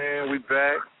know what I'm saying? We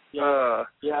back. Yeah.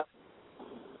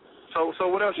 So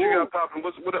what else you got popping?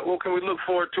 What can we look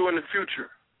forward to in the future?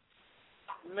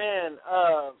 Man,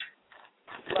 the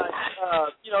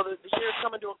year's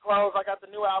coming to a close. I got the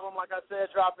new album, like I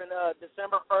said, dropping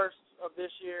December 1st of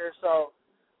this year. So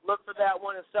look for that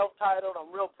one. It's self-titled. I'm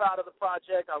real proud of the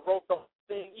project. I wrote the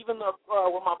thing, even though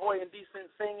with my boy Indecent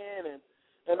singing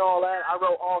and all that. I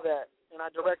wrote all that, and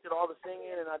I directed all the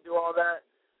singing, and I do all that.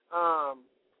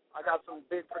 I got some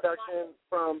big production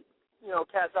from,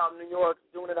 cats out in New York,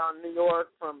 doing it out in New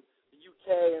York, from the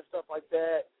UK and stuff like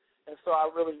that. And so I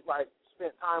really,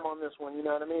 spent time on this one, you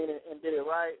know what I mean, and did it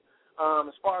right.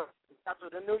 As far as after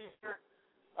the new year,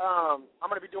 I'm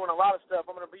going to be doing a lot of stuff.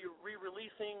 I'm going to be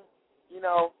re-releasing,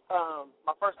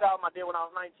 my first album I did when I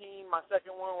was 19, my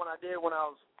second one when I did when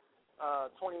I was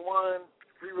 21,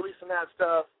 re-releasing that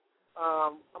stuff.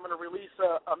 I'm going to release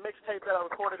a mixtape that I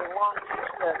recorded in Long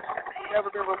Beach that's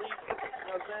never been released, you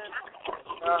know what I'm saying?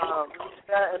 Release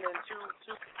that, and then two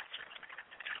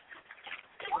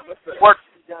work to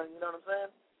be done, you know what I'm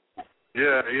saying?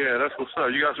 Yeah, that's what's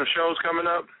up. You got some shows coming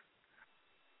up?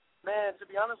 Man, to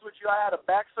be honest with you, I had a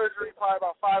back surgery probably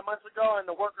about 5 months ago, and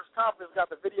the workers' comp has got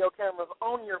the video cameras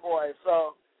on your boy,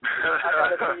 so I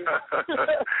gotta be.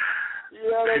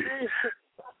 You know what I mean?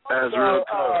 That's real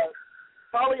tough.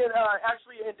 Probably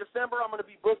actually in December I'm going to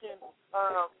be booking,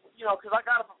 because I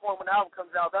got to perform when the album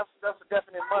comes out. That's a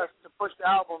definite must to push the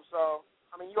album. So,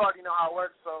 I mean, you already know how it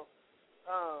works. So,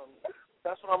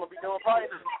 that's what I'm going to be doing. Probably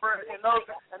and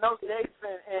those dates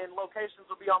and locations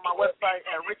will be on my website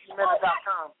at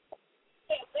rickymena.com.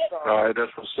 So, all right,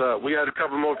 that's what's up. We had a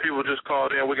couple more people just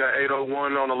called in. We got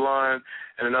 801 on the line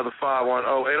and another 510.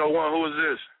 801, who is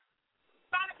this?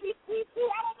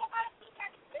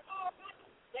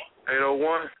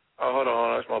 801? Oh, hold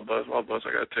on. That's my buzz.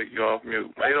 I got to take you off mute.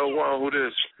 801, who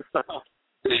this?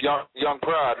 It's Young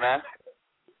Pride, man.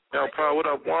 Young Pride, what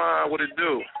up? Why? What it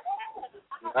do?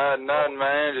 Nothing,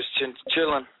 man. Just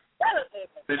chilling.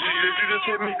 Did you just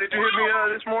hit me? Did you hit me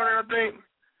this morning, I think?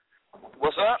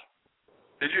 What's up?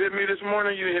 Did you hit me this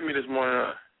morning? You hit me this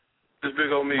morning. This big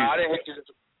old me. No, I didn't hit you. This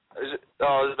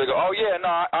big old. Oh, yeah,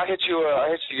 no, I hit you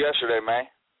yesterday, man.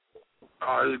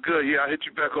 Oh, it's good. Yeah, I hit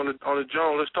you back on the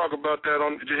Joan. Let's talk about that.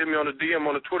 Did you hit me on the DM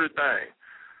on the Twitter thing?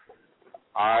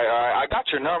 All right. I got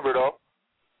your number though.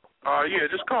 Yeah,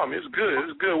 just call me. It's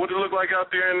good. What does it look like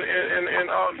out there in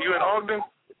you in Ogden?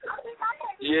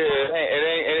 Yeah, it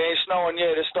ain't snowing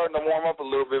yet. It's starting to warm up a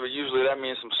little bit, but usually that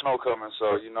means some snow coming.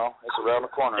 So it's around the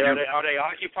corner. Yeah, are they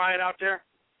occupying out there?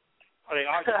 Are they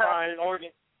occupying in Oregon?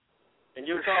 In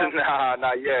Utah? Nah,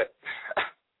 not yet.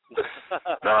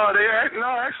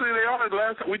 Actually they are.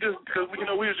 Last time because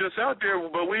we was just out there,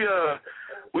 but we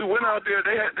went out there.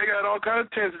 They got all kinds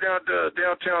of tents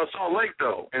downtown Salt Lake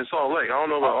though. In Salt Lake, I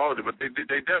don't know about all of it, but they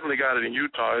definitely got it in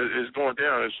Utah. It's going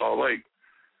down in Salt Lake.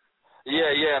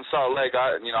 Yeah, in Salt Lake.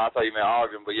 I thought you meant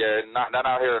Ogden, but yeah, not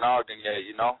out here in Ogden yet.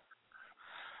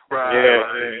 Right. Yeah.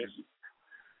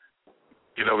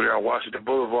 Get over there on Washington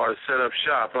Boulevard to set up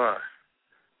shop, huh?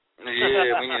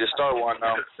 Yeah, we need to start one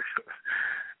now.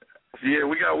 Yeah,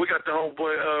 we got the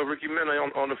homeboy Ricky Mena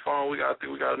on the phone. I think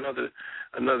we got another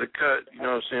cut. You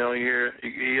know what I'm saying on here.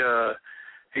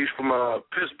 He's from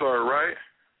Pittsburgh, right?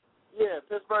 Yeah,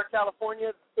 Pittsburgh,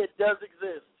 California. It does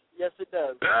exist. Yes, it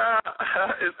does.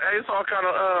 It's all kind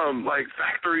of like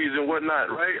factories and whatnot,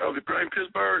 right? Of the great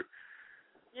Pittsburgh.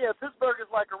 Yeah, Pittsburgh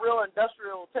is like a real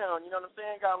industrial town. You know what I'm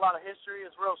saying? Got a lot of history.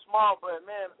 It's real small, but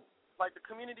man, like the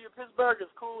community of Pittsburgh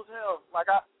is cool as hell. Like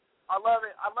I love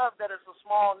it. I love that it's a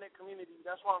small knit community.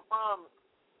 That's where I'm from,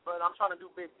 but I'm trying to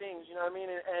do big things. You know what I mean?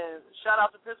 And shout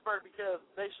out to Pittsburgh because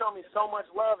they show me so much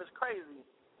love. It's crazy.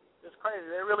 It's crazy.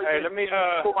 They really. Hey, let me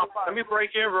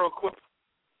break in real quick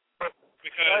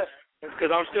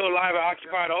because I'm still live at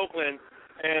Occupy Oakland,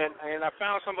 and I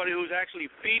found somebody who's actually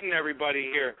feeding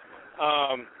everybody here.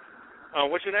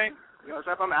 What's your name? What's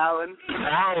up? I'm Alan.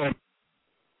 Alan.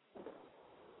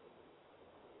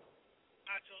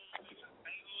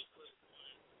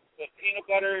 Peanut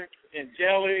butter and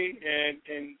jelly,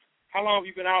 and how long have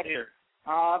you been out here?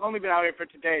 I've only been out here for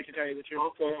today, to tell you the truth.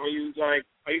 Okay. Are you going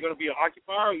to be an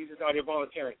occupier, or are you just out here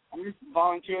volunteering? I'm just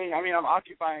volunteering. I mean, I'm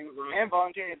occupying and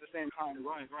volunteering at the same time.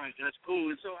 Right. That's cool.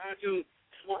 And so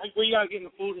where you guys getting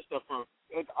the food and stuff from?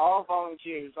 It's all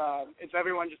volunteers. It's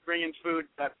everyone just bringing food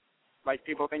that, like,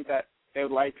 people think that they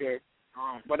would like or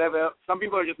whatever. Some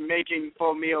people are just making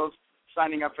full meals,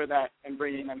 signing up for that, and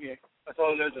bringing them here.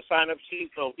 So there's a sign-up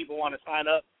sheet, so people want to sign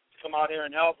up to come out here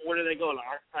and help. Where do they go, like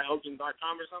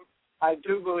OccupyOakland.com or something? I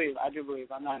do believe.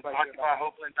 I'm not quite sure.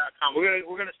 OccupyOakland.com. We're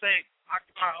gonna say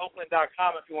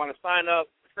OccupyOakland.com if you want to sign up.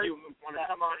 If you want to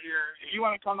come out here. If you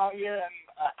want to come out here and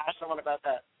ask someone about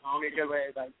that, it'll be a good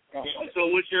way. So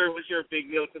what's your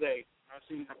big meal today? I've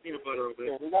seen peanut butter over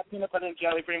there. Yeah, we got peanut butter and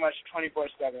jelly pretty much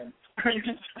 24/7.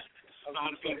 So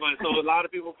a lot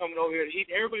of people coming over here to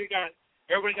eat. Everybody got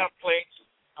plates.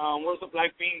 Where's the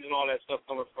black beans and all that stuff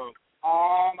coming from?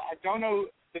 I don't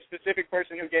know the specific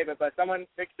person who gave it, but someone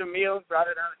fixed a meal, brought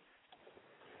it out.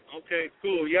 Okay,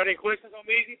 cool. You got any questions on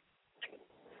me?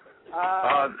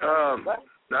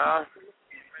 Nah.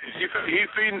 He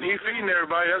feeding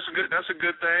everybody. That's a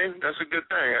good thing.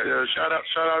 Shout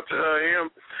out to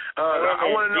him. I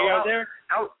want to know. You out there?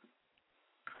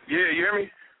 Yeah, you hear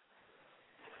me?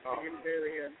 I can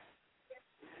barely hear.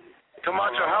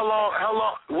 Camacho, how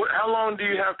long do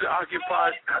you have to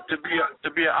occupy to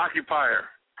be an occupier?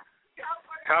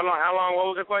 How long? What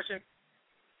was the question?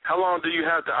 How long do you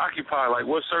have to occupy? Like,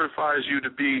 what certifies you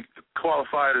to be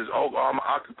qualified as I'm an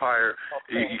occupier?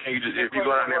 Okay. If you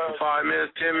go down there for 5 minutes,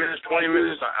 10 minutes, 20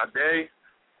 minutes, a day?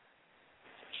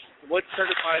 What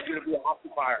certifies you to be an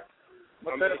occupier?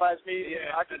 What certifies me?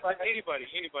 Yeah, anybody,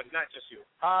 not just you.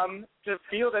 To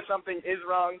feel that something is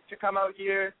wrong, to come out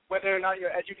here, whether or not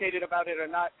you're educated about it or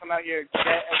not, come out here, get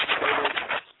educated,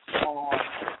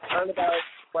 learn about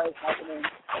what is happening.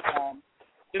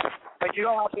 Just like you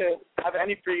don't have to have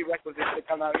any prerequisites to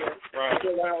come out here. Right.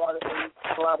 You learn a lot of things.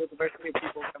 A lot of diversity of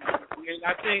people come out.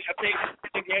 I think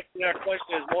the answer to that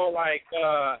question is more like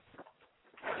if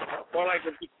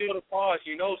you feel the pulse,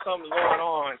 you know something's going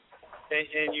on,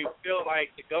 and you feel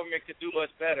like the government could do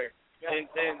much better. Yeah. And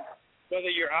then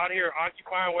whether you're out here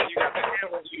occupying, whether you got the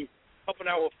hand, whether you helping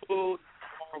out with food,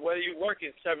 or whether you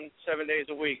working seven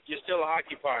days a week, you're still an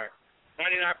occupier.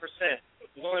 99%.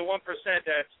 There's only 1%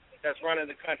 that's running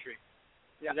the country.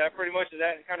 Yeah. Is that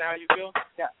kind of how you feel?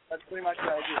 Yeah, that's pretty much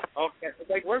what I do. Okay. It's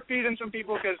like we're feeding some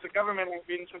people because the government ain't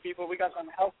feeding some people. We got some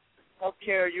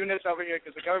healthcare units over here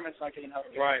because the government's not getting health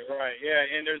care. Right. Yeah,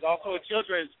 and there's also a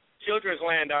children's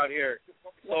land out here.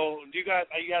 So are you guys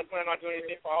planning on doing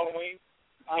anything for Halloween?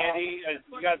 Candy?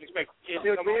 You guys expect kids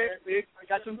to come over? We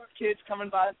got some kids coming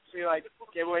by to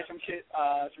give away some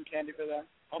candy for them.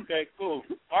 Okay, cool.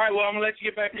 All right, well, I'm going to let you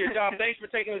get back to your job. Thanks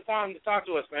for taking the time to talk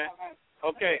to us, man.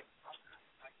 Okay.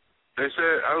 They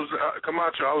said,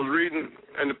 Camacho, I was reading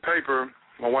in the paper.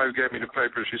 My wife gave me the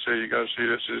paper. She said, you got to see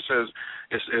this. It says,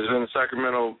 it's in the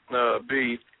Sacramento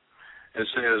Bee. It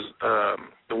says,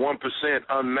 the 1%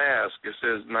 unmasked. It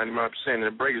says 99%. And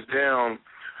it breaks down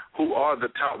who are the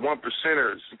top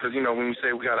 1%ers. Because, when you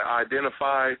say we got to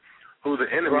identify who the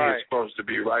enemy is supposed to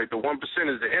be, right? The 1%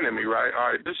 is the enemy, right?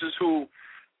 All right, this is who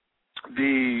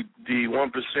the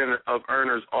 1% of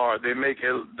earners are. They make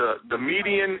the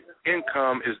median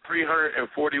income is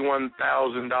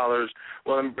 $341,000.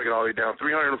 Well, let me break it all the way down.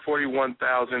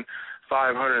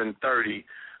 $341,530,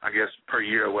 I guess, per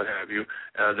year or what have you.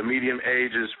 The median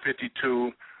age is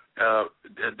 52.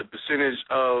 The percentage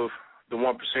of the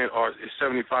 1% is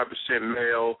 75%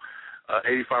 male,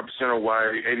 85% are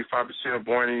white, 85% are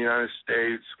born in the United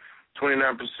States,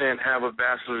 29% have a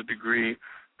bachelor's degree,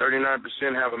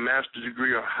 39% have a master's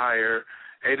degree or higher,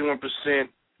 81%,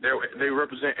 they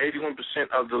represent 81%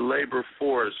 of the labor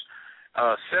force.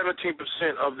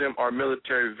 17% of them are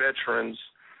military veterans,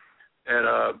 and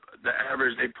the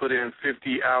average they put in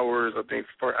 50 hours, I think,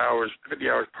 50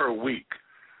 hours per week.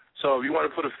 So if you want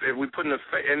to so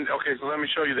let me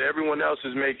show you that everyone else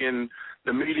is making,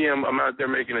 the medium amount they're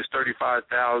making is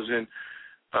 $35,000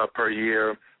 per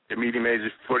year. The medium age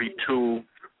is 49%.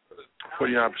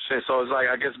 So it's like,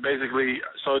 I guess basically.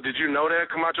 So did you know that,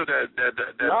 Camacho?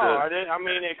 No, I didn't. I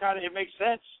mean, it makes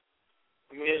sense.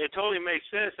 I mean, it totally makes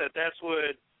sense that's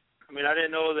what. I mean, I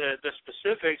didn't know the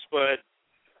specifics, but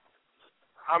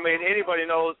I mean, anybody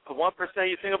knows the 1%.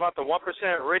 You think about the 1%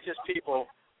 richest people.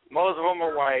 Most of them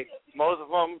are white. Most of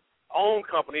them own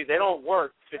companies. They don't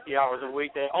work 50 hours a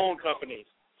week. They own companies.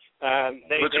 I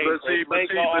think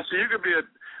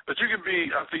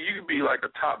you could be like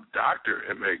a top doctor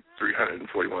and make $341,000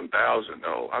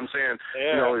 though. I'm saying,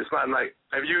 it's not like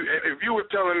if you were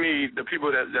telling me the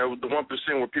people that the 1%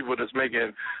 were people that's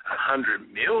making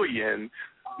 $100 million.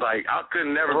 Like I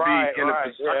couldn't never be in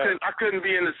I couldn't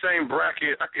be in the same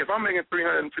bracket. If I'm making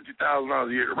 $350,000 a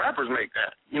year, the rappers make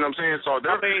that. You know what I'm saying? So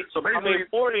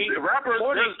basically, 40 rappers,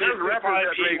 there's rappers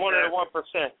that make one of the 1%.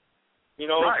 40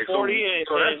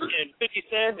 and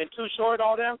 50 Cent and Too Short,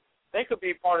 all them, they could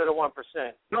be part of the 1%.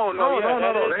 No.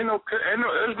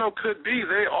 There's no could be.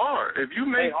 They are. If you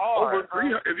make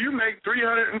if you make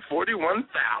 $341,000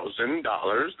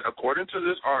 according to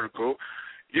this article,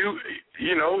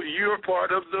 you know, you're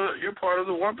part of the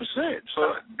 1%.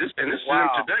 So this is in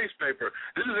today's paper.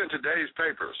 This is in today's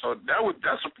paper. So that would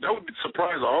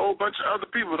surprise a whole bunch of other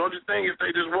people. Don't you think? If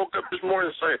they just woke up this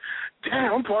morning and say,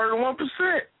 "Damn, I'm part of the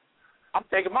 1%." I'm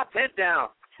taking my tent down.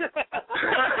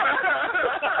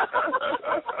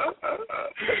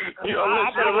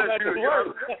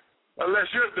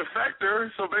 Unless you're a defector,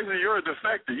 so basically you're a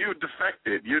defector. You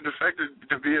defected. You're defected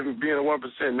to being a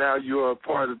 1%. Now you're a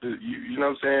part of the. You know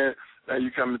what I'm saying? Now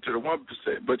you come into the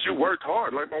 1%. But you worked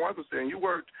hard, like my wife was saying. You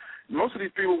worked. Most of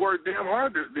these people work damn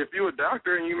hard. If you're a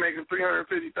doctor and you're making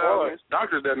 $350,000,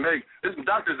 doctors that make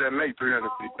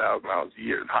 $350,000 a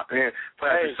year.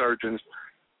 Plastic surgeons.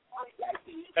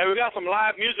 Hey, we got some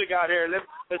live music out here.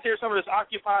 Let's hear some of this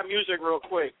Occupy music real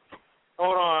quick.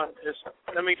 Hold on.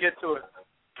 Let me get to it.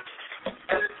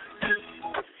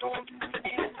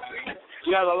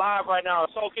 You guys are live right now.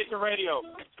 Soul Kitchen Radio.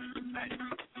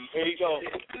 Here you go.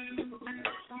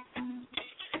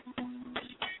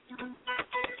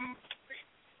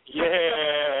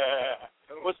 Yeah.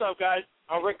 What's up, guys?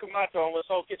 I'm Rick Camacho. I'm with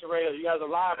Soul Kitchen Radio. You guys are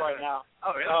live right now.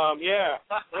 Oh, really? Yeah.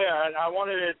 And I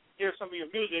wanted to hear some of your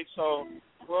music, so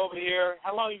we're over here.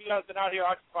 How long have you guys been out here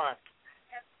occupying?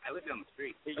 I live down the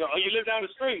street. You live down the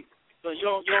street? So you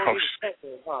don't need to step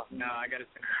there, huh? No, I got to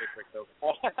send a picture over.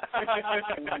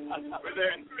 We're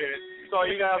there in spirit. So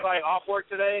you guys like off work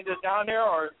today and just down there,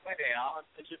 or? My day off.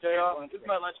 It's your day off? This is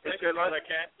my lunch break. It's your lunch?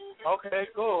 Okay,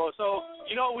 cool. So,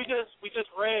 you know, we just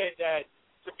read that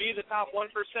to be the top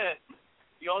 1%,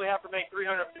 you only have to make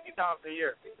 $350,000 a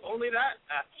year. Only that?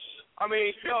 I mean,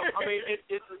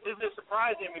 it's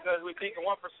surprising because we think the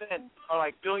 1% are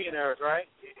like billionaires, right?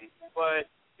 But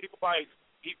people like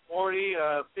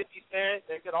E40, 50 Cent,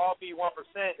 they could all be 1%.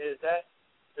 Is that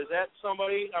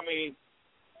somebody? I mean,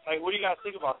 like, what do you guys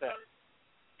think about that?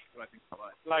 What do I think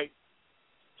about that? Like,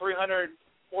 340,000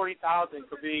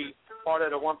 could be part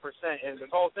of the 1%, and the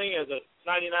whole thing is a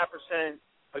 99%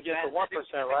 against the 1%,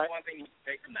 right? One thing you can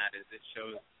take from that is it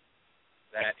shows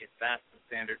that if that's the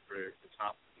standard for the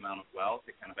top amount of wealth,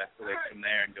 it kind of escalates from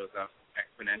there and goes up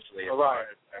exponentially as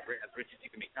rich as you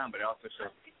can become, but it also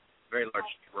shows a very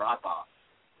large drop-off.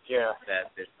 Yeah.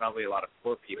 That there's probably a lot of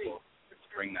poor people to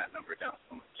bring that number down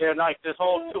so much. Yeah, like this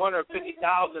whole 250,000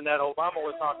 that Obama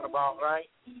was talking about, right?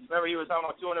 Remember he was talking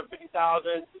about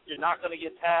 250,000, you're not going to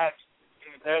get taxed.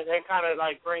 That kind of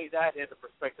like brings that into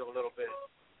perspective a little bit,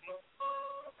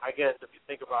 I guess, if you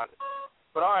think about it.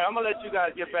 But all right, I'm gonna let you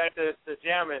guys get back to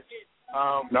jamming.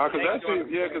 Because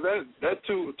that's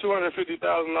 $250,000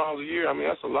 a year. I mean,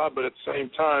 that's a lot, but at the same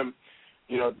time,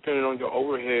 you know, depending on your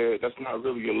overhead, that's not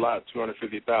really a lot,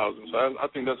 $250,000. So I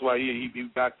think that's why he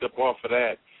backed up off of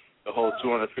that, the whole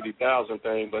 $250,000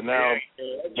 thing. But now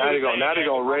they're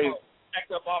gonna raise.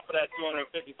 Backed up off of that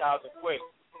 $250,000 quick.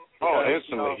 Oh,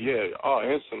 instantly, yeah. Oh,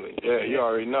 instantly, yeah. You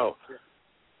already know.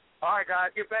 All right, guys,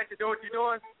 get back to doing what you're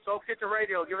doing. Soul Kitchen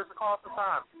Radio, give us a call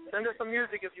sometime. Send us some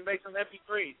music if you make some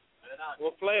MP3s.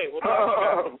 We'll play it. We'll talk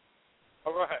about it.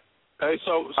 All right. Hey,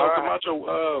 so Camacho,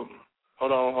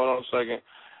 hold on a second.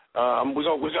 We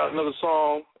got another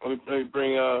song. Let me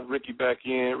bring Ricky back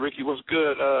in. Ricky, what's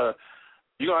good?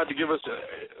 You're gonna have to give us.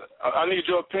 I need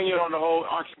your opinion on the whole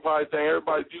Occupy thing.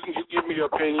 Everybody, you can give me your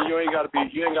opinion. You ain't gotta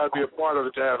be a part of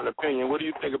it to have an opinion. What do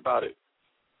you think about it?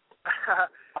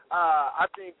 I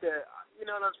think that, you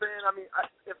know what I'm saying? I mean,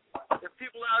 if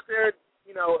people out there,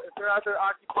 you know, if they're out there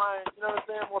occupying, you know what I'm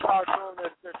saying, we'll talk to them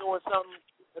that they're doing something.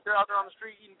 If they're out there on the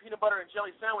street eating peanut butter and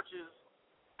jelly sandwiches,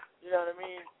 you know what I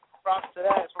mean? Props to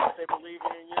that. It's what they believe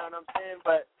in, you know what I'm saying?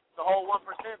 But the whole 1%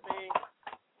 thing,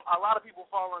 a lot of people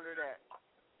fall under that.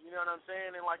 You know what I'm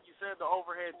saying? And like you said, the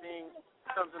overhead thing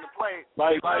comes into play.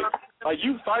 You fight like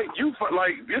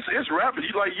it's rapid.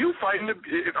 You fighting to.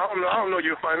 I don't know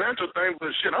your financial thing, but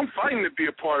shit, I'm fighting to be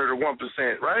a part of the 1%,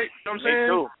 right? You know what I'm saying?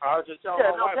 Me too. I was just telling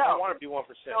my wife I want to be 1%.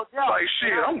 Like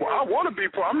shit, I want to be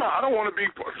part. I don't want to be.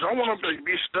 I want to be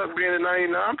stuck being at 99.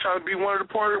 I'm trying to be one of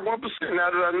the part of the 1%. Now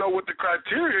that I know what the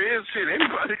criteria is, shit,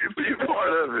 anybody can be a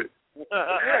part of it.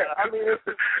 Yeah, I mean, it's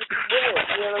good.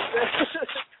 You know what I'm saying?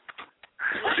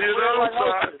 You know,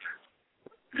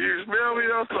 you smell me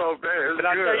up so bad.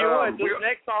 But I tell you what, this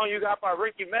next song you got by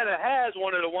Ricky Meta has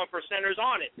one of the 1%ers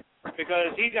on it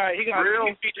because he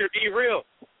featured Be Real.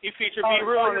 He featured Be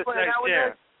Real on this next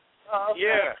jam.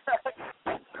 Yeah.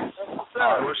 All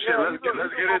right, well, shit, let's get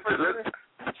into it.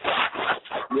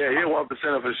 Yeah, he's 1% of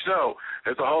the show.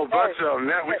 There's a whole bunch of them.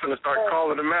 Now we're gonna start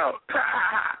calling them out.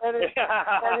 Does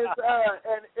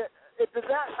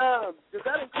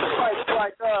that include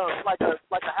like a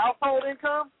household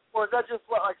income, or is that just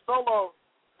like solo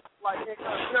like income?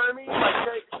 You know what I mean?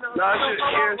 Like, you know,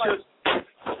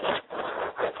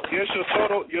 Yes,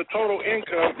 your total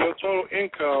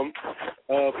income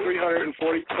of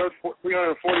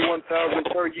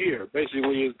 $341,000 per year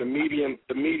basically is the median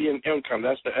income.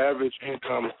 That's the average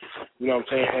income. You know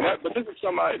what I'm saying? But this is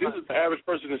the average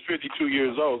person is 52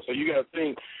 years old. So you got to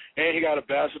think, and he got a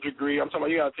bachelor's degree. I'm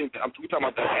talking about we're talking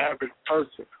about the average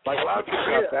person. Like a lot of people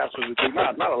got bachelor's degree,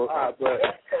 not a lot, but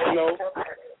you know.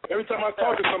 Every time I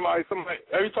talk to somebody,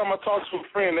 every time I talk to a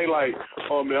friend, they like,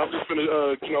 oh man, I'm just gonna,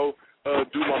 do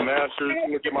my master's,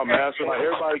 I'm gonna get my master's. Like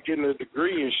everybody getting a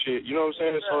degree and shit. You know what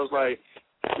I'm saying? So it's like,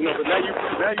 but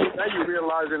now you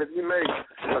realize that if you make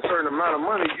a certain amount of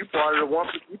money, you part of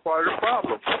the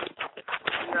problem.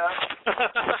 Yeah.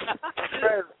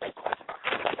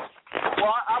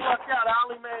 Well, I lucked out. I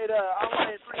only made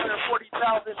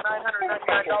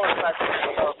 $340,999 back then.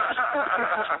 So.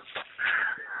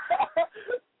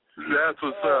 That's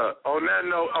what's up. On that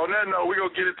note, we're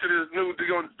gonna get into this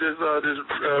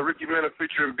Ricky Mena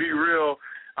featuring Be Real.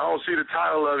 I don't see the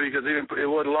title of it because it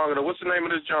wasn't long enough. What's the name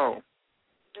of this Joan?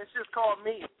 It's just called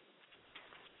Me.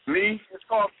 Me? It's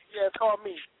called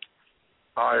Me.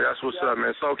 All right, that's what's up,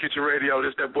 man. Soul Kitchen Radio.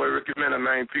 This that boy Ricky Mena,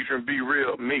 man, featuring Be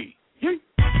Real, Me. Yeah.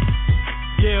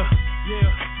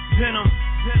 Venom.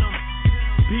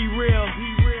 Be real.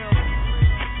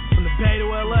 From the Bay to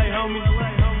LA, homie.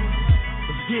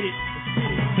 Get it.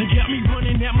 They got me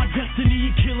running at my destiny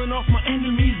and killing off my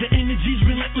enemies. The energy's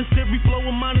relentless, every flow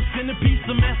of mine is centerpiece,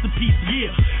 a masterpiece,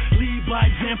 yeah. Lead by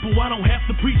example, I don't have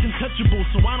to preach untouchable,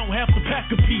 so I don't have to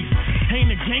pack a piece.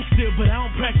 Ain't a gangster, but I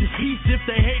don't practice peace. If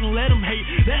they hate and let them hate,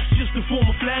 that's just a form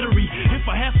of flattery. If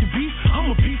I have to be,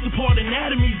 I'm a piece apart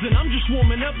anatomies, and I'm just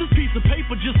warming up this piece of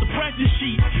paper, just a practice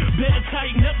sheet. Better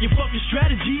tighten up your fucking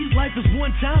strategies. Life is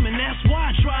one time, and that's why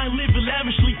I try and live it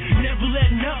lavishly. Never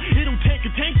letting up, it'll take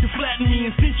a tank to flatten me.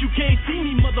 And since you can't see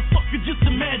me, motherfucker, just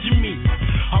imagine me.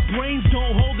 Our brains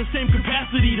don't hold the same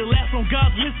capacity to last on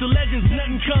God's list of legends.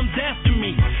 Nothing comes after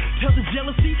me. Tell the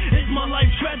jealousy, it's my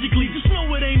life tragically. Just know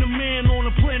it ain't a man on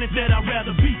a planet that I'd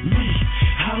rather be. Me,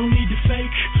 I don't need to fake.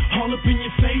 All up in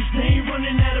your face, they ain't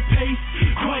running out of pace.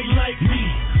 Quite like me,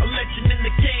 a legend in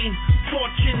the game,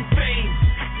 fortune, fame.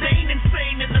 They ain't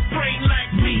insane in the brain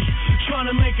like me. Trying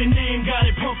to make a name, got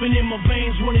it pumping in my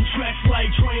veins, running tracks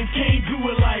like trains. Can't do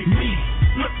it like me.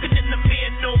 Looking in the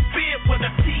mirror, no fear. What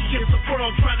I see is the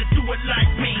world trying to do it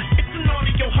like me. It's an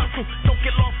audio hustle. Don't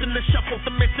get lost in the shuffle.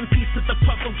 The missing piece of the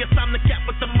puzzle. Guess I'm the cat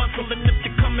with the muzzle. And if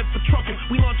you're coming for trouble,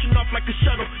 we launching off like a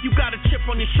shuttle. You got a chip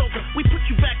on your shoulder. We put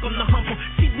you back on the humble.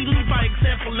 See, we lead by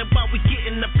example. And while we get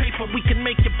in the paper, we can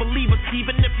make you believe us.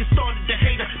 Even if you started to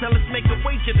hate us. Now let's make a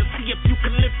wager to see if you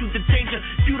can live through the danger.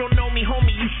 If you don't know me,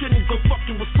 homie, you shouldn't go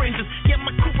fucking with strangers. Yeah,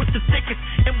 my crew is the thickest.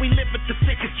 And we live at the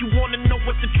sickest. You wanna know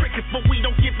what the trick is, but we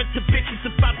don't give it to bitches.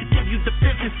 About to give you the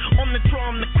business. On the draw,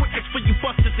 I'm the quickest for you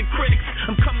busters and critics.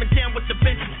 I'm coming down with the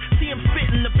vengeance. See, I'm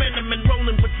spitting the venom and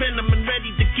rolling with venom and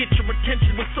ready to get your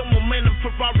attention with some momentum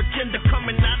for our agenda.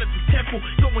 Coming out of the temple,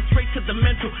 going straight to the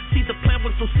mental. See, the plan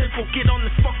was so simple. Get on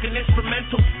this fucking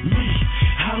instrumental. Me,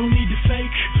 I don't need to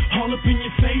fake. All up in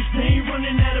your face, they ain't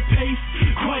running out of pace.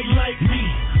 Quite like me,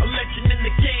 a legend in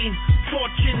the game,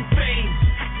 fortune, fame.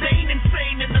 They ain't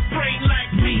insane in the brain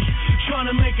like me. Trying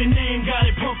to make a name, got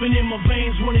it pumping in my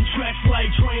veins, running tracks like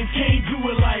trains. Can't do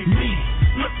it like me.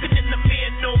 Looking in the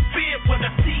mirror, no fear. What I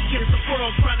see is the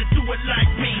world trying to do it like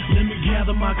me. Let me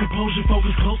gather my composure,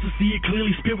 focus close to see it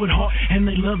clearly. Spit with heart, and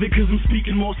they love it cause I'm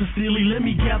speaking more sincerely. Let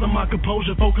me gather my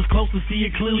composure, focus close to see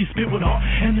it clearly. Spit with heart,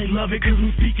 and they love it cause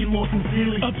I'm speaking more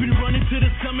sincerely. Up and running to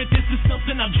the summit, this is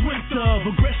something I dreamt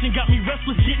of. Aggression got me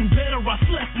restless, getting better, I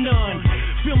slept none.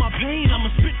 Feel my pain,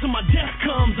 I'ma spit till my death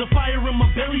comes. A fire in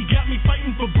my belly got me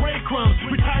fighting for breadcrumbs.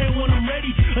 Retire when I'm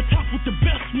ready, atop with the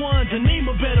best ones. And name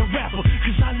a better rapper,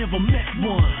 cause I never met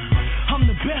one. I'm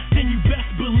the best and you best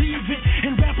believe it.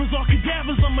 And rappers are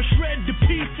cadavers, I'ma shred to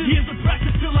pieces. Years of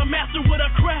practice till I master what I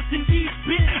craft and eat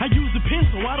spit. I use a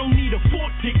pencil, I don't need a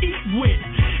fork to eat with.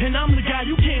 And I'm the guy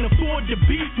you can't afford to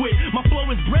beef with. My flow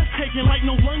is breathtaking like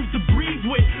no lungs to breathe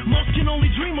with. Most can only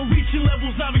dream of reaching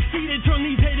levels I've exceeded. Turn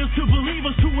these haters to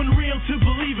believers, too unreal to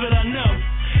believe it, I know.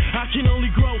 I can only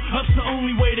grow, up's the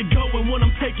only way to go. And when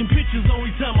I'm taking pictures,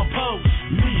 only time I pose.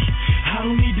 Me, I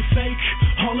don't need to fake.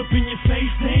 All up in your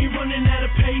face, they ain't running out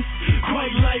of pace.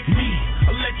 Quite like me,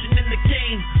 a legend in the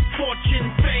game,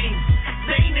 fortune, fame.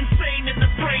 They ain't insane in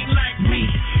the brain like me.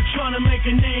 Trying to make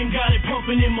a name, got it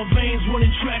pumping in my veins,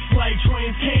 running tracks like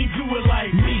trains. Can't do it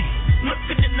like me.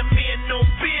 Looking in the mirror, no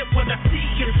fear. What I see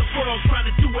is the world trying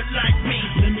to do it like me.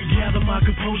 Let me gather my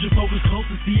composure, focus close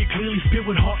to see it clearly. Spit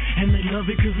with heart, and they love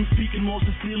it cause I'm speaking more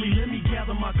sincerely. Let me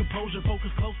gather my composure,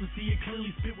 focus close to see it clearly.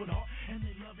 Spit with heart, and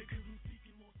they love it cause I'm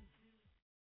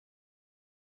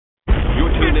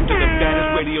in to the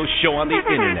baddest radio show on the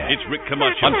internet. It's Rick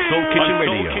Camacho on Soul Kitchen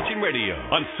Radio. Soul Kitchen Radio.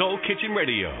 On Soul Kitchen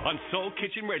Radio. On Soul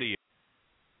Kitchen Radio.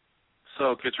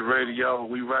 Soul Kitchen Radio.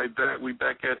 We right back. We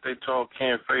back at They Talk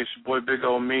Can't Face. Your boy Big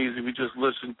Old Measy. We just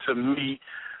listened to me,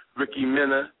 Ricky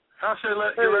Minna. How say your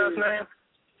last name?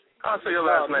 I'll say your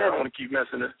last name. I want to keep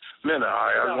messing it. Minna. All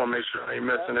right. I just want to make sure I ain't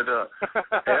messing it up.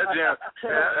 That jam.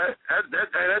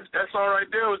 That's all right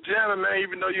there was jamming, man.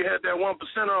 Even though you had that 1%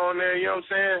 on there, you know what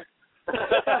I'm saying? He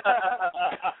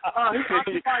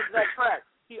occupies that track.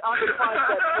 He occupies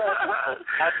that track.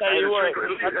 I tell you what.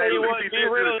 Be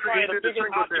real is probably the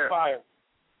biggest occupier.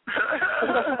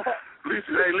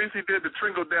 At least he did the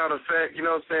trickle down effect. You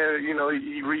know what I'm saying? You know,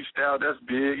 he reached out. That's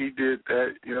big. He did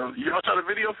that. You know, y'all shot a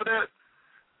video for that?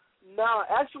 No,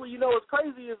 actually, you know what's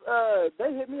crazy is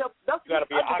they hit me up. That's why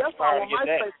my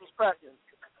MySpace was cracking.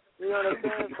 You know what I'm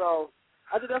saying? So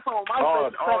I did that song when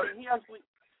MySpace was cracking.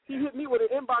 He hit me with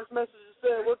an inbox message and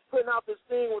said, "We're putting out this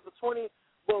thing with the 20.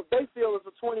 Well, they feel it's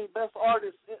the 20 best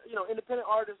artists, you know, independent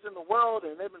artists in the world,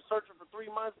 and they've been searching for 3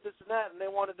 months, this and that, and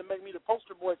they wanted to make me the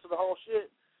poster boy to the whole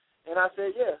shit." And I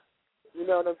said, "Yeah." You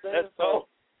know what I'm saying? That's so.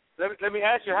 Let me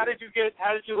ask you, how did you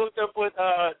hook up with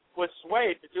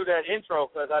Sway to do that intro?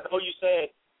 Because I know you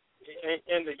said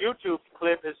in the YouTube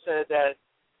clip it said that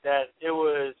it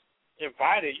was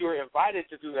invited. You were invited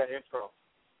to do that intro.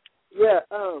 Yeah,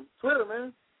 Twitter,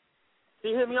 man.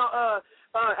 He hit me on.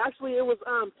 Actually, it was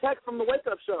Tech from the Wake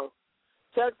Up Show.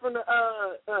 Tech from the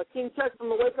King Tech from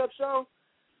the Wake Up Show.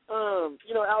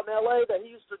 You know, out in LA that he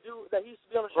used to be on the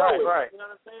show with. Right. You know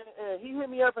what I'm saying? And he hit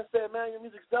me up and said, "Man, your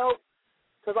music's dope."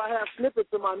 Because I have snippets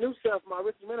of my new stuff, my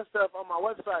Ricky Minna stuff, on my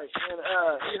website. And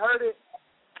he heard it,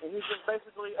 and he just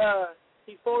basically,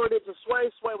 he forwarded it to Sway.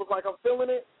 Sway was like, "I'm feeling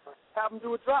it. Have him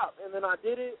do a drop." And then I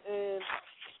did it, and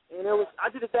I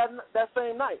did it that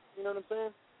same night. You know what I'm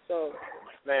saying? So,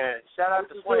 man, shout out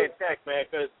to Sway and Tech, man,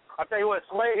 because I'll tell you what,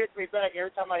 Sway hits me back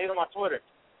every time I hit him on Twitter.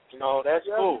 You know, that's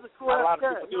cool. Not a lot of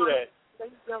people do that.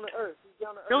 He's down to earth.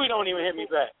 Dewey don't even hit me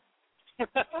back.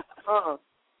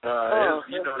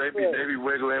 You know, they be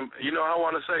wiggling. You know, I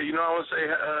want to say,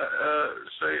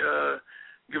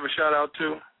 give a shout out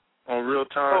to on Real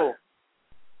Time.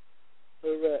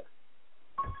 Who's that?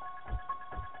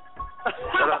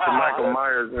 Shout out to Michael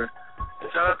Myers, man.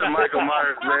 Shout out to Michael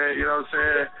Myers, man. You know what I'm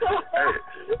saying? Hey.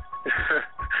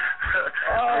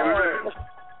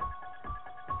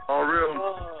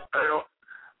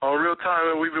 On Real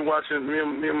Time, we've been watching, me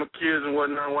and my kids and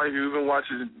whatnot, wifey, we've been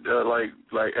watching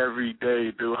like every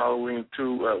day, do Halloween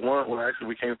 2 at 1. Well, actually,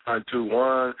 we can't find 2,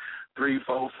 1, 3,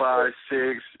 4, 5,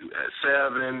 6,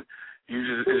 7. It's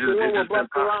just been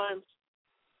popping.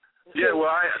 Yeah, well,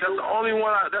 that's the only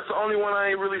one. That's the only one I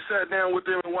ain't really sat down with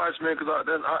them and watched, man. Because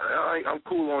I'm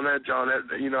cool on that, John.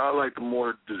 That, you know, I like the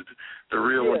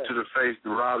real one to the face,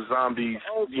 the Rob Zombie.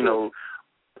 You know,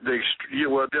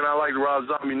 well, then I like the Rob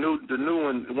Zombie the new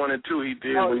one 1 and 2 he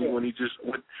did when he just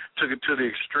took it to the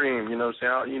extreme. You know what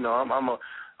I'm saying?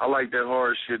 I like that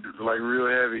horror shit, like real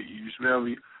heavy. You smell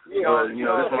me? Yeah,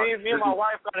 me and my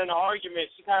wife got in an argument.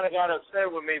 She kind of got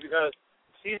upset with me because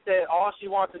she said all she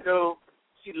wants to do.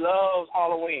 She loves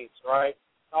Halloween, right?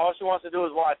 All she wants to do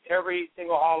is watch every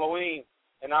single Halloween.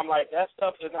 And I'm like, that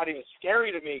stuff is not even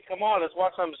scary to me. Come on, let's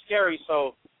watch something scary.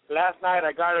 So last night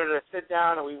I got her to sit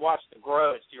down and we watched The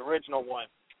Grudge, the original one.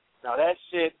 Now that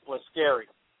shit was scary.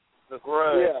 The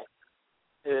Grudge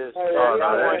is that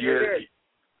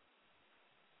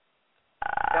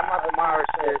Michael Myers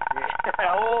shit.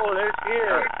 Oh, there's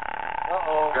here.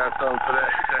 Got something for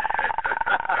that.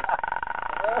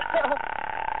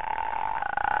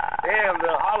 Damn, the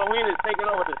Halloween is taking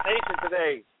over the station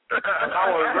today.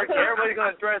 Everybody's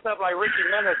gonna dress up like Ricky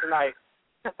Minna tonight.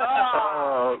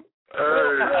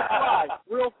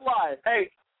 Real fly. Hey,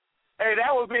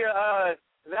 that would be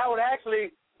that would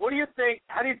actually. What do you think?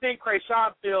 How do you think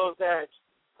Krayshawn feels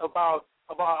about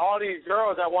all these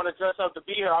girls that want to dress up to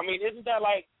be here? I mean, isn't that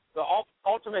like the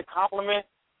ultimate compliment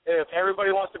if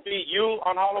everybody wants to be you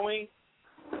on Halloween?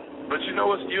 But you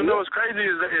know what's crazy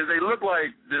is they look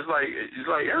like it's like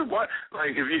everybody,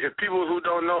 like if people who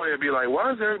don't know, they'd be like,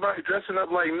 why is everybody dressing up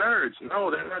like nerds?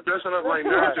 No, they're not dressing up like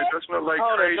nerds. They're dressing up like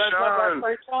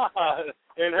Krayshawn.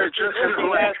 And her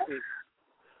like,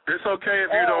 it's okay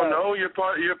if you don't know. You're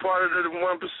part of the 1%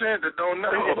 that don't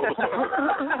know.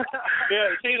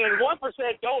 Yeah, see, the 1%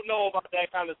 don't know about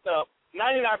that kind of stuff.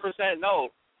 99%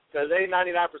 know, because they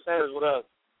 99% is with us.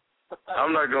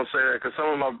 I'm not gonna say that because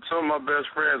some of my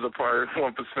best friends are part of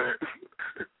 1%.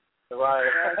 Right.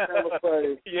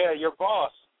 Yeah, your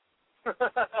boss. They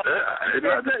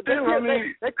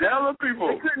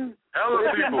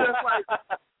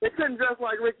couldn't dress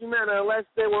like Ricky Minna unless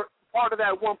they were part of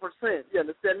that 1%. You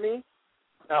understand me?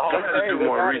 I'm gonna have to do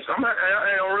more research. In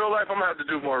real life, I'm gonna have to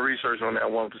do more research on that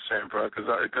 1%, bro, because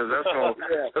that's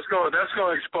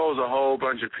gonna expose a whole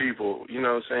bunch of people. You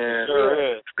know what I'm saying?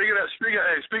 Sure is.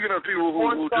 Speaking of people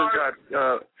who just got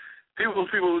people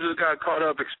who just got caught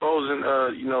up exposing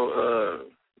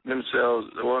themselves.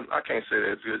 Well, I can't say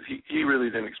that because he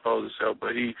really didn't expose himself,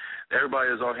 but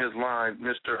everybody is on his line,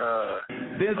 Mr.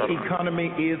 This economy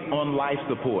is on life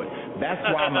support. That's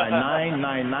why my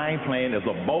 999 plan is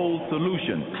a bold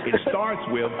solution. It starts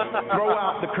with throw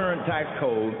out the current tax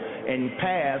code and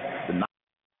pass the.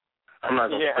 I'm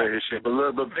not gonna say his shit, but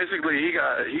basically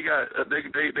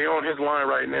they on his line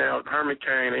right now. Herman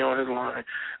Cain, they on his line.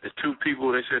 There's two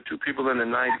people. They said two people in the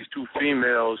 90s, two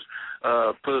females,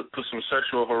 put some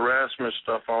sexual harassment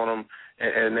stuff on them,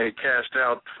 and they cashed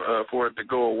out for it to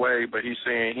go away. But he's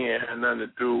saying he ain't had nothing to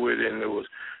do with it, and it was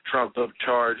trumped up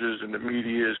charges, and the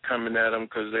media is coming at him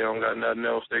because they don't got nothing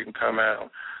else they can come at him.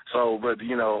 So, but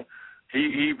you know.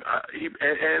 He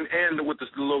with the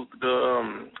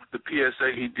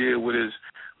PSA he did with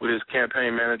his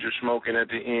campaign manager smoking at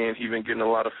the end, he been getting a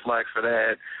lot of flack for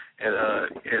that, and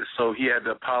so he had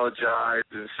to apologize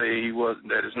and say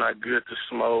that it's not good to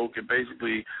smoke, and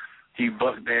basically he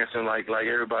buck dancing like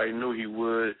everybody knew he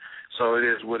would. So it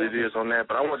is what it is on that.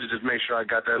 But I wanted to just make sure I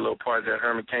got that little part, that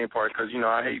Herman Cain part, because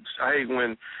I hate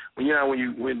when in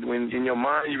your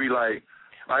mind you be like.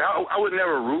 I would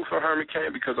never root for Herman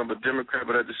Cain because I'm a Democrat,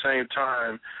 but at the same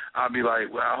time, I'll be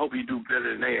like, well, I hope you do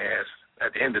better than they ass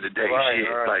at the end of the day. Right.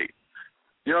 Like,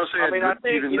 you know what I'm saying? I mean, I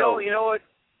think you know what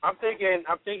I'm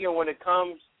thinking when it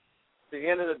comes to the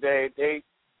end of the day,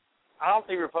 I don't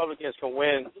think Republicans can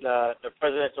win the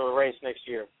presidential race next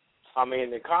year. I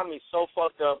mean, the economy's so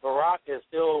fucked up. Barack is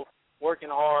still working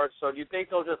hard. So do you think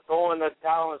they'll just throw in the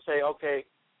towel and say, okay,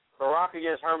 Barack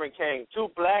against Herman Cain,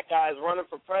 two black guys running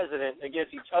for president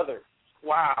against each other?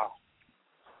 Wow.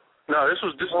 No,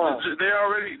 they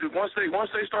already once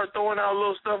they start throwing out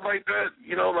little stuff like that,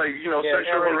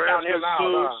 sexual harassment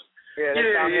suits.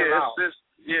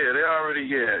 They already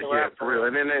for real.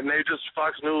 And then they just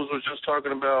Fox News was just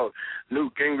talking about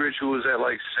Newt Gingrich, who was at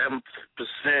like 7%,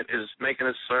 is making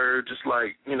a surge. Just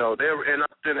like and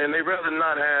they rather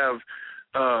not have.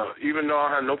 Even though I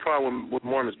have no problem with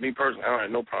Mormons, me personally, I don't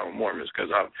have no problem with Mormons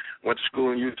because I went to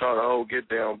school in Utah, the whole get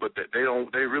down. But they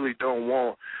really don't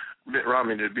want Mitt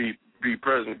Romney to be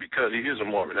president because he is a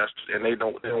Mormon. And they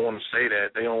don't want to say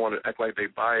that. They don't want to act like they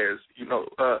biased.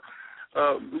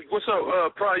 What's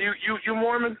up, Pri? You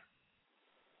Mormon?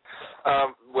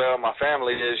 Well, my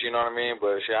family is, you know what I mean.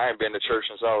 But I ain't been to church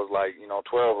since I was like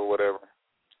 12 or whatever.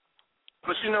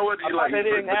 But you know what? I thought they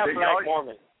didn't have black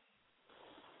Mormons.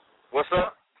 What's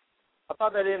up? I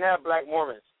thought they didn't have black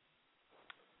Mormons.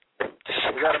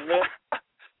 Is that a myth?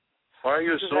 Why are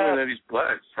you assuming that he's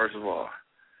black, first of all?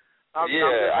 You're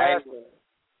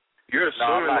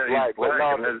assuming that he's black.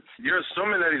 You're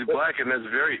assuming that he's black, and that's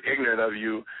very ignorant of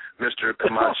you, Mr.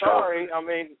 Camacho. Sorry, I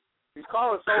mean, he's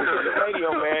calling Soul Kitchen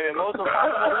Radio, man, and most of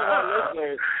our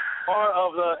listeners are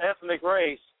of the ethnic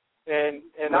race. And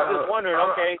I'm just wondering,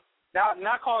 okay, now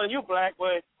not calling you black,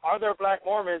 but are there black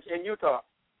Mormons in Utah?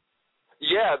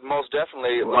 Yeah, most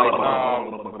definitely. Like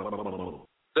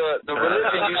the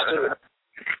religion used to,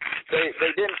 they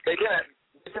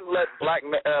didn't let black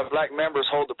members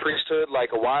hold the priesthood like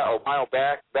a while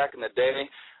back in the day,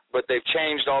 but they've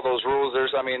changed all those rules. There's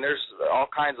all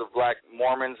kinds of black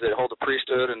Mormons that hold the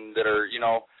priesthood and that are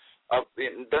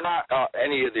they're not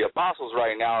any of the apostles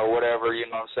right now or whatever, you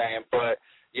know what I'm saying, but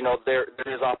there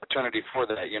is opportunity for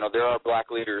that. There are black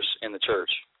leaders in the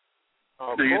church.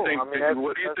 What do you think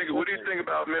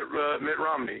about Mitt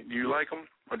Romney? Do you like him,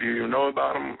 or do you know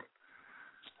about him?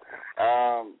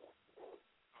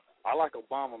 I like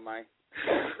Obama, man.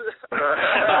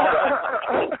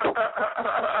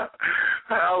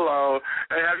 Hello.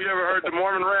 Hey, have you ever heard the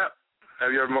Mormon rap?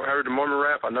 Have you ever heard the Mormon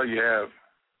rap? I know you have.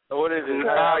 What is it?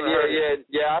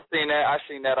 Yeah. I've seen that. I've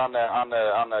seen that on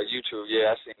the YouTube.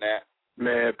 Yeah, I've seen that.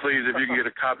 Man, please, if you can get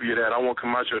a copy of that, I want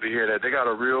Camacho to hear that. They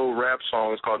got a real rap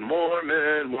song. It's called Mormon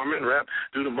Rap.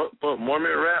 Do the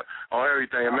Mormon rap on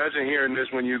everything. Imagine hearing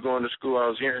this when you're going to school. I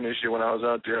was hearing this shit when I was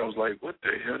out there. I was like, what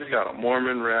the hell? They got a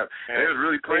Mormon rap. And it was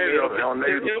really playing it on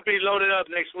there. It'll be loaded up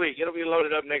next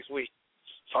week.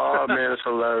 Oh, man, it's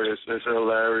hilarious. It's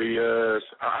hilarious.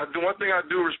 One thing I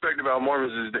do respect about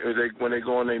Mormons is when they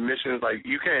go on their missions, like,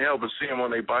 you can't help but see them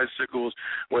on their bicycles,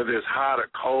 whether it's hot or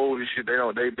cold and shit.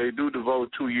 They do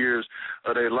devote 2 years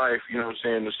of their life, you know what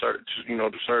I'm saying, to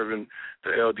serving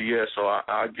the LDS. So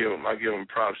I give them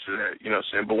props to that, you know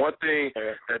what I'm saying. But one thing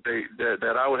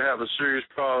that I would have a serious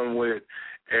problem with,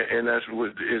 and that's what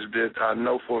is that I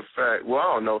know for a fact. Well,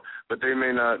 I don't know, but they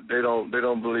may not. They don't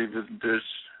believe this.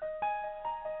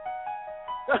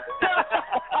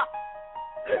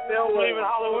 They don't believe in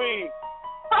Halloween.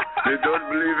 They don't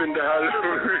believe in the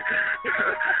Halloween.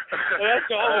 That's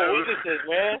Jehovah's Witnesses,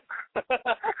 man.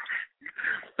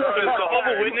 Could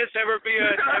Jehovah's Witness ever be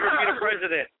the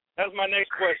president? That's my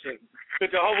next question.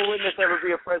 Could Jehovah's Witness ever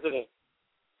be a president?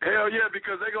 Hell yeah,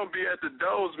 because they're going to be at the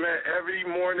doors, man, every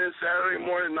morning, Saturday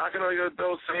morning, knocking on your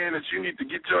door saying that you need to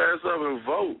get your ass up and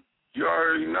vote. You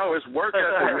already know it's work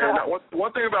ethic, man. Now,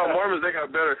 one thing about Mormons, they got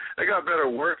better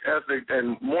work ethic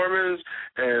than Mormons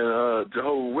and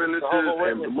Jehovah's Witnesses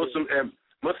and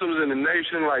Muslims in the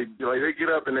nation. Like they get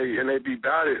up and they be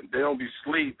about it. They don't be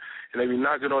sleep and they be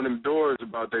knocking on them doors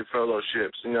about their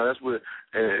fellowships. You know, that's what.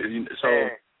 So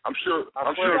I'm sure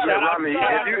Mitt Romney.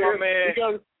 Shout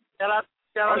out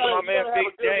to my man Big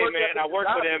J, man. I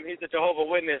work with him. He's a Jehovah's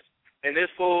Witness, and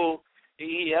this fool.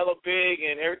 He hella big,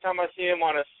 and every time I see him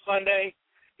on a Sunday,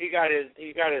 he got his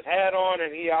hat on,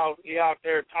 and he out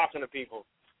there talking to people.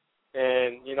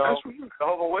 And you know,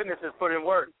 Jehovah's Witnesses put in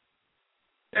work.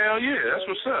 Hell yeah, that's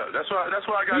what's up. That's why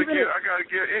I gotta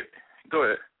get it. Go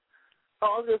ahead.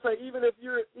 I was gonna say, even if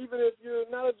you're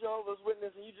not a Jehovah's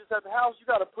Witness and you just have the house, you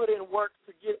got to put in work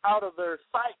to get out of their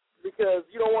sight because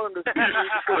you don't want them to see you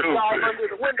just dive under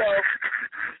the window.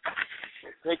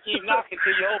 They keep knocking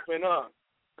till you open up.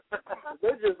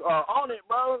 They just are on it,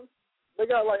 bro. They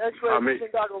got like X-ray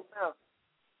vision goggles now.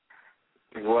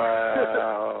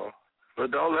 Wow.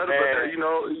 But don't let them. But you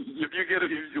know, if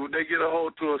they get a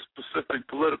hold to a specific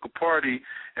political party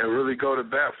and really go to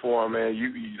bat for them, man,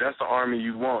 that's the army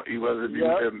you want. Whether it be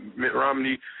Mitt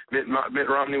Romney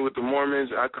with the Mormons,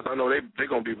 because I know they're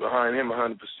gonna be behind him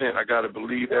 100%. I gotta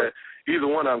believe that. Either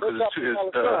one of them, because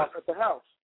it's at the house.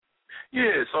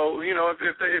 Yeah, so you know if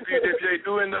they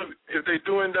do end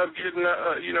up getting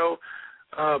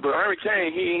but Army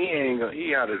Kane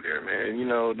he out of there, man. You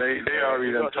know they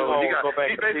already done told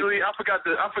he basically I forgot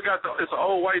it's an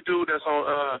old white dude that's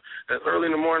on that's early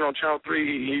in the morning on Channel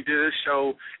 3. He did his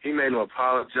show. He made him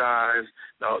apologize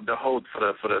the whole for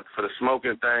the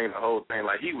smoking thing, the whole thing.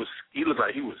 Like he looked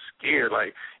like he was scared,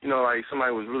 like you know like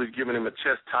somebody was really giving him a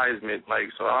chastisement. Like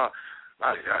so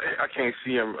I can't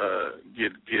see him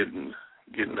getting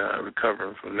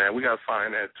recovering from that. We got to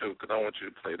find that too, because I want you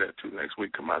to play that too next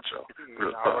week, Camacho.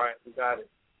 All right, we got it.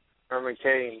 Herman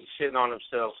Cain shitting on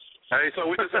himself. Hey, so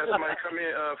we just had somebody come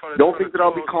in. Don't think that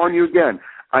I'll be calling you again.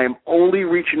 I am only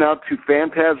reaching out to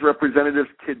Fantab's representatives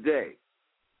today.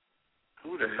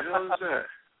 Who the hell is that?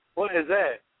 What is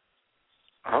that?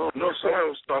 I don't know. Somebody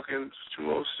was talking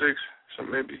 206, so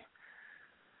maybe.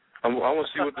 I want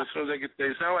to see what as soon as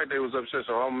they sound like they was upset,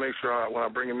 so I'll make sure when I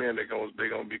bring them in, they're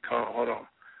gonna be calm. Hold on.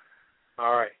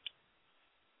 All right.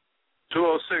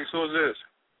 206. Who's this?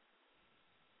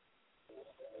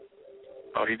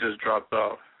 Oh, he just dropped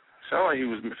off. Sound like he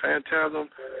was Phantasm.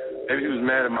 Maybe he was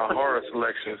mad at my horror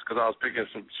selections because I was picking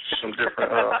some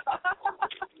different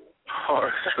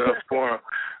horror stuff for him.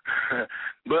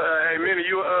 But hey, Minnie,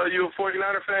 you a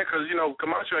 49er fan? Because you know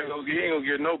Camacho ain't gonna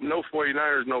get no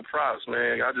 49ers, no props,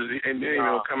 man. And then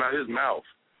gonna come out his mouth.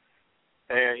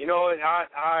 And you know what?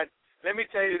 I let me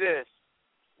tell you this,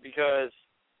 because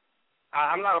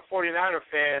I'm not a 49er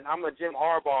fan. I'm a Jim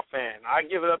Harbaugh fan. I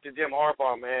give it up to Jim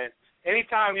Harbaugh, man.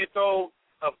 Anytime you throw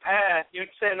a pass, you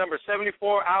send number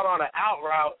 74 out on an out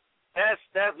route.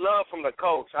 That's love from the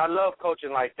coach. I love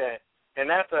coaching like that. And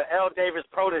that's a L. Davis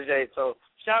protege. So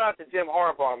shout out to Jim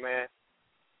Harbaugh, man.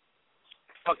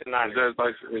 Fucking Niners. Is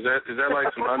that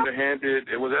like some underhanded?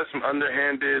 Was that some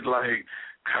underhanded like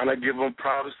kind of give them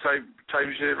props type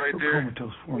shit right there?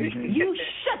 You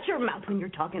shut your mouth when you're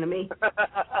talking to me.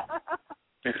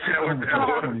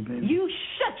 You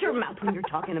shut your mouth when you're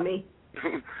talking to me.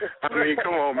 I mean,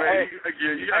 come on, man.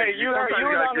 You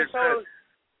was on the show.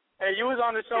 Hey, you was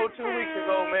on the show 2 weeks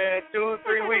ago, man.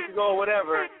 2-3 weeks ago,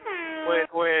 whatever.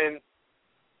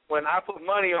 When I put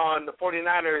money on the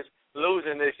 49ers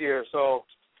losing this year, so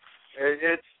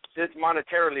it's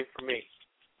monetarily for me.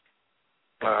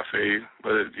 I feel you,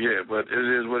 but it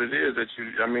is what it is. That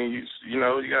you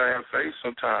know, you gotta have faith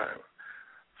sometimes.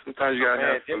 Sometimes you gotta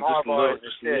have Jim Harbaugh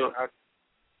is shit.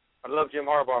 I love Jim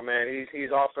Harbaugh, man.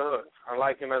 He's off the hook. I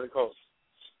like him as a coach.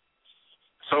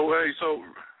 So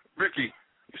Ricky,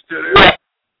 you still there?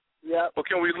 Yeah. What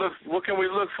can we look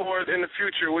for in the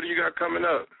future? What do you got coming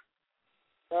up?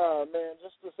 Man,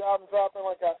 just this album dropping,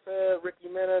 like I said, Ricky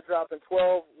Mena dropping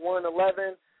 12, 1,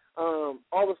 11.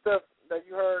 All the stuff that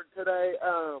you heard today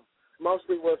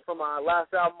mostly was from my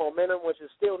last album, Momentum, which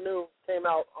is still new, came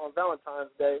out on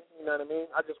Valentine's Day, you know what I mean?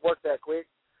 I just worked that quick.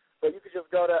 But you could just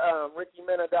go to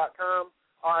RickyMena.com,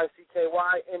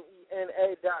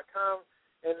 RickyMena.com,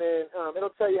 and then it'll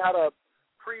tell you how to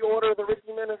pre-order the Ricky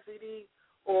Mena CD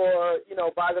or,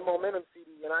 buy the Momentum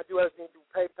CD. And I do everything through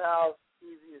PayPal. It's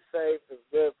easy, it's safe, it's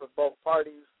good for both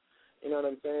parties. You know what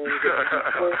I'm saying?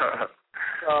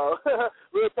 So,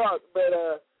 real talk. But,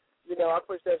 I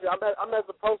push that shit. I'm at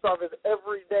the post office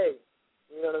every day.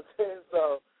 You know what I'm saying?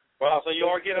 So. Wow, so you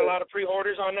are getting a lot of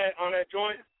pre-orders on that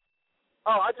joint?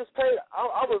 Oh, I just paid.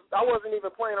 I wasn't even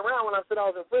playing around when I said I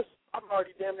was in Frisco. I'm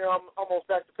already damn near. I'm almost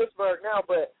back to Pittsburgh now,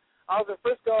 but I was in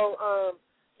Frisco.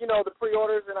 The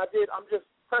pre-orders, and I'm just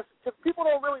pressing. Because people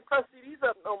don't really press CDs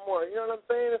up no more. You know what I'm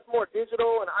saying? It's more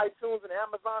digital and iTunes and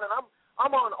Amazon, and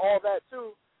I'm on all that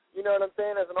too. You know what I'm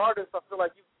saying? As an artist, I feel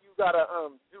like you gotta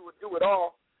do it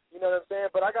all. You know what I'm saying?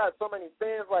 But I got so many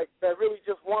fans that really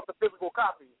just want the physical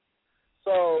copy.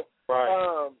 So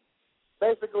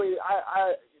basically,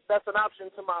 I that's an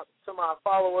option to my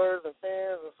followers and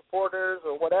fans and supporters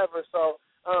or whatever. So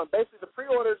basically, the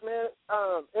pre-orders, man,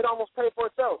 it almost paid for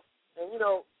itself. And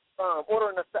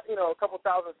ordering a couple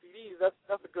thousand CDs,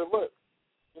 that's a good look.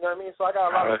 You know what I mean? So I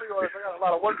got a lot of pre-orders. I got a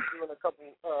lot of work to do in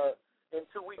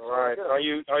 2 weeks. All right. Are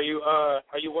you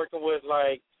working with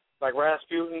like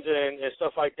Rasputins and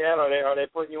stuff like that? Are they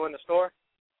putting you in the store?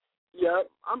 Yeah,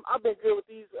 I've been good with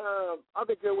these. I've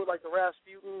been good with like the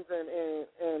Rasputins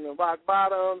and the Rock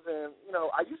Bottoms, and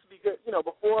I used to be good.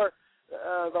 Before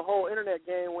the whole internet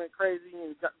game went crazy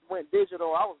and went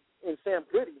digital, I was in Sam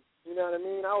Goody. You know what I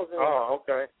mean? I was in. Oh,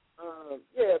 okay.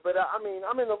 Yeah, but I'm in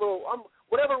a little.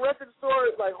 Whatever record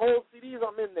store like holds CDs,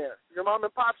 I'm in there. Your mom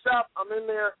and pop shop, I'm in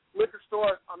there. Liquor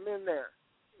store, I'm in there.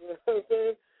 You know what I'm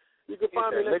saying? You can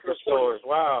find me next liquor stores.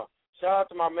 Wow! Shout out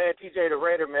to my man TJ the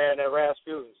Raider, man, at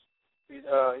Rasputin's. He's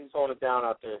holding it down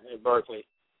out there in Berkeley.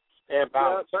 And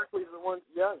yeah, Berkeley's the one.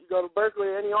 Yeah, you go to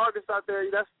Berkeley. Any artist out there,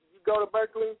 you go to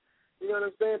Berkeley. You know what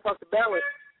I'm saying? Talk to Balance.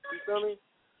 You feel me?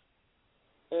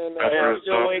 And I'm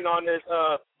still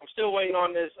waiting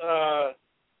on this.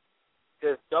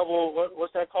 This double.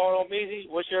 What's that called on Meezy?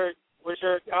 What's your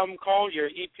album called? Your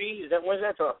EP? When's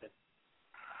that dropping?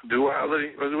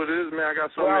 Duality. What it is, man. I got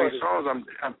so many songs.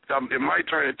 It might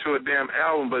turn into a damn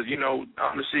album, but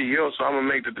I'm the CEO, so I'm gonna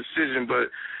make the decision. But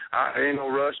I ain't no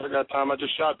rush. I got time. I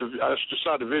just shot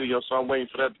the video, so I'm waiting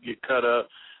for that to get cut up.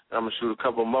 I'm gonna shoot a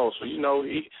couple more. So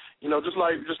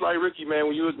just like Ricky, man.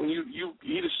 When you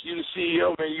the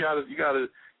CEO, man, you gotta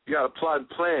plot and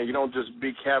plan. You don't just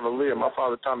be cavalier. My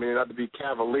father taught me not to be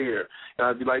cavalier. And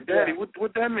I'd be like, Daddy,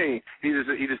 what that mean? He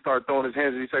just started throwing his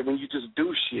hands and he'd say, when you just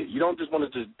do shit, you don't just want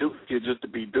to just do shit just to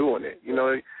be doing it.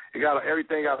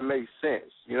 Everything gotta make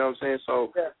sense. You know what I'm saying?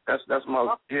 So that's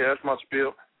my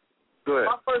spiel. Go ahead.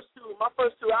 My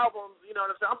first two albums, you know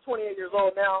what I'm saying? I'm 28 years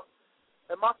old now,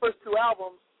 and my first two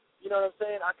albums, you know what I'm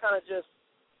saying? I kind of just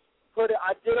I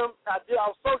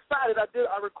was so excited. I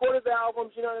recorded the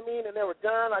albums, you know what I mean, and they were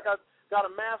done. I got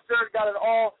them mastered, got it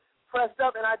all pressed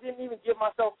up, and I didn't even give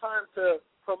myself time to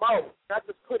promote. I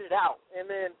just put it out, and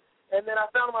then I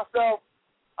found myself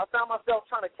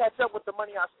trying to catch up with the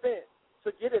money I spent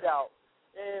to get it out.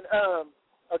 And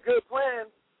a good plan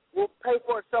will pay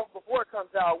for itself before it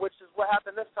comes out, which is what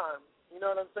happened this time. You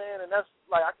know what I'm saying? And that's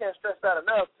like I can't stress that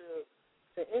enough to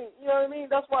any, you know what I mean?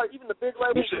 That's why even the big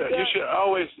labels. You should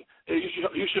always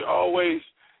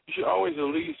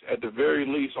at the very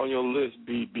least on your list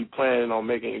be planning on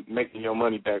making your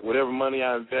money back. Whatever money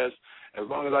I invest, as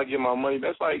long as I get my money,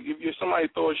 that's like if somebody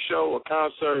throw a show, a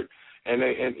concert, and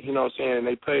you know what I'm saying,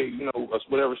 they pay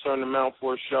whatever certain amount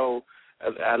for a show.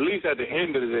 At least at the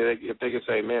end of the day, if they can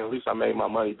say, man, at least I made my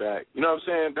money back. You know what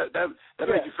I'm saying? That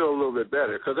makes you feel a little bit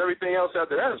better because everything else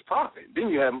after that is profit.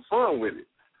 Then you're having fun with it.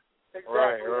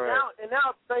 Exactly. Right. And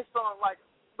now it's based on like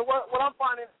what I'm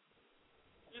finding.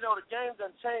 The game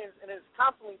done changed and it's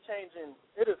constantly changing.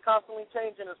 It is constantly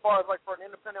changing as far as like for an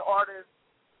independent artist,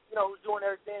 who's doing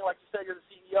everything. Like you said, you're the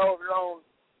CEO of your own.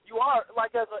 You are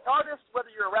like as an artist, whether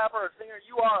you're a rapper or a singer,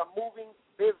 you are a moving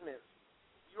business.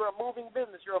 You're a moving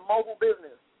business. You're a mobile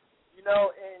business,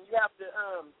 and you have to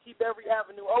keep every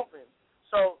avenue open.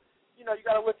 So, you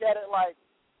got to look at it like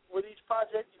with each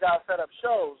project, you got to set up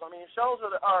shows. I mean, shows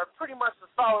are pretty much the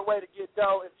solid way to get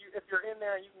dough if you're in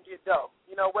there and you can get dough.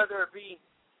 Whether it be,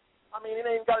 it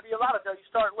ain't got to be a lot of dough. You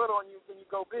start little and you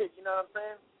go big. You know what I'm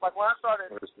saying? Like when I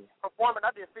started performing,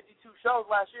 I did 52 shows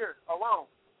last year alone.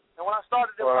 And when I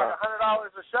started, it was like $100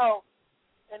 a show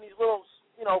in these little,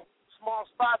 small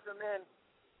spots, and then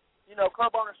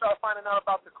club owners started finding out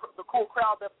about the cool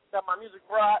crowd that my music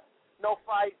brought, no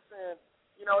fights, and,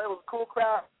 it was a cool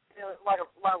crowd, like a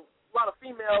lot of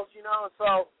females, and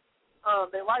so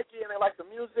they like it and they like the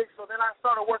music. So then I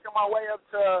started working my way up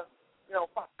to, 500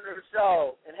 a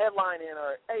show and headlining,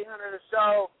 or 800 a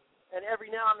show, and every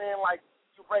now and then, like,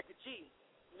 you break a G.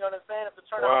 You know what I'm saying? If the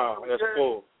turnout wow, that's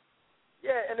cool.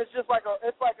 Yeah, and it's just like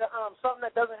something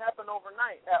that doesn't happen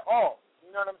overnight at all.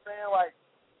 You know what I'm saying? Like,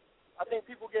 I think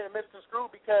people get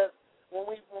misconstrued because when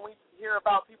we hear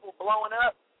about people blowing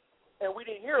up, and we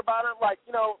didn't hear about them, like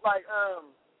I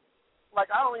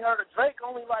only heard of Drake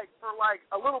only for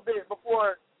a little bit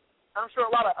before. I'm sure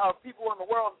a lot of people in the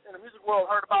music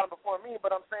world heard about him before me,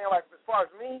 but I'm saying, like, as far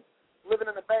as me, living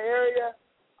in the Bay Area,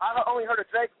 I only heard of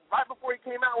Drake right before he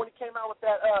came out, when he came out with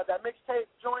that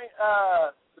mixtape joint,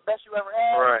 The Best You Ever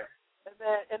Had. Right.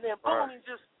 And then boom,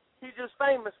 he's just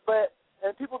famous,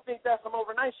 and people think that's some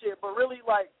overnight shit, but really,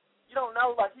 like, you don't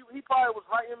know, like, he probably was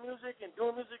writing music and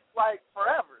doing music, like,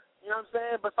 forever. You know what I'm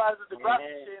saying? Besides the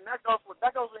graphic shit, and that goes with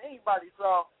anybody.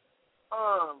 So,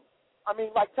 I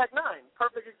mean, like Tech Nine,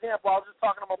 perfect example. I was just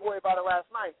talking to my boy about it last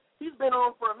night. He's been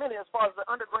on for a minute as far as the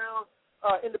underground,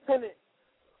 independent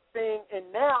thing, and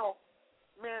now,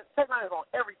 man, Tech Nine is on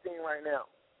everything right now.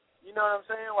 You know what I'm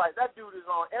saying? Like, that dude is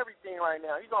on everything right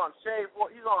now. He's on Shade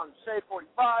 45. He's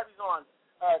on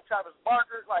Travis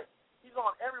Barker. Like, he's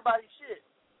on everybody's shit.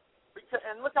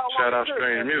 And look how long. Shout out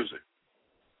Strange Music.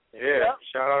 Yeah,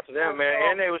 shout out to them, man.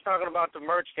 And they was talking about the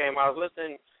merch game. I was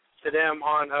listening to them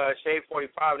on Shade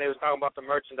 45, and they was talking about the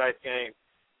merchandise game.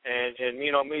 And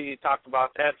me talked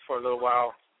about that for a little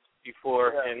while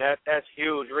before, and that's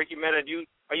huge. Ricky Mena,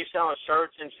 are you selling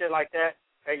shirts and shit like that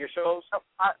at your shows?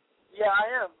 Yeah,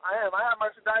 I am. I have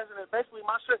merchandise, and it's basically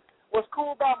my shirt. What's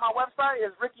cool about my website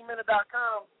is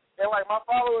rickymena.com, and, like, my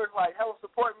followers, like, help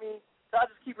support me. So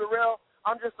I just keep it real.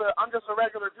 I'm just a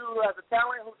regular dude who has a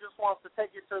talent, who just wants to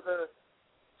take it to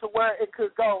where it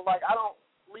could go. Like, I don't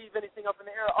leave anything up in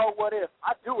the air. Oh, what if?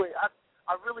 I do it. I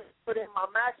really put in my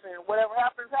max, and whatever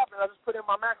happens, happens. I just put in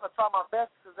my max. I try my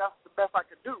best because that's the best I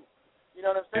could do. You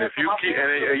know what I'm saying? And if you keep,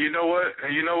 and you know what,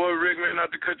 Rick, man, not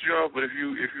to cut you off, but if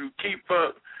you keep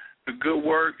up the good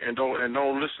work and don't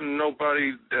listen to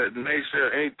nobody that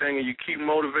naysay anything, and you keep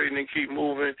motivating and keep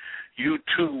moving, you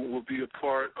too will be a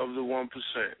part of the 1%.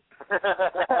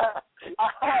 It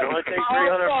only takes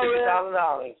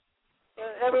 $350,000.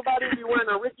 Everybody be wearing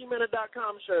a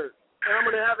rickymena.com shirt, and I'm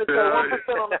gonna have it say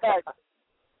 1% on the back.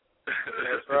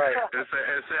 That's right. It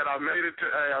said I made it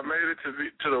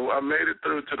through to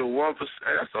the 1%.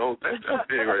 That's the whole thing. That's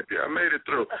big right there. I made it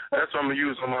through. That's what I'm gonna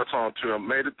use on my song too. I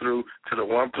made it through to the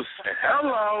 1%.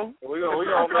 Hello. We're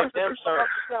gonna make them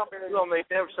shirts. We're gonna make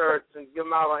them shirts and give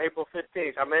them out on April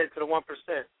 15th. I made it to the 1%.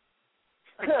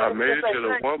 I made it to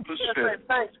the 1%.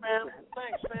 Thanks, man.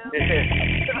 Thanks, man.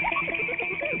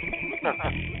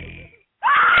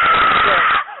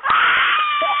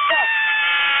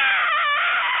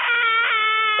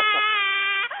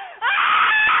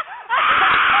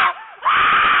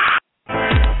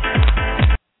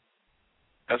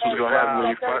 That's what's gonna happen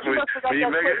when you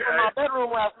make it. In my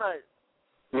bedroom last night.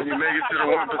 When you make it to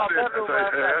the 1%,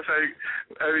 that's how you.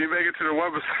 When you make it to the 1%,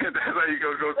 that's how you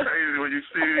go crazy. When you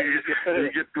see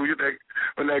you get through that,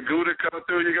 when that Gouda comes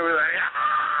through, you're gonna be like,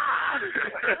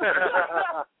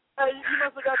 Hey, you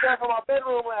must have got that from my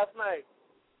bedroom last night.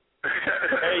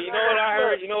 Hey, you know what I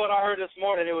heard? You know what I heard this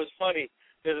morning? It was funny.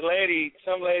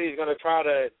 Some lady's gonna try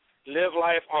to live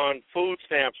life on food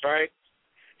stamps, right?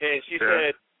 And she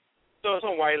said, so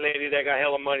some white lady that got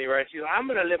hella money, right? She's like, I'm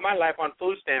gonna live my life on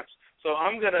food stamps. So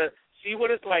I'm going to see what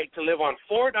it's like to live on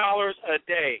 $4 a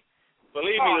day.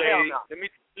 Believe me, lady,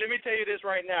 let me tell you this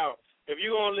right now. If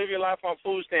you're going to live your life on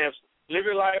food stamps, live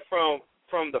your life from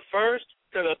the 1st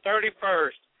to the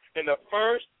 31st. And the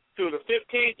 1st to the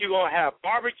 15th, you're going to have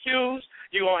barbecues.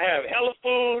 You're going to have hella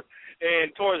food.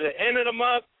 And towards the end of the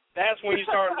month, that's when you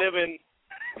start living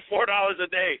 $4 a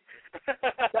day.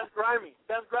 That's grimy.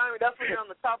 That's when you're on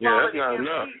the top line. Yeah, that's not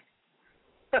enough.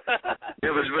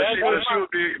 Yeah, but she would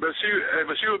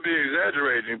be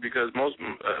exaggerating because most,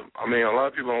 a lot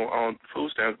of people on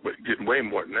food stamps get way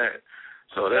more than that.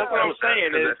 So that's what I'm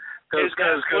saying. Because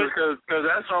that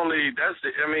don't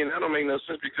make no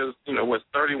sense because what's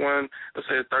 31? Let's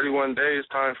say 31 days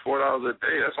times $4 a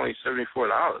day. That's only $74.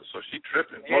 So she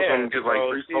tripping. Most of them get like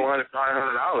 $300,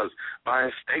 $400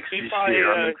 buying steaks and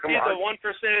shit. She's the 1%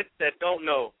 that don't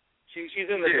know. She's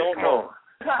in the don't know.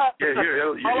 Yeah, you're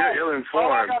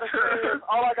ill-informed.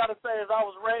 All I gotta say is I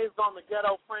was raised on the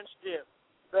ghetto French dip,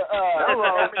 the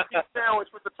sandwich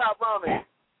with the top ramen.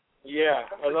 Yeah,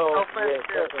 hello. Yeah,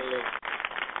 definitely.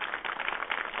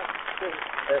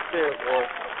 That's it, boy.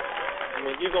 I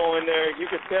mean, you go in there, you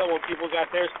can tell when people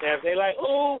got their stamps. They like,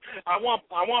 ooh, I want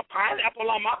pineapple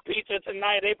on my pizza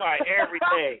tonight. They buy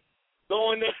everything.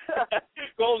 go in the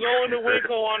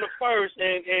Winco on the first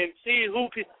and see who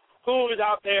is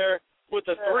out there with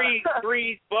the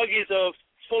three buggies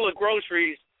full of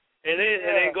groceries, and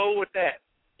then go with that.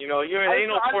 You know, ain't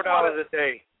no $4 a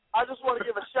day. I just want to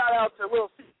give a shout out to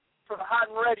Lil C for the hot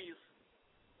and readies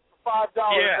for $5.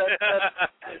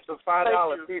 Yeah, it's for $5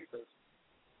 pizzas.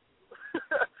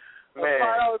 Man,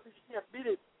 $5 you can't beat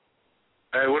it.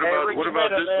 Hey, what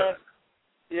about this? Man.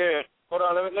 Yeah, hold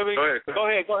on. Let me. Go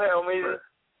ahead, Omizi.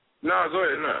 No, go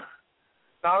ahead. No.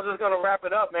 I was just gonna wrap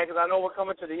it up, man, because I know we're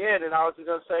coming to the end, and I was just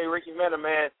gonna say, Ricky Mena,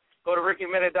 man, go to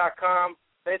rickymena.com.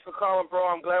 Thanks for calling, bro.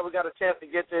 I'm glad we got a chance to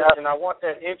get this, and I want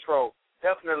that intro.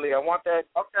 Definitely, I want that.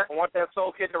 Okay. I want that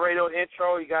Soul Kitchen Radio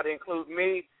intro. You got to include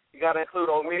me. You got to include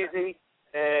Omizi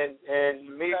and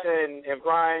Misha and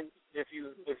Brian if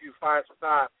you find some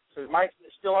time. So is Mike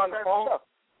still on the phone?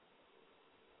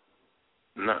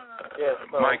 No. Yeah,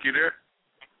 so Mike, you there?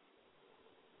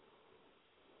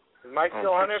 Is Mike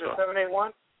still on there? The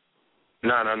 781?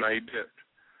 No, he did.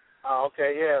 Oh,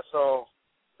 okay, yeah. So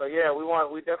yeah,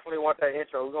 we definitely want that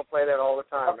intro. We're gonna play that all the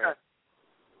time, man.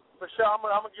 For sure, I'm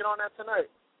gonna get on that tonight.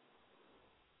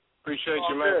 Appreciate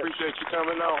you, man. Good. Appreciate you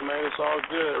coming on, man. It's all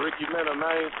good. Ricky Mena,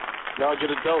 man. Y'all get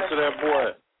a dose of that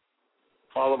boy.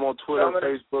 Follow him on Twitter,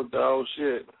 Facebook, the whole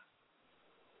shit.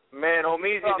 Man,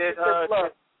 Omizi did.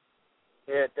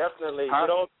 Yeah, definitely. Huh? You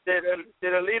know,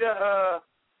 did Alita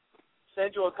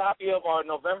send you a copy of our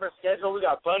November schedule? We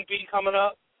got Bun B coming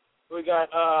up. We got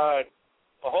a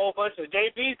whole bunch of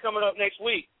JB's coming up next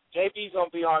week. JB's gonna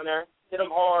be on there. Hit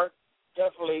him hard.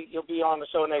 Definitely, he'll be on the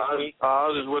show next week. I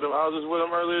was just with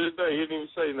him earlier today. He didn't even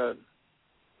say nothing.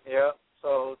 Yeah.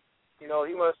 So, you know,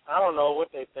 he must. I don't know what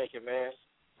they thinking, man.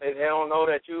 They don't know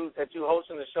that you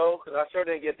hosting the show, because I sure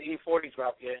didn't get the E40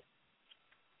 drop yet.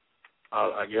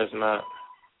 I guess not.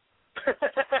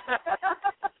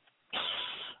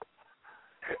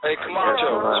 Hey, come on,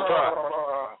 Joe.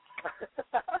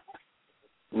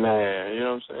 Man, you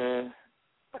know what I'm saying?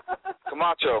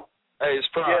 Camacho. Hey, it's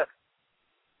Prime. Yeah.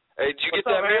 Hey, did you What's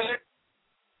get that up, music?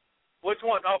 Which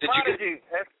one? Oh, Did Prodigy.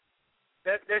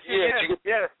 That's yeah,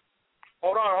 yes.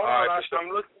 Hold on. Right, I'm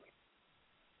looking.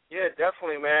 Yeah,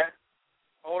 definitely, man.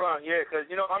 Hold on, yeah, because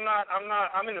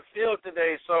I'm in the field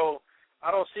today, so I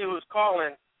don't see who's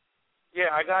calling.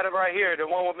 Yeah, I got it right here, the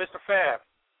one with Mr. Fab.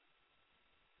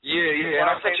 Yeah, and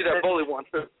I sent you that bully one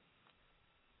too.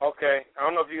 Okay, I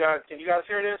don't know if can you guys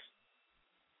hear this?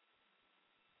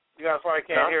 You guys probably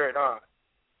can't hear it, huh?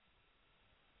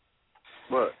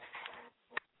 What?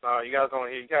 No, you guys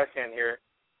can't hear it.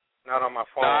 Not on my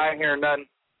phone. No, I ain't hearing nothing.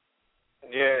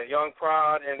 Yeah, Young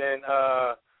Prod, and then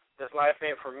This Life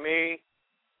Ain't For Me,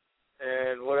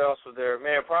 and what else was there?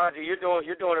 Man, Prodigy, you're doing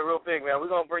it real big, man. We're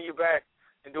gonna bring you back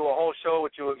and do a whole show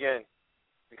with you again,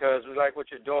 because we like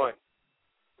what you're doing,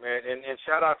 man. And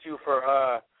shout out to you for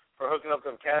hooking up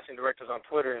them casting directors on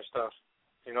Twitter and stuff.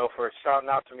 You know, for shouting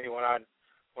out to me when I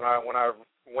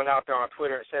went out there on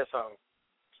Twitter and said something.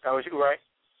 That was you, right?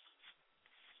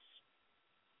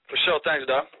 For sure, thanks,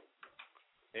 Doc.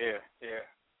 Yeah.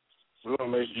 We're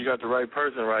gonna make sure you got the right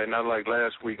person right, not like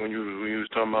last week when you was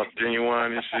talking about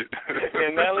Genuine and shit.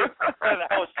 And Nelly?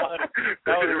 That was funny.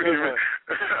 That was a good one.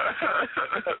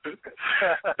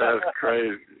 That's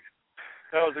crazy.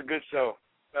 That was a good show.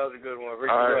 That was a good one.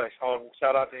 Ricky Rush.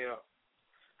 Shout out to him.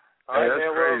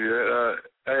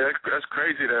 That's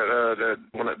crazy that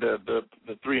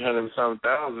the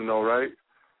 300,000 though, right?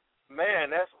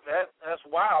 Man, that's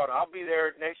wild. I'll be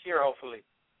there next year, hopefully.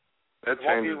 That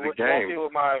changes the game.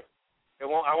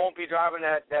 I won't be driving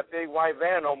that big white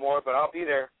van no more, but I'll be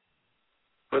there.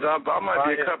 But I might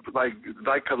be a couple,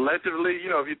 like collectively, you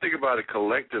know, if you think about it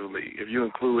collectively, if you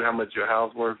include how much your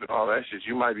house worth and all that shit,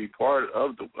 you might be part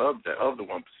of the 1%.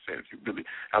 If you really,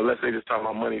 unless they just talking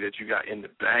about money that you got in the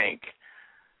bank.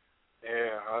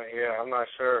 Yeah, I'm not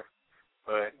sure,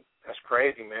 but that's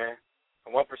crazy, man.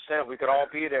 1%, we could all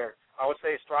be there. I would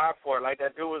say strive for it. Like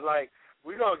that dude was like,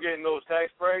 we're going to get in those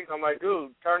tax breaks. I'm like,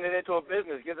 dude, turn it into a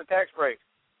business. Get the tax breaks.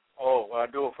 Oh, well, I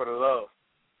do it for the love.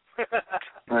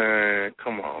 Man,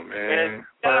 come on, man. And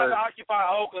shout out to Occupy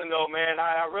Oakland, though, man.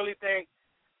 I really think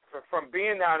from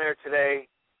being down there today,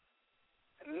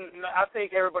 I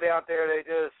think everybody out there,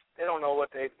 they don't know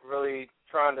what they really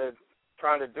trying to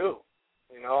do.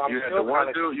 You know, you had the one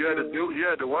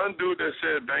dude that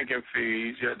said banking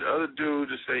fees. You had the other dude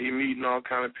that said he meeting all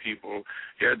kind of people.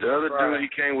 You had the other dude,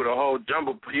 he came with a whole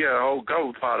jumbo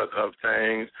pot of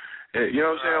things. And, you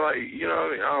know what I'm saying? Like, you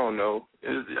know, I don't know.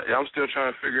 I'm still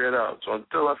trying to figure it out. So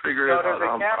until I figure it out,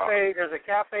 there's a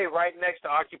cafe right next to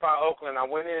Occupy Oakland. I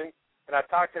went in and I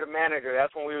talked to the manager.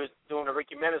 That's when we was doing the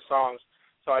Ricky Mena songs.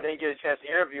 So I didn't get a chance to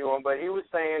interview him, but he was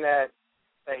saying that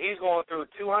that he's going through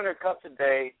 200 cups a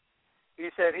day. He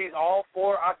said he's all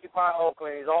for Occupy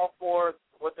Oakland. He's all for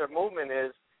what their movement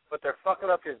is, but they're fucking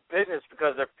up his business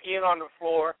because they're peeing on the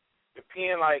floor. They're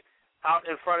peeing like out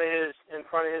in front of his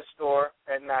store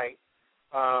at night.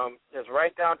 It's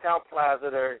right downtown Plaza.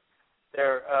 They're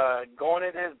going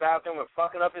into his bathroom and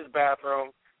fucking up his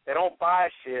bathroom. They don't buy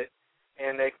shit,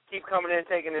 and they keep coming in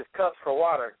taking his cups for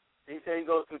water. He said he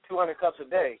goes through 200 cups a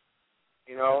day,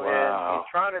 you know, and he's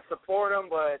trying to support them,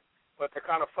 but they're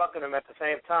kind of fucking him at the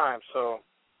same time. So,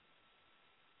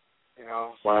 you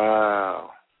know.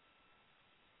 Wow.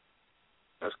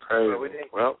 That's crazy.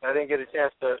 So I didn't get a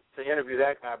chance to interview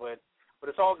that guy, but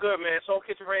it's all good, man. Soul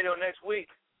Kitchen Radio next week.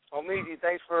 Omeezy,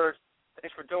 thanks for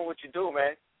doing what you do,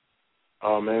 man.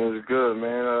 Oh man, it's good,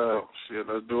 man. Shit,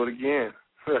 let's do it again.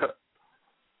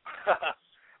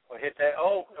 We'll hit that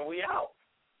and we out.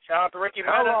 Shout out to Ricky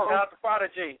Meta, shout out to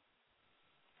Prodigy.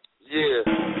 Yeah.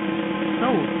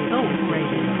 Soul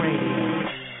Radio.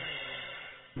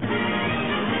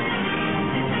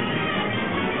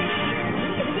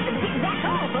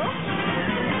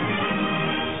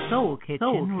 Soul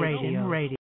Kitchen Radio.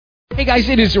 Hey guys,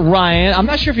 it is Ryan. I'm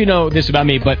not sure if you know this about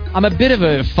me, but I'm a bit of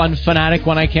a fun fanatic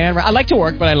when I can. I like to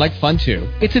work, but I like fun too.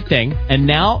 It's a thing. And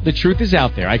now the truth is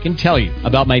out there. I can tell you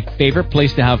about my favorite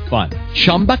place to have fun.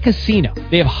 Chumba Casino.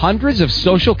 They have hundreds of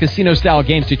social casino style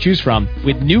games to choose from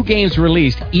with new games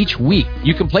released each week.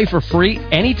 You can play for free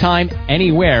anytime,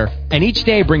 anywhere. And each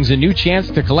day brings a new chance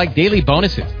to collect daily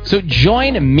bonuses. So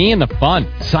join me in the fun.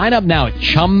 Sign up now at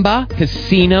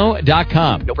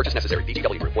ChumbaCasino.com. No purchase necessary.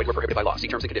 VGW Group. Void where prohibited by law. See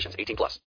terms and conditions. 18+.